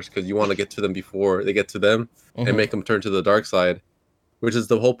 of course, because you want to get to them before they get to them Mhm. and make them turn to the dark side, which is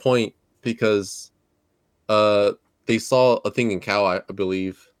the whole point. Because they saw a thing in Cal, I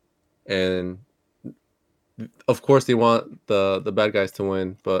believe, and of course they want the bad guys to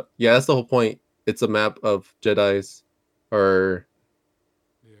win. But yeah, that's the whole point. It's a map of Jedi's or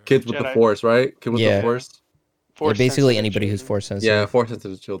children. Yeah. kids with the Jedi. Force, right? Kid with Yeah. the Force. Yeah, basically Force-sensitive anybody who's children. force sensitive. Yeah, Force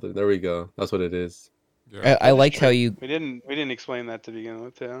sensitive children. There we go. That's what it is. Yeah. I like how you. We didn't explain that to begin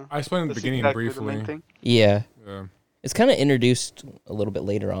with. Yeah. I explained in the That's beginning exactly the main briefly. thing. Yeah, Yeah. it's kind of introduced a little bit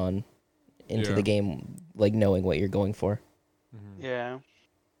later on into Yeah. the game, like knowing what you're going for. Mhm. Yeah.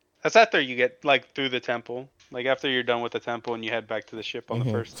 That's after you get like through the temple. Like after you're done with the temple and you head back to the ship on Mhm.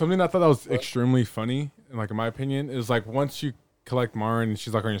 the first. Something I thought that was What? extremely funny, and like in my opinion, is like once you collect Mara and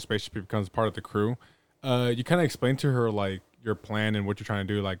she's like on your spaceship, she becomes part of the crew. You kind of explain to her like your plan and what you're trying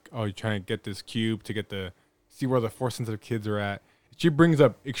to do. Like, oh, you're trying to get this cube to see where the force sensitive kids are at. She brings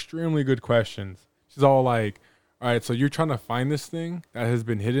up extremely good questions. She's all like, all right, so you're trying to find this thing that has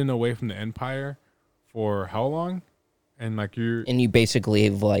been hidden away from the Empire for how long? And like And you basically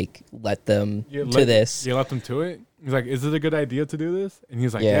have like let them you to this. You let them to it. He's like, is it a good idea to do this? And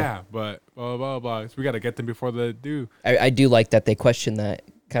he's like, Yeah. yeah, but blah blah blah. So we got to get them before they do. I do like that they question that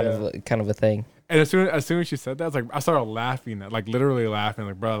kind Yeah. of a thing. And as soon as she said that, it's like I started laughing, like literally laughing,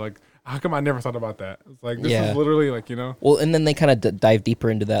 like bro, like how come I never thought about that? It's like this Yeah. is literally like Well, and then they kind of dive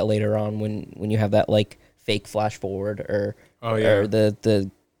deeper into that later on when you have that like fake flash forward or oh yeah, or the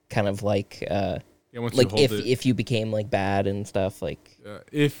kind of like yeah. Once like you hold it, if you became like bad and stuff like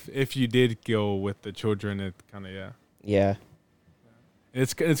if you did go with the children, it kind of yeah. yeah.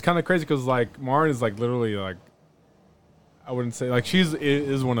 It's kind of crazy because like Marin is like literally like I wouldn't say like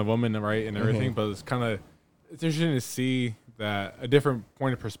is one of them and right and everything, but it's interesting to see that a different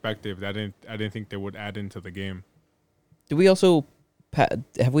point of perspective that I didn't think they would add into the game. Do we also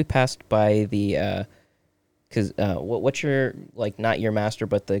have we passed by the because what's your like not your master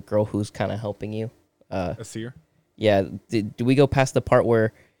but the girl who's kind of helping you? A seer. Yeah, do we go past the part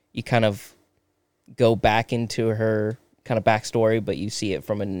where you kind of go back into her kind of backstory, but you see it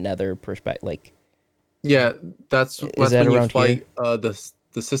from another perspective? Like, Yeah, that's that when you around fight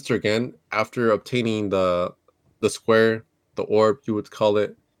the sister again after obtaining the square, the orb you would call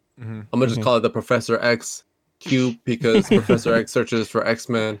it. Mm-hmm. I'm gonna just call it the Professor X cube because Professor X searches for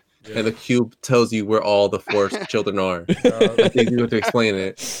X-Men and the cube tells you where all the Force children are. That's the easy way to explain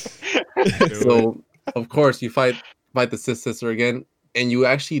it. So of course you fight the Sith sister again, and you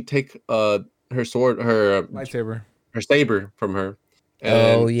actually take her sword, Lightsaber. her saber from her,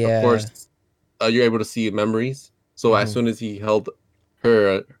 Oh, and yeah. of course you're able to see memories. So as Mhm. soon as he held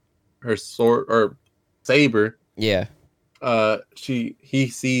her sword or saber, Yeah. he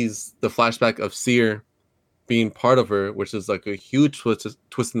sees the flashback of Seer being part of her, which is like a huge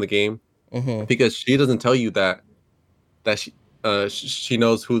twist in the game, Mm-hmm. because she doesn't tell you that she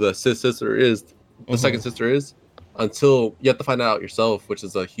knows who the Sith sister is, the second sister is, until you have to find out yourself, which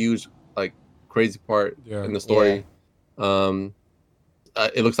is a huge, like, crazy part Yeah. in the story.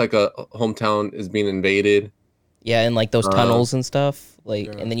 It looks like a hometown is being invaded. Yeah, and like those tunnels and stuff. Like,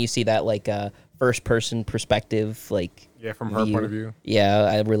 Yeah. and then you see that like first person perspective. Like, Yeah, from her point of view. yeah,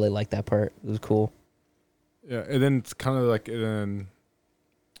 I really like that part. It was cool. Yeah, and then it's kind of like, and then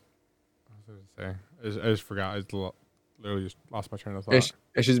what was I going to say? I just forgot. Literally just lost my train of thought.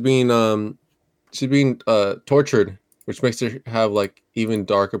 And she's being tortured, which makes her have like even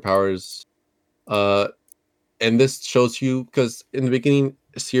darker powers. And this shows you, because in the beginning,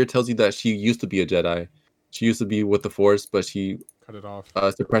 Seer tells you that she used to be a Jedi. She used to be with the Force, but she Cut it off.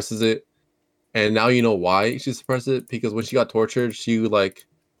 suppresses it. And now you know why she suppressed it, because when she got tortured, she like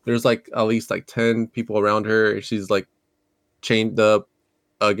there's like at least like 10 people around her, and she's like chained up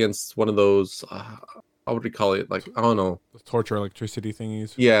against one of those. How would we call it? Like, I don't know. The torture electricity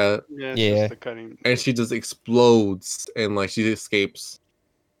thingies. Yeah, Yeah, it's Yeah. just the cutting. and she just explodes and like she escapes,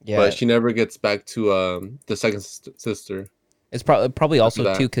 Yeah, but she never gets back to the second sister. it's probably also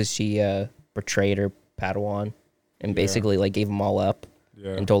that. too because she betrayed her Padawan and basically like gave them all up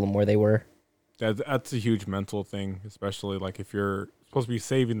Yeah. and told them where they were. That's a huge mental thing, especially like if you're supposed to be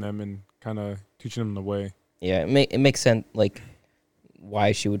saving them and kind of teaching them the way. Yeah, it makes sense like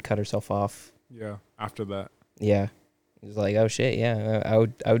why she would cut herself off. Yeah. After that. Yeah, it's like, oh shit, yeah, I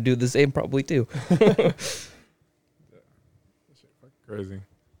would do the same probably too. Crazy.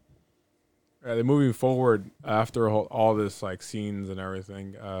 Yeah, then moving forward after all this like scenes and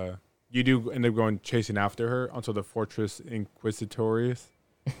everything, you do end up going chasing after her onto the Fortress Inquisitorius.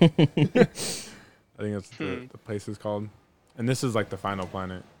 I think that's the place is called, and this is like the final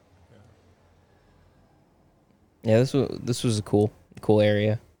planet. Yeah, this was a cool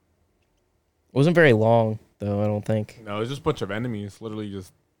area. It wasn't very long though, I don't think. No, it's just a bunch of enemies, literally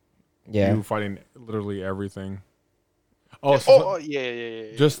just Yeah. you fighting literally everything. Oh,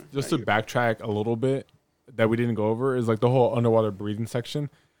 Yeah. just to backtrack a little bit that we didn't go over is like the whole underwater breathing section.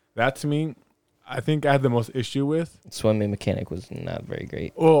 That to me, I think I had the most issue with. Swimming mechanic was not very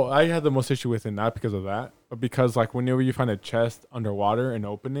great. Well, I had the most issue with it not because of that, but because like whenever you find a chest underwater and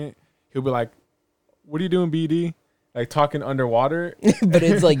open it, he'll be like, "What are you doing, BD?" Like talking underwater. But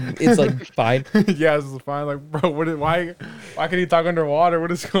it's like fine. Yeah, it's fine. Like, bro, why can he talk underwater?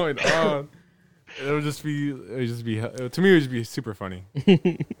 What is going on? To me, it would just be super funny.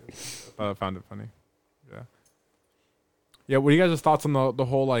 I found it funny. Yeah. What are you guys' thoughts on the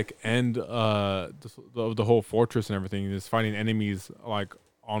whole like end the whole fortress and everything? Just finding enemies like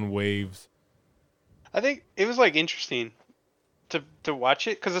on waves. I think it was like interesting to watch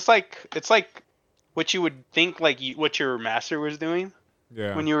it because it's like what you would think like what your master was doing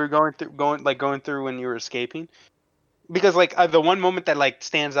Yeah. when you were going through when you were escaping. Because like the one moment that like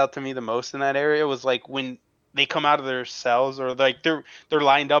stands out to me the most in that area was like when they come out of their cells, or like they're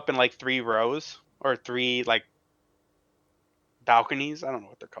lined up in like 3 rows or 3 like balconies. I don't know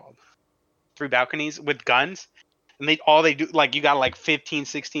what they're called. 3 balconies with guns, and they do like you got like 15,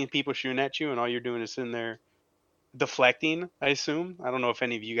 16 people shooting at you, and all you're doing is sitting there deflecting. I assume. I don't know if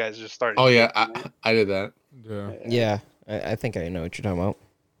any of you guys just started. Oh yeah, I did that. Yeah. Yeah, I think I know what you're talking about.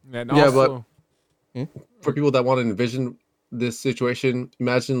 And Yeah, also, For people that want to envision this situation,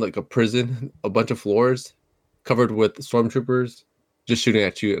 imagine like a prison, a bunch of floors covered with stormtroopers just shooting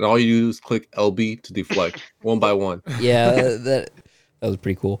at you, and all you do is click LB to deflect one by one. Yeah, that was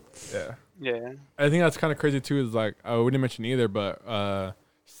pretty cool. yeah. Yeah. I think that's kind of crazy too. Is like we didn't mention either, but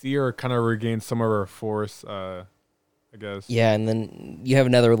Seer kind of regained some of her force. I guess. Yeah, and then you have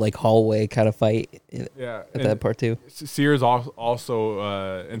another like hallway kind of fight Yeah. at that part too. Seer is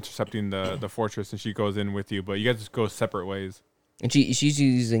also intercepting the fortress, and she goes in with you, but you guys just go separate ways. And she's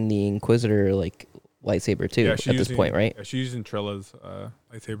using the Inquisitor like lightsaber too at this point, right? Yeah, she's using Trilla's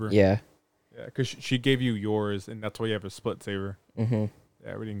lightsaber. Yeah. Yeah, because she gave you yours, and that's why you have a split saber. Mm-hmm.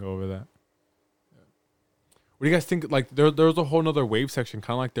 Yeah, we didn't go over that. Yeah. What do you guys think? Like, there's a whole nother wave section,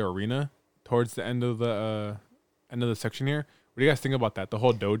 kind of like the arena, towards the end of the section here. What do you guys think about that? The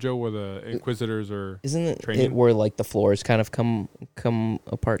whole dojo where the Inquisitors are. Isn't it training? where like the floors kind of come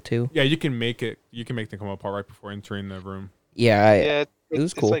apart too? Yeah, you can make them come apart right before entering the room. Yeah, Yeah,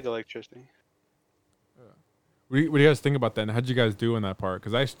 was cool. It's like electricity. What do you guys think about that? And how'd you guys do in that part?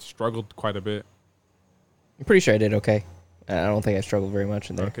 Because I struggled quite a bit. I'm pretty sure I did okay. I don't think I struggled very much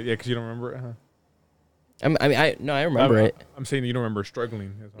in there. Okay, yeah, because you don't remember it, huh? I remember it. I'm saying you don't remember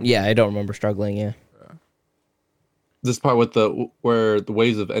struggling. Yeah, I don't remember struggling. Yeah. This part with where the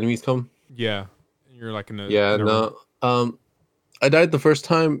waves of enemies come. Yeah, you're like in a no. I died the first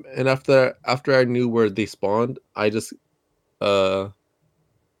time, and after I knew where they spawned, I just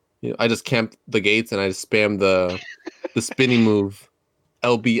I just camped the gates and I just spammed the spinning move,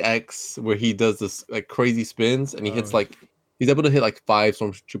 LBX, where he does this like crazy spins and he hits like he's able to hit like 5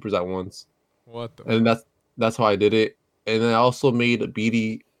 stormtroopers at once. What? And that's how I did it. And then I also made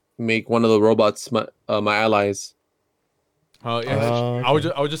BD make one of the robots my allies. Oh yeah,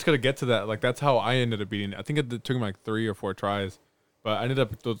 okay. I was just gonna get to that. Like that's how I ended up beating it. I think it took me like 3 or 4 tries, but I ended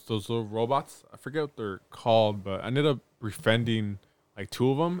up those little robots. I forget what they're called, but I ended up befriending like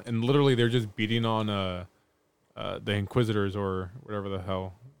 2 of them, and literally they're just beating on the Inquisitors or whatever the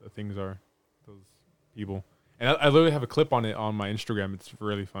hell the things are, those people. And I literally have a clip on it on my Instagram. It's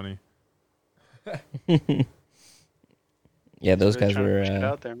really funny. Yeah, those guys were.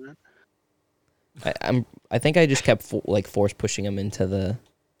 Out there, man. I think I just kept force pushing them into the,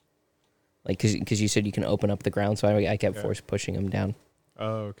 like, because you said you can open up the ground, so I kept force pushing them down.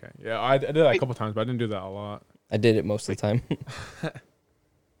 Oh, okay. Yeah, I did that a couple times, but I didn't do that a lot. I did it most of the time.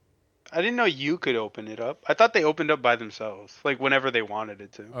 I didn't know you could open it up. I thought they opened up by themselves, like whenever they wanted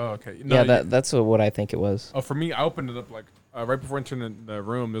it to. Oh, okay. No, yeah, that's what I think it was. Oh, for me, I opened it up like right before entering the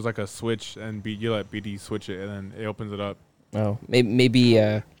room. There's like a switch, and you let BD switch it, and then it opens it up. Oh, maybe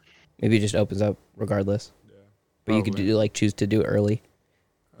it just opens up regardless. Yeah, but you could choose to do it early.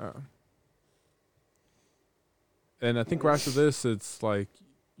 And I think right after this, it's like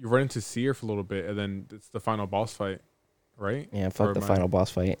you run into Seer for a little bit, and then it's the final boss fight, right? Yeah, fuck the final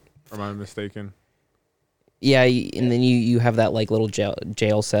boss fight. Or am I mistaken? Yeah, and then you have that like little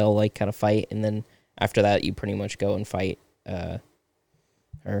jail cell like kind of fight, and then after that you pretty much go and fight her.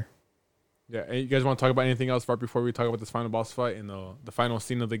 Yeah, and you guys want to talk about anything else right before we talk about this final boss fight and the final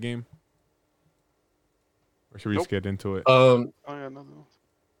scene of the game? Or should we just get into it? Oh yeah, nothing else.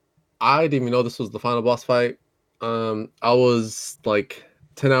 I didn't even know this was the final boss fight. I was like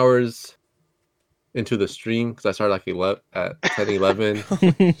 10 hours into the stream because I started like at 10:11.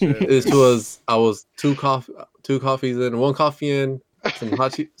 I was two coffees in, 1 coffee in, some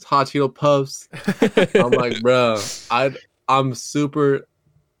hot Cheeto puffs. I'm like, bro, I'm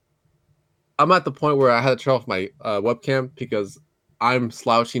at the point where I had to turn off my webcam because I'm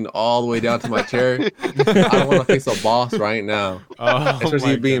slouching all the way down to my chair. I don't want to face a boss right now,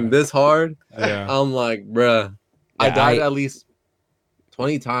 especially being this hard. Yeah. I'm like, bruh, I died at least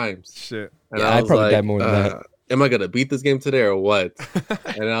 20 times. Shit. And yeah, I probably died more than that. Am I gonna beat this game today or what?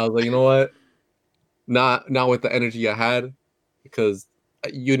 And I was like, you know what? Not with the energy I had, because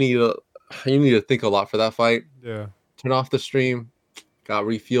you need to think a lot for that fight. Yeah. Turn off the stream. Got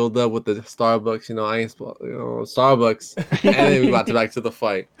refueled up with the Starbucks. Starbucks, and then we got back to the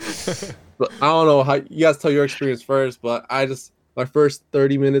fight. But I don't know how you guys tell your experience first, but my first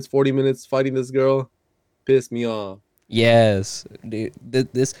 30 minutes, 40 minutes fighting this girl pissed me off. Yes, dude.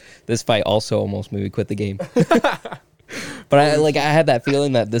 This fight also almost made me quit the game. But I had that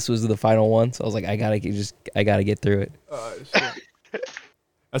feeling that this was the final one, so I was like, I gotta get through it. Shit.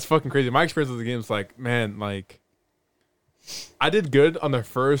 That's fucking crazy. My experience with the game is like, man, like I did good on the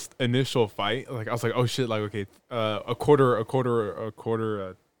first initial fight. Like I was like, oh shit, like okay, a quarter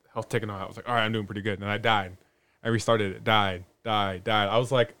health taken out. I was like, all right, I'm doing pretty good. And I died. I restarted it. Died. I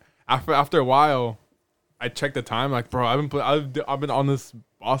was like, after a while, I checked the time. Like, bro, I've been on this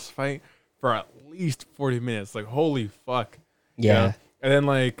boss fight for at least 40 minutes. Like, holy fuck. Yeah. And then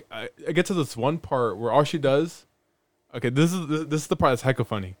like I get to this one part where all she does. Okay, this is the part that's hecka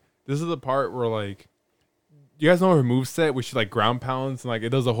funny. This is the part where like, you guys know her moveset, where she like ground pounds and like it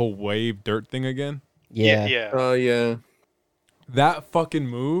does a whole wave dirt thing again. Yeah. Yeah. Yeah. That fucking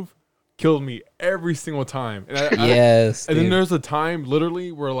move killed me every single time. And yes. And then there's a time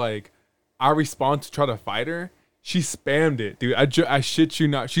literally where like I respawned to try to fight her. She spammed it, dude. I shit you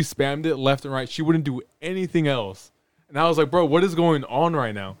not. She spammed it left and right. She wouldn't do anything else. And I was like, bro, what is going on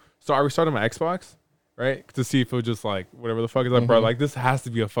right now? So I restarted my Xbox, right, to see if it was just like whatever the fuck is like, bro. Like this has to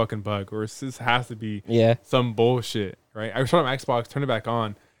be a fucking bug, or this has to be some bullshit, right? I restarted my Xbox, turned it back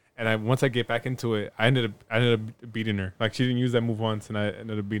on, and once I get back into it, I ended up beating her. Like she didn't use that move once, and I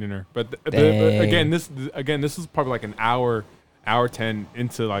ended up beating her. But again, this is probably like an hour 10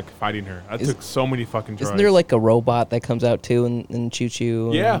 into like fighting her. I took so many fucking tries. Isn't there like a robot that comes out too and shoots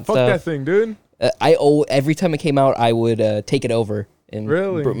you? Yeah, and fuck stuff? that thing, dude. Every time it came out, I would take it over and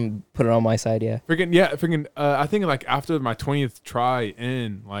Really? put it on my side. Yeah. Freaking. I think like after my 20th try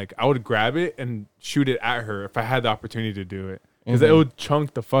in, like I would grab it and shoot it at her if I had the opportunity to do it, because it would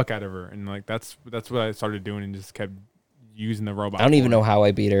chunk the fuck out of her, and like that's what I started doing and just kept using the robot. I don't even know how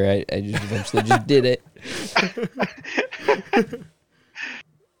I beat her. I just eventually just did it.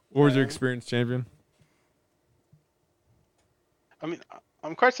 What was your experience, champion? I mean,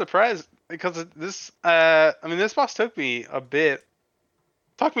 I'm quite surprised because this. I mean, this boss took me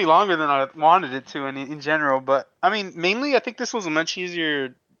longer than I wanted it to in general. But I mean, mainly I think this was a much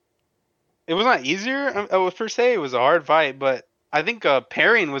easier. It was not easier, I would first say. It was a hard fight, but I think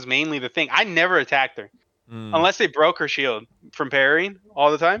parrying was mainly the thing. I never attacked her unless they broke her shield from parrying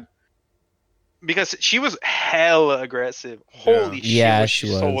all the time, because she was hella aggressive. Holy shit, Yeah, was she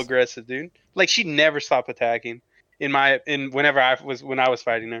she so was. aggressive, dude. Like she never stopped attacking. When I was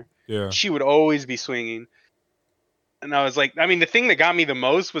fighting her, Yeah. she would always be swinging. And I was like, I mean, the thing that got me the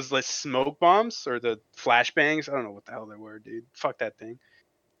most was the smoke bombs or the flashbangs. I don't know what the hell they were, dude. Fuck that thing.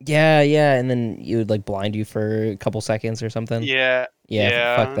 Yeah, yeah, and then you would like blind you for a couple seconds or something. Yeah.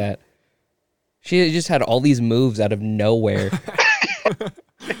 Yeah, fuck that. She just had all these moves out of nowhere.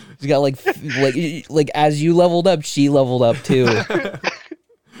 She got like as you leveled up, she leveled up too.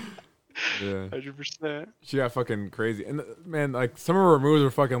 Yeah. 100%. She got fucking crazy, and man, like some of her moves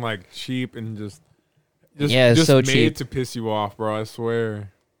were fucking like cheap and just so made cheap. to piss you off, bro. I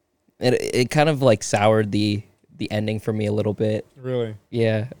swear. It kind of like soured the ending for me a little bit. Really?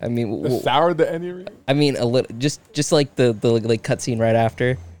 Yeah, I mean, It soured the ending. I mean a little, just like the like cutscene right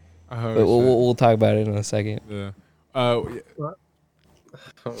after. Oh, But we'll talk about it in a second. yeah. Oh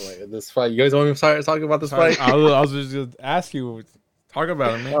my god, this fight. You guys want me to start talking about this fight? I was just gonna ask you, talk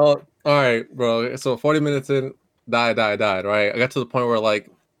about it, man. Oh, all right, bro. So 40 minutes in, died. Right. I got to the point where I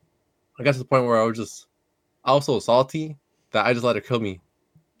was so salty that I just let her kill me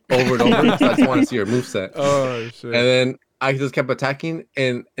over and over. Because I just want to see her moveset. Oh shit. And then I just kept attacking.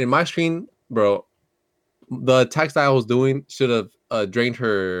 And in my screen, bro, the attacks that I was doing should have drained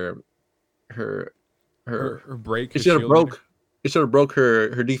her break. It should have broke. It should have broke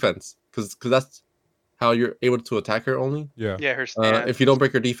her defense because that's how you're able to attack her only. Yeah. Yeah, her stance. If you don't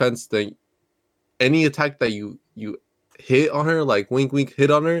break her defense, then any attack that you hit on her, like wink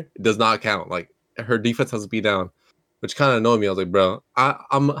hit on her, it does not count. Like her defense has to be down, which kind of annoyed me. I was like, bro,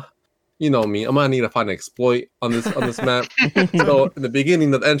 I'm you know me, I'm gonna need to find an exploit on this map. So in the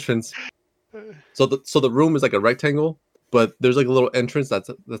beginning of the entrance, so the room is like a rectangle, but there's like a little entrance that's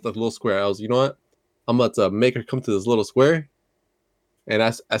a little square. I was, you know what, I'm about to make her come to this little square, and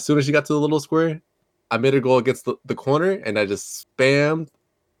as soon as she got to the little square, I made her go against the corner, and I just spammed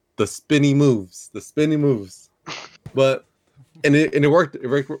the spinny moves. But it worked. It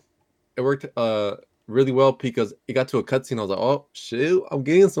worked really well because it got to a cutscene. I was like, oh shit, I'm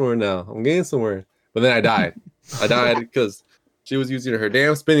getting somewhere now. But then I died. Because she was using her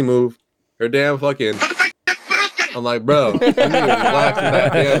damn spinning move, her damn fucking. I'm like, bro, you need to relax with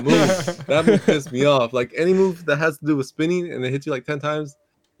that damn move. That move pissed me off. Like any move that has to do with spinning and it hits you like 10 times,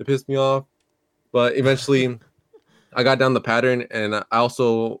 it pissed me off. But eventually, I got down the pattern, and I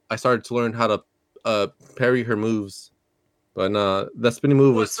started to learn how to parry her moves. But that spinning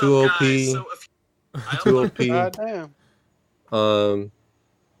move was too OP. Too OP. God damn.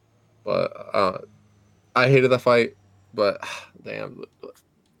 But I hated that fight. But damn.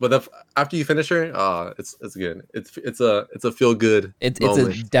 But after you finish her, it's good. It's a feel good.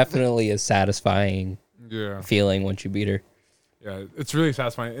 It's definitely a satisfying feeling once you beat her. Yeah, it's really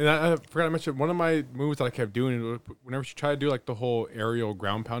satisfying. And I forgot to mention one of my moves that I kept doing whenever she tried to do like the whole aerial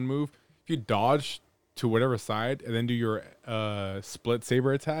ground pound move. If you dodge to whatever side and then do your split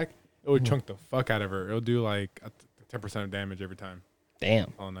saber attack, it would chunk the fuck out of her. It'll do like 10% of damage every time.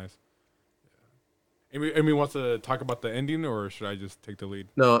 Damn. Oh, nice. Yeah. Amy wants to talk about the ending, or should I just take the lead?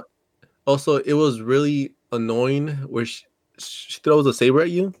 No. Also, it was really annoying where she throws a saber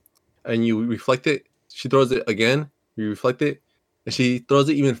at you, and you reflect it. She throws it again. You reflect it. And she throws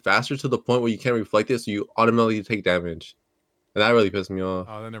it even faster to the point where you can't reflect it, so you automatically take damage. And that really pissed me off.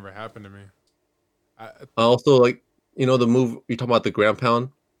 Oh, that never happened to me. I also, like, you know, the move you're talking about, the ground pound?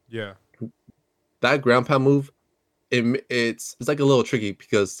 Yeah. That ground pound move, it's like a little tricky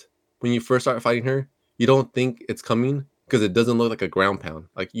because when you first start fighting her, you don't think it's coming because it doesn't look like a ground pound.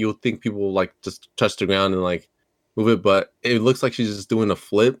 Like, you'll think people will, like, just touch the ground and, like, move it, but it looks like she's just doing a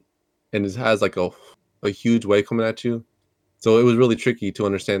flip and it has, like, a huge wave coming at you. So it was really tricky to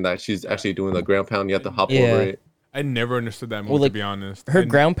understand that she's actually doing the ground pound. You have to hop over it. I never understood that move, to be honest. Her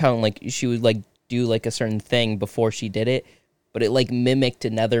ground pound, like, she would, like, do, like, a certain thing before she did it, but it, like, mimicked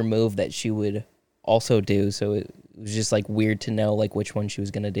another move that she would also do, so it was just like weird to know like which one she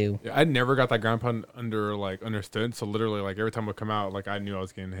was gonna do. Yeah, I never got that ground pound understood. So literally, like every time it would come out, like I knew I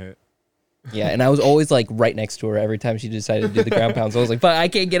was getting hit. Yeah, and I was always like right next to her every time she decided to do the ground pound. So I was like, "But I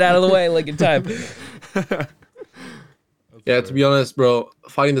can't get out of the way like in time." Yeah, to be honest, bro,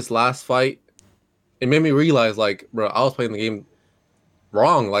 fighting this last fight, it made me realize, like, bro, I was playing the game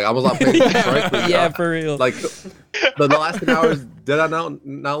wrong. Like, I was not playing it correctly. Yeah, for real. Like, the last 10 hours, did I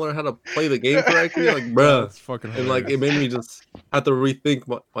now learn how to play the game correctly? Like, bro, That's fucking and like, it made me just have to rethink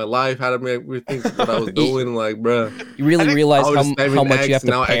my life, how to rethink what I was doing. Like, bro, You really think realize I was just how much X, you have to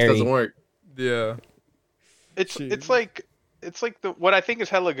now X doesn't parry. work. Yeah. It's like what I think is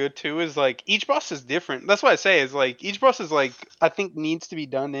hella good too is like each boss is different. That's what I say is like each boss is like I think needs to be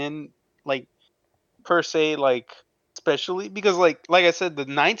done in like per se like especially because like I said the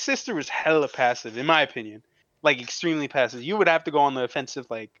Ninth Sister was hella passive in my opinion, like extremely passive. You would have to go on the offensive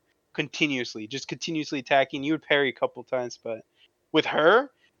like continuously, just continuously attacking. You would parry a couple times, but with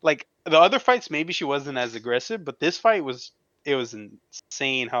her like the other fights maybe she wasn't as aggressive, but this fight was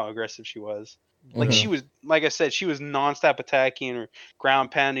insane how aggressive she was. Like Mhm. she was, like I said, she was nonstop attacking or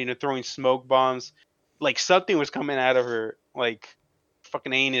ground pounding or throwing smoke bombs. Like something was coming out of her, like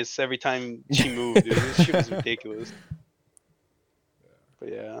fucking anus every time she moved. Dude. This shit was ridiculous.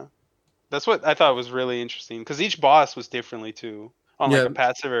 But yeah, that's what I thought was really interesting because each boss was differently too, on like Yeah. a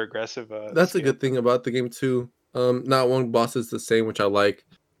passive or aggressive. That's a scale. good thing about the game too. Not one boss is the same, which I like.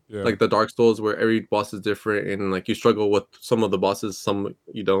 Yeah. Like the Dark Souls, where every boss is different, and like you struggle with some of the bosses, some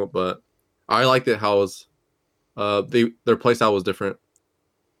you don't. But I liked it how it was, their playstyle was different.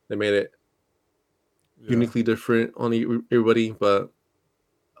 They made it Yeah. uniquely different on everybody, but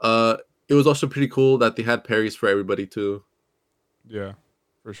it was also pretty cool that they had parries for everybody too. Yeah,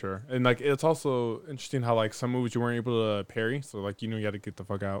 for sure. And like it's also interesting how like some moves you weren't able to parry, so like you had to get the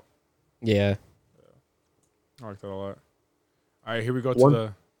fuck out. Yeah. I like that a lot. All right, here we go to One-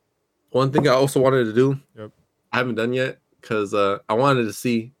 the One thing I also wanted to do, Yep. I haven't done yet, because I wanted to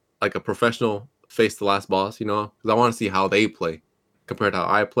see like a professional face the last boss, because I want to see how they play compared to how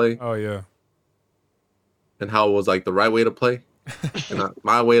I play, Oh yeah. and how it was like the right way to play and not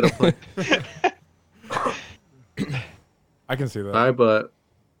my way to play. I can see that. All right, but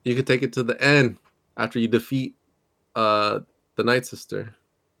you can take it to the end after you defeat the Night Sister,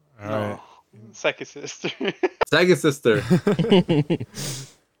 All right. No, second sister. Second Sister.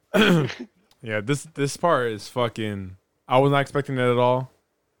 Yeah, this part is fucking. I was not expecting that at all.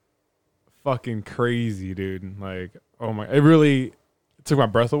 Fucking crazy, dude. Like, oh my! It really took my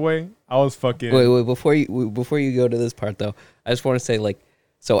breath away. I was fucking. Wait, before you go to this part though, I just want to say like,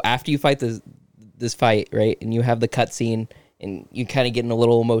 so after you fight this fight, right, and you have the cutscene, and you kind of getting a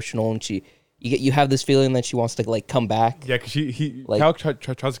little emotional, and you have this feeling that she wants to like come back. Yeah, because he Like- Cal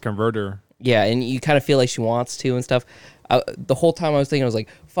tries to convert her. Yeah, and you kind of feel like she wants to and stuff. The whole time I was thinking, I was like,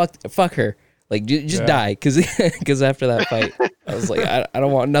 fuck her. Like, just Yeah. die. Because after that fight, I was like, I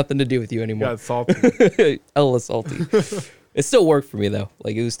don't want nothing to do with you anymore. Got salty. Hella salty. It still worked for me, though.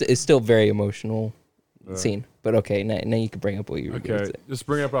 Like, it's still very emotional Yeah. scene. But okay, now you can bring up what you were going to Okay, say. just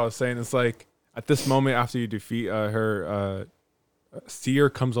bring up what I was saying. It's like at this moment after you defeat her, Seer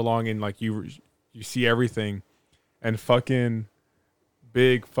comes along and like you see everything, and fucking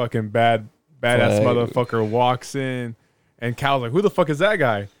big fucking badass Like- motherfucker walks in, and Cal's like, "Who the fuck is that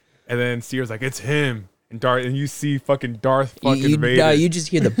guy?" And then Seer's like, "It's him." And you see fucking Darth fucking Vader. You just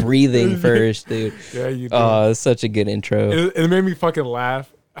hear the breathing first, dude. Yeah, you do. Oh, it's such a good intro. It made me fucking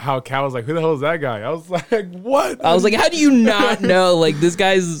laugh. How Cal was like, "Who the hell is that guy?" I was like, "What?" I was like, how do you not know? Like, this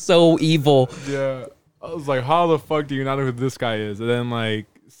guy's so evil. Yeah. I was like, how the fuck do you not know who this guy is? And then like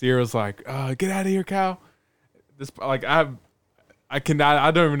Sierra's like, get out of here, Cal. This like I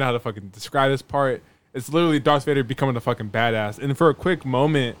don't even know how to fucking describe this part. It's literally Darth Vader becoming a fucking badass. And for a quick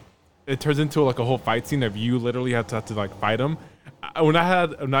moment, it turns into like a whole fight scene of you literally have to like fight him. When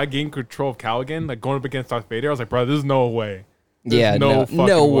I gained control of Cal again, like going up against Darth Vader, I was like, bro, there's no way. There's Yeah, no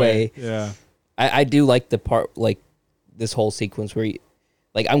fucking way. Yeah. I do like the part, like, this whole sequence where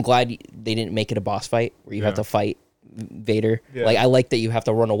like, I'm glad they didn't make it a boss fight where you have Yeah. to fight Vader. Yeah. Like, I like that you have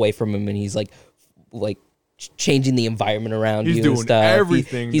to run away from him and he's like changing the environment around He's you doing and stuff.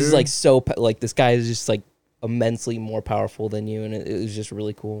 everything, He's dude. like like this guy is just like immensely more powerful than you, and it was just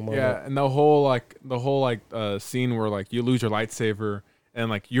really cool. Moment. Yeah, and the whole scene where like you lose your lightsaber and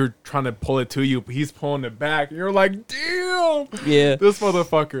like you're trying to pull it to you, but he's pulling it back, and you're like, damn, Yeah. this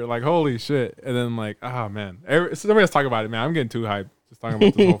motherfucker, like holy shit. And then like, oh man, somebody else talk about it, man. I'm getting too hyped just talking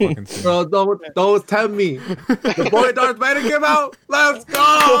about this whole fucking scene. Bro, don't tempt me. The boy Darth Vader came out. Let's go.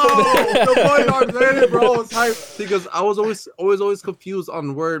 The boy Darth Vader, bro, was hype because I was always confused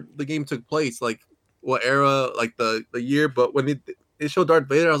on where the game took place. Like what era, like the year, but when it showed Darth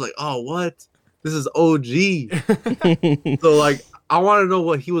Vader, I was like, oh, what? This is OG. So like, I want to know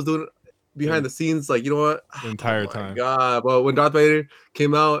what he was doing behind the scenes. Like, you know what? The entire oh my time. God, but when Darth Vader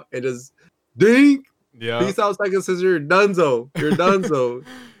came out and just ding, Yeah. peace out, Second Sister, you're Dunzo. You're Dunzo.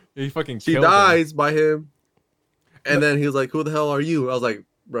 He fucking She killed him. dies by him, and then he was like, "Who the hell are you?" I was like,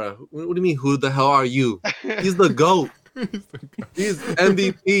 "Bruh, what do you mean? Who the hell are you?" He's the GOAT. He's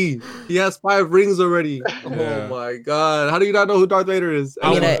MVP. He has 5 rings already. Yeah. Oh my God! How do you not know who Darth Vader is?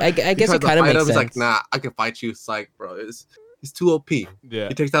 I mean, I He guess tries it to kind of fight makes him. He's like, sense. "Nah, I can fight you." Psych, bro. He's too OP. Yeah.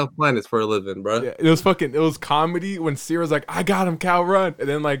 He takes down planets for a living, bro. Yeah, it was comedy when Sierra's like, I got him, Cal, run. And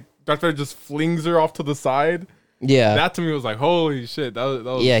then like Darth Vader just flings her off to the side. Yeah. That to me was like, holy shit. That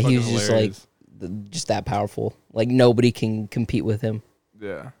was Yeah, he fucking was just hilarious. just that powerful. Like nobody can compete with him.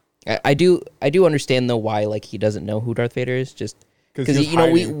 Yeah. I do understand though why like he doesn't know who Darth Vader is, just because he was you know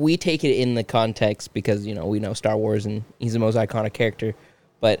hiding. we take it in the context because you know we know Star Wars and he's the most iconic character,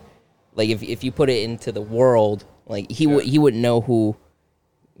 but like if you put it into the world, like he wouldn't know who,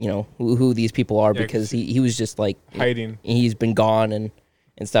 you know who these people are Yeah, because 'cause he was just like hiding. he's been gone and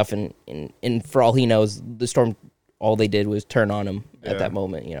stuff and for all he knows the storm all they did was turn on him Yeah. at that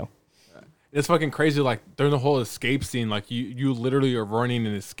moment, you know. It's fucking crazy. Like during the whole escape scene, like you literally are running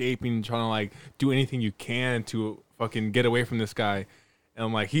and escaping, trying to like do anything you can to fucking get away from this guy.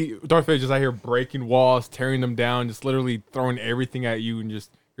 And like Darth Vader just out here breaking walls, tearing them down, just literally throwing everything at you, and just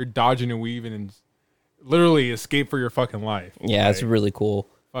you're dodging and weaving and just literally escape for your fucking life. Yeah, it's Like, really cool.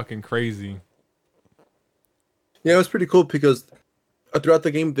 fucking crazy. Yeah, it was pretty cool because throughout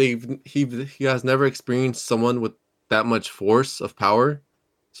the game, he has never experienced someone with that much force of power.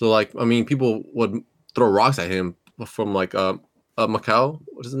 So like, I mean, people would throw rocks at him from like Macau.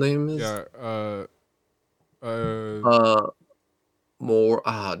 What his name is? Yeah. More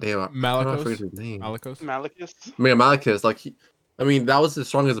damn, I Malicos? forget his name. Malicos. Malachus. Malekith. Like I mean, that was his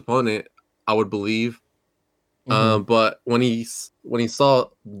strongest opponent, I would believe. But when he saw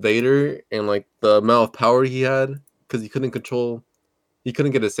Vader and like the amount of power he had, because he couldn't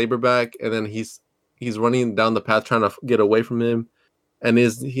get his saber back, and then he's running down the path trying to get away from him, and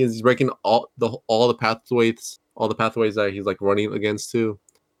he's breaking all the pathways that he's like running against too.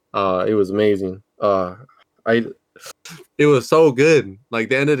 It was amazing. It was so good. Like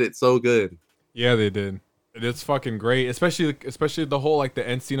they ended it so good. Yeah, they did. It's fucking great, especially the whole like the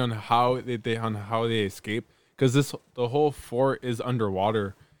end scene on how they escape, because the whole fort is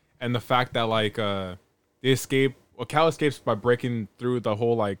underwater, and the fact that like they escape. Well, Cal escapes by breaking through the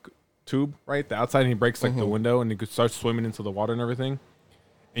whole like tube, right? The outside, and he breaks like the window, and he starts swimming into the water and everything.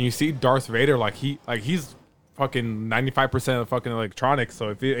 And you see Darth Vader he's fucking 95% of fucking electronics. So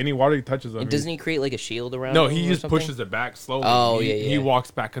if any water he touches him, Doesn't he create like a shield around no, him he or just something? pushes it back slowly. Oh, He yeah. walks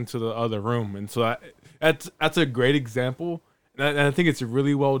back into the other room, and so that's a great example, and I think it's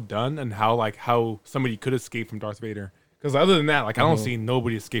really well done, and how somebody could escape from Darth Vader. Because other than that, like I don't see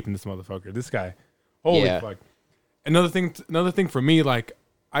nobody escaping this motherfucker. This guy, holy fuck. Another thing for me, like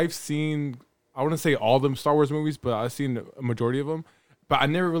I've seen, I wouldn't say all them Star Wars movies, but I've seen a majority of them. But I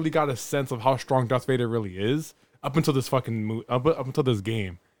never really got a sense of how strong Darth Vader really is up until this fucking up until this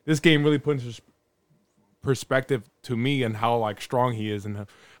game. This game really put into perspective to me and how like strong he is and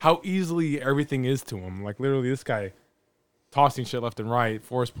how easily everything is to him. Like literally, this guy tossing shit left and right,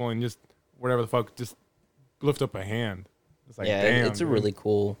 force pulling, just whatever the fuck, just lift up a hand. It's like, yeah, damn, it's a dude. really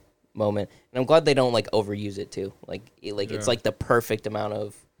cool moment, and I'm glad they don't like overuse it too. Like it's Yeah. like the perfect amount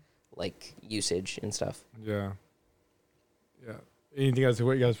of like usage and stuff. Yeah. Anything else?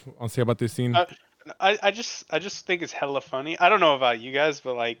 What you guys want to say about this scene? I just think it's hella funny. I don't know about you guys,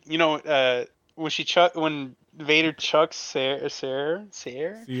 but like when Vader chucks Sarah Seer.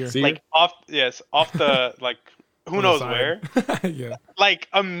 like off the like who On the knows side. where, Yeah. like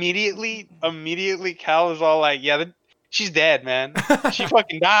immediately Cal is all like, yeah, she's dead, man. She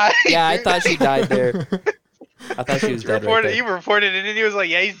fucking died. Yeah, I thought she died there. I thought she was dead right He there. reported it, and he was like,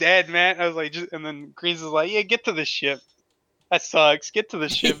 yeah, he's dead, man. I was like, and then Grease was like, yeah, get to the ship. That sucks. Get to the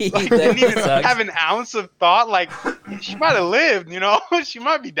ship. Like, That didn't even sucks. have an ounce of thought. Like, she might have lived, you know? She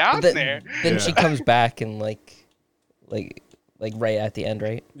might be down But there. then Yeah. she comes back and like right at the end,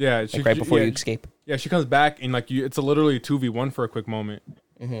 right? Yeah. Like right before yeah, you escape. Yeah, she comes back and like it's a literally 2v1 for a quick moment.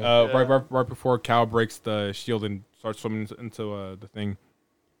 Right before Cal breaks the shield and starts swimming into the thing.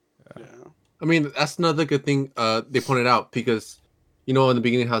 Yeah. I mean, that's another good thing they pointed out because, in the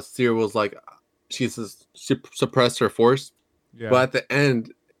beginning how Seer was like, she suppressed her force. Yeah. But at the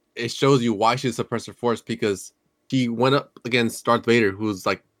end, it shows you why she suppressed her force because he went up against Darth Vader, who's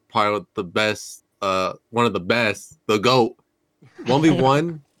like probably the best, one of the best, the GOAT,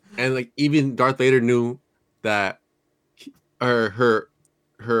 1v1, and like even Darth Vader knew that her hurt,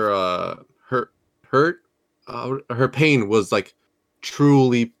 her pain was like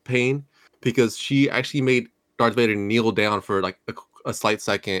truly pain because she actually made Darth Vader kneel down for like a slight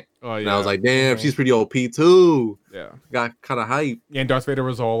second. Oh yeah. And I was like, damn, she's pretty OP too. Yeah. Got kind of hype. Yeah, and Darth Vader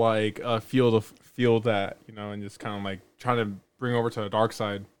was all like, feel that, you know, and just kind of like trying to bring over to the dark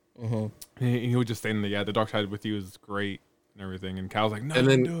side. Mm-hmm. He would just say, yeah, the dark side with you is great and everything. And Cal's like, no, And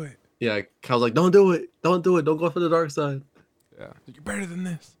then- don't do it. Yeah, Cal's like, don't do it. Don't do it. Don't go for the dark side. Yeah, you're better than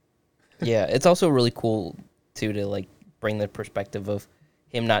this. Yeah, it's also really cool too to like bring the perspective of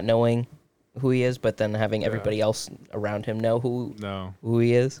him not knowing who he is, but then having everybody else around him know who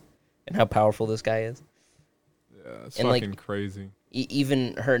he is and how powerful this guy is. Yeah, it's And, fucking like, crazy.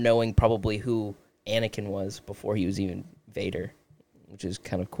 Even her knowing probably who Anakin was before he was even Vader, which is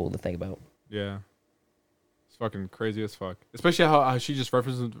kind of cool to think about. Yeah. It's fucking crazy as fuck. Especially how she just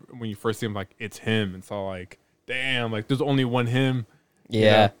references when you first see him, like, it's him. It's all like, damn, like, there's only one him.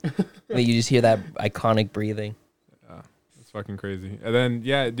 Yeah. Like, you just hear that iconic breathing. Yeah. It's fucking crazy. And then,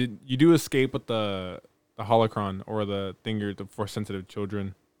 yeah, did you do escape with the holocron or the thing, the force sensitive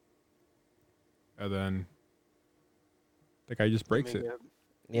children? And then the guy just breaks it.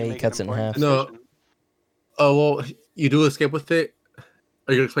 Yeah, he cuts it in half. No. Oh, well, you do escape with it.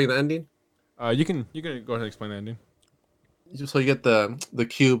 Are you going to explain the ending? You can go ahead and explain the ending. So you get the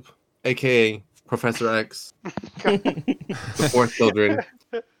cube, aka Professor X, the fourth children.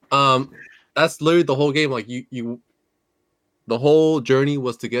 That's literally the whole game. Like you, the whole journey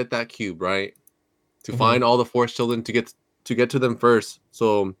was to get that cube, right? To find all the Force children to get to them first,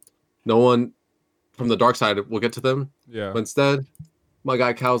 so no one from the dark side will get to them. Yeah. But instead, my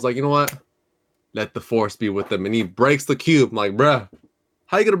guy Cal's like, you know what? Let the Force be with them, and he breaks the cube. I'm like, bruh,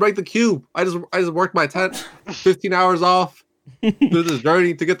 how you gonna break the cube? I just worked my 15 hours off through this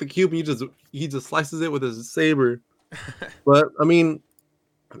journey to get the cube, and he just slices it with his saber. But I mean,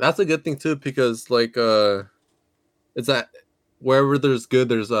 that's a good thing too, because like it's that wherever there's good,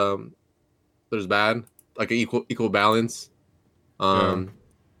 there's bad, like an equal balance.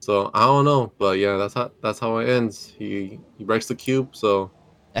 So I don't know, but yeah, that's how it ends. He breaks the cube. So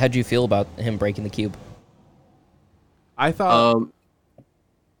how'd you feel about him breaking the cube? I thought.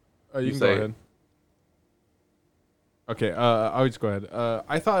 you you can say go it. ahead. Okay, I'll just go ahead.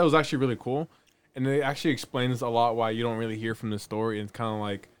 I thought it was actually really cool, and it actually explains a lot why you don't really hear from the story. And it's kind of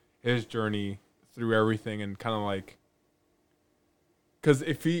like his journey through everything, and kind of like, because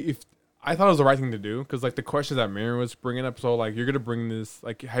if I thought it was the right thing to do, because like the questions that Mary was bringing up, so like you're gonna bring this,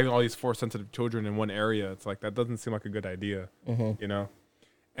 like having all these Force sensitive children in one area, it's like that doesn't seem like a good idea, you know.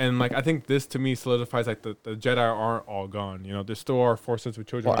 And like I think this to me solidifies like the Jedi aren't all gone, you know. There still are Force sensitive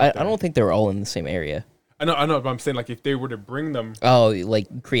children. Well, I don't think they were all in the same area. I know, but I'm saying like if they were to bring them,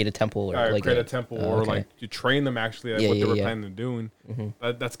 like create a temple or like create a temple, or like you train them actually at what they were planning on doing.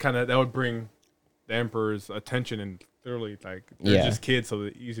 That's kind of, that would bring the Emperor's attention, and literally like they're just kids, so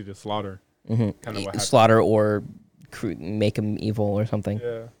they're easy to slaughter. Kind of what happened. Slaughter or make them evil or something.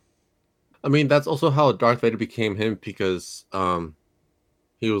 Yeah. I mean, that's also how Darth Vader became him, because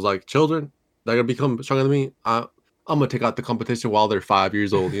he was like, children, they're gonna become stronger than me. I'm gonna take out the competition while they're 5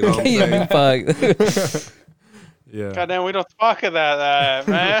 years old. You know what I'm saying? Fuck. Yeah. Goddamn, we don't talk about that,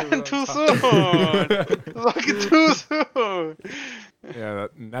 man. Too soon. Fucking too soon. Yeah,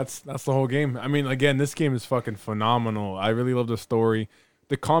 that's the whole game. I mean, again, this game is fucking phenomenal. I really love the story.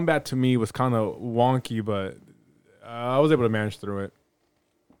 The combat to me was kind of wonky, but I was able to manage through it.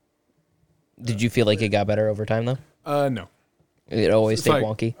 Did you feel like it got better over time though? No. It always It's stayed like,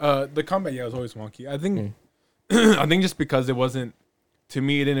 wonky. The combat, was always wonky. I think, I think just because it wasn't, to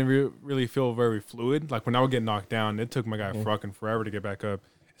me, it didn't really feel very fluid. Like when I would get knocked down, it took my guy fucking forever to get back up.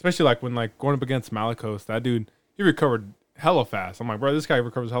 Especially like when like going up against Malicos, that dude, he recovered hella fast. I'm like, bro, this guy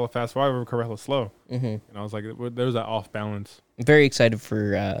recovers hella fast. Why would I recover hella slow? And I was like, there was that off balance. I'm very excited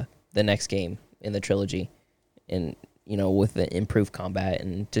for the next game in the trilogy, and you know, with the improved combat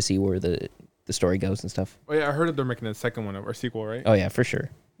and to see where the story goes and stuff. Oh yeah, I heard that they're making a second one or sequel, right? Oh yeah, for sure.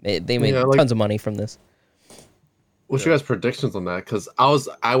 They made tons of money from this. What's your guys' predictions on that? Because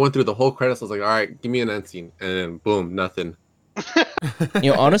I went through the whole credits. I was like, all right, give me an end scene, and then boom, nothing.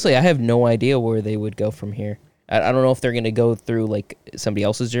 You know, honestly, I have no idea where they would go from here. I don't know if they're gonna go through like somebody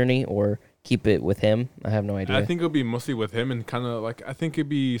else's journey or keep it with him. I have no idea. I think it'll be mostly with him, and kind of like I think it'd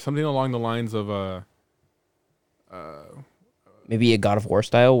be something along the lines of maybe a God of War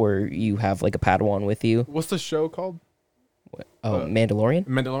style where you have like a Padawan with you. what's the show called? Mandalorian?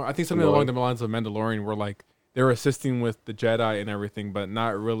 Mandalorian. I think something along the lines of Mandalorian, where like they're assisting with the Jedi and everything, but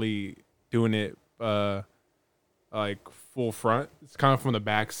not really doing it like full front. It's kind of from the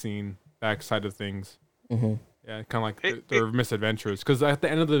back side of things. Mm-hmm. Yeah, kind of like their misadventures. Because at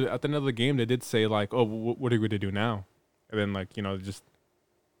the end of the game, they did say like, "Oh, what are we going to do now?" And then like just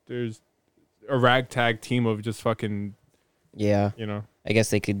there's a ragtag team of just fucking Yeah. I guess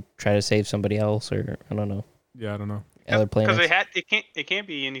they could try to save somebody else, or I don't know. Yeah, I don't know. Other planets. Because it can't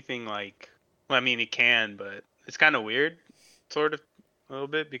be anything like. Well, I mean, it can, but it's kind of weird, sort of, a little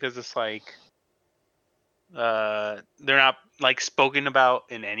bit, because it's like, they're not like spoken about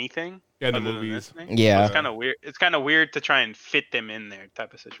in anything. Yeah, the movies. Yeah, so it's kind of weird. It's kind of weird to try and fit them in there,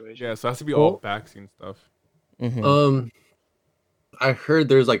 type of situation. Yeah, so it has to be all backseat stuff. Mm-hmm. I heard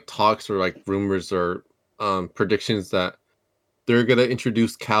there's like talks or like rumors or predictions that they're gonna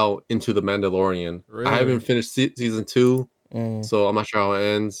introduce Cal into the Mandalorian. Really? I haven't finished season 2, Mm. so I'm not sure how it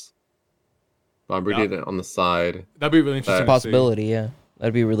ends. But I'm reading it on the side. That'd be really interesting. It's a possibility, yeah.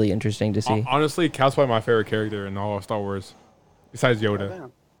 That'd be really interesting to see. Honestly, Cal's probably my favorite character in all of Star Wars, besides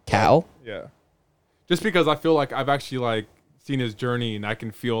Yoda. Cal? Yeah, just because I feel like I've actually like seen his journey and I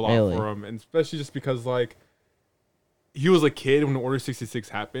can feel a lot for him, and especially just because like he was a kid when Order 66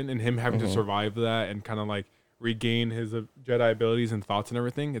 happened, and him having to survive that and kind of like regain his Jedi abilities and thoughts and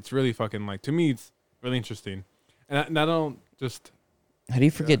everything. It's really fucking like, to me, it's really interesting. And I don't just. How do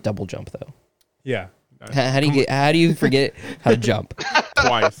you forget double jump though? Yeah. How do you forget how to jump?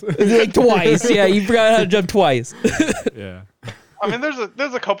 Twice. Like twice. Yeah, you forgot how to jump twice. Yeah. I mean,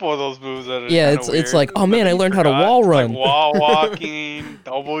 there's a couple of those moves that are it's like, oh man, I learned how to wall run, like wall walking,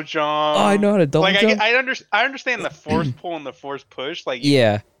 double jump. Oh, I know how to double jump. I understand the force pull and the force push. Like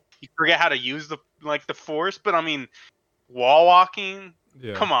you forget how to use the force, but I mean, wall walking.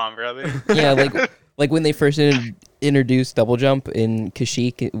 Yeah. Come on, brother. Yeah, like when they first introduced double jump in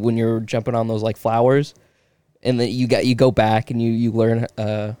Kashyyyk, when you're jumping on those like flowers, and then you go back and you learn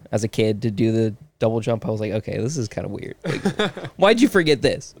as a kid to do the double jump. I was like, okay, this is kind of weird. Like, why'd you forget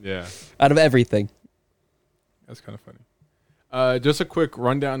this? Yeah. Out of everything. That's kind of funny. Just a quick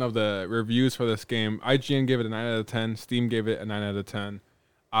rundown of the reviews for this game. IGN gave it a 9 out of 10. Steam gave it a 9 out of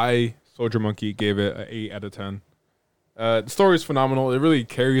 10. Soldier Monkey gave it an 8 out of 10. The story is phenomenal. It really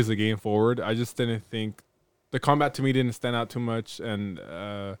carries the game forward. I just didn't think the combat to me didn't stand out too much, and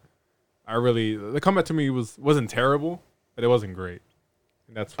the combat to me wasn't terrible, but it wasn't great.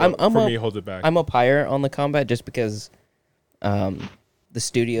 And that's what for me holds it back. I'm up higher on the combat just because the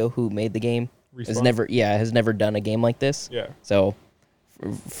studio who made the game has never done a game like this. Yeah. So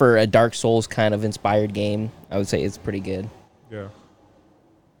for a Dark Souls kind of inspired game, I would say it's pretty good. Yeah.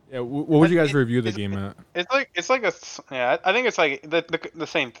 Yeah, what would you guys review the game at? I think it's like the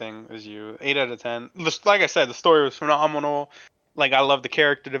same thing as you. 8 out of 10. Like I said, the story was phenomenal. Like, I love the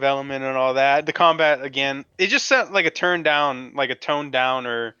character development and all that. The combat, again, it just sounds like a toned down,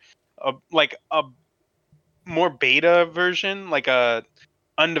 or a more beta version, like a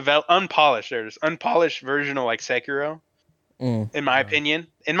unpolished version of like Sekiro. In my opinion,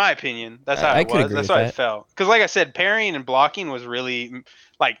 that's how it was. That's how it felt. Because, like I said, parrying and blocking was really,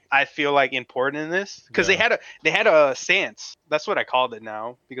 like, I feel like important in this. Because they had a stance. That's what I called it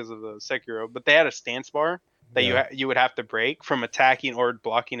now because of the Sekiro. But they had a stance bar that you would have to break from attacking or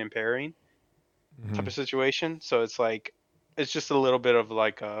blocking and parrying type of situation. So it's like, it's just a little bit of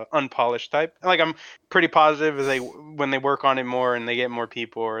like a unpolished type. Like, I'm pretty positive when they work on it more and they get more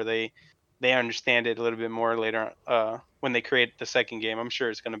people, or they understand it a little bit more later when they create the second game. I'm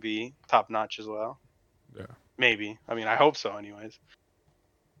sure it's going to be top notch as well. Yeah. Maybe. I mean, I hope so anyways.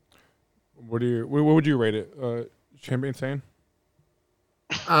 What would you rate it? Champion Sane?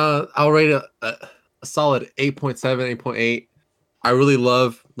 I'll rate it a solid 8.7, 8.8. I really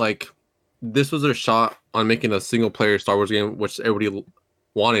love, like, this was their shot on making a single player Star Wars game, which everybody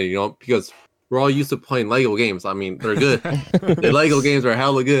wanted, because we're all used to playing Lego games. I mean, they're good. The Lego games are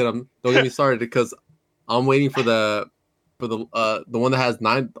hella good. Don't get me started, because I'm waiting for the one that has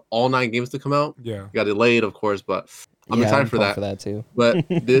all 9 games to come out. Yeah, got delayed, of course, but I'm excited for that too. But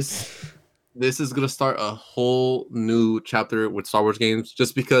this is gonna start a whole new chapter with Star Wars games,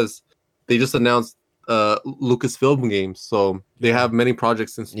 just because they just announced Lucasfilm games, so they have many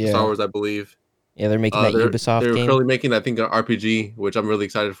projects in Star Wars, I believe. Yeah, they're making that Ubisoft game. They're currently making, I think, an RPG, which I'm really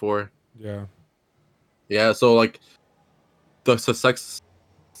excited for. Yeah. So, like, the success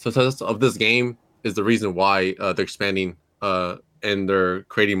of this game is the reason why they're expanding and they're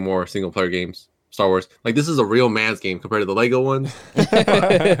creating more single player games. Star Wars, like, this is a real man's game compared to the Lego ones. That's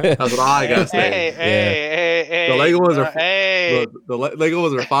what I gotta say. Hey, the Lego ones are the Lego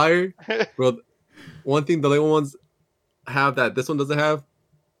ones are fire, bro. One thing the Lego ones have that this one doesn't have,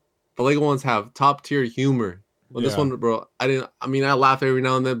 the Lego ones have top tier humor. Well, this one, bro, I mean, I laugh every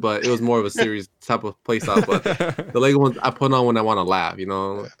now and then, but it was more of a serious type of play style. But the Lego ones I put on when I want to laugh, you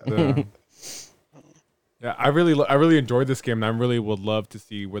know. Yeah. Yeah, I really enjoyed this game, and I really would love to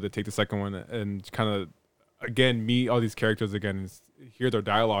see where they take the second one and kind of again meet all these characters again and hear their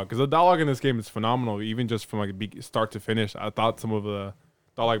dialogue, because the dialogue in this game is phenomenal, even just from like start to finish. I thought some of the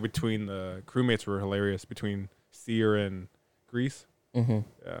dialogue between the crewmates were hilarious, between Seer and Grease. Mm-hmm.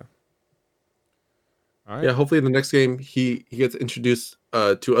 Yeah. All right. Yeah, hopefully in the next game he gets introduced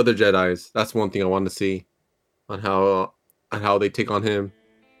to other Jedis. That's one thing I want to see on how they take on him,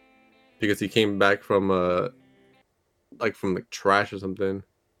 because he came back from from trash or something.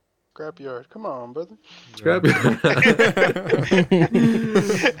 Scrapyard. Come on, brother.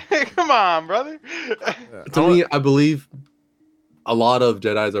 Come on, brother. To me, I believe a lot of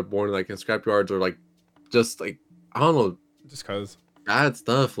Jedis are born like in scrapyards, or like just like, I don't know, Just cause. bad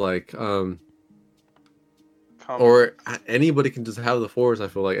stuff or anybody can just have the Force. I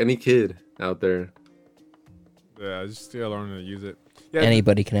feel like any kid out there. Yeah, I just still learning to use it. Yeah,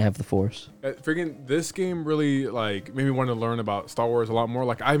 Anybody can have the Force. Freaking this game really like made me want to learn about Star Wars a lot more.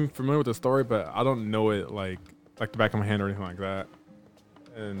 Like, I'm familiar with the story, but I don't know it like the back of my hand or anything like that.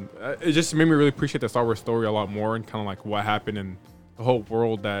 And it just made me really appreciate the Star Wars story a lot more, and kind of like what happened and the whole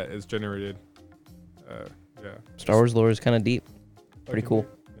world that is generated. Yeah. Star Wars lore is kind of deep. Pretty cool.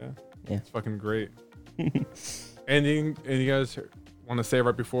 Yeah. Yeah. It's fucking great. Anything you guys want to say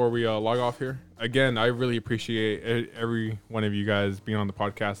right before we log off here? Again, I really appreciate every one of you guys being on the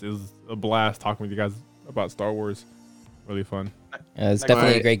podcast. It was a blast talking with you guys about Star Wars. Really fun. It's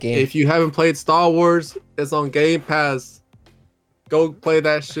definitely a great game. If you haven't played Star Wars, it's on Game Pass. Go play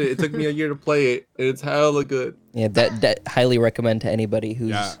that shit. It took me a year to play it, and it's hella good. Yeah, that highly recommend to anybody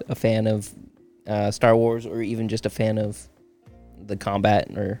who's a fan of Star Wars, or even just a fan of the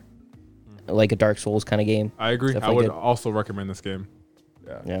combat, or like a Dark Souls kind of game. I agree. Definitely I would good. also recommend this game.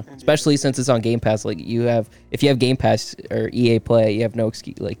 Yeah, especially since it's on Game Pass. Like, if you have Game Pass or EA Play, you have no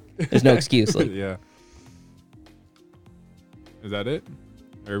excuse. Like, there's no excuse. Like, Yeah. Is that it?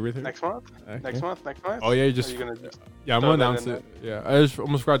 Everything? Next month? Okay. Next month? Oh yeah, you Are just you gonna just yeah. I'm throw gonna that announce in it. Yeah, I just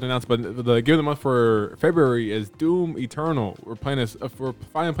almost forgot to announce, but the game of the month for February is Doom Eternal. We're finally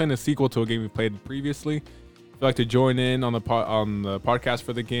playing a sequel to a game we played previously. If you'd like to join in on the podcast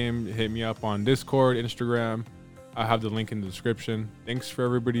for the game, hit me up on Discord, Instagram. I have the link in the description. Thanks for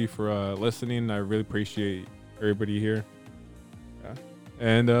everybody for listening. I really appreciate everybody here. Yeah,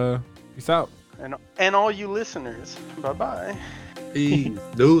 and peace out. And all you listeners, bye bye. Peace.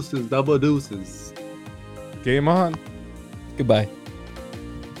 Deuces, double deuces. Game on. goodbye.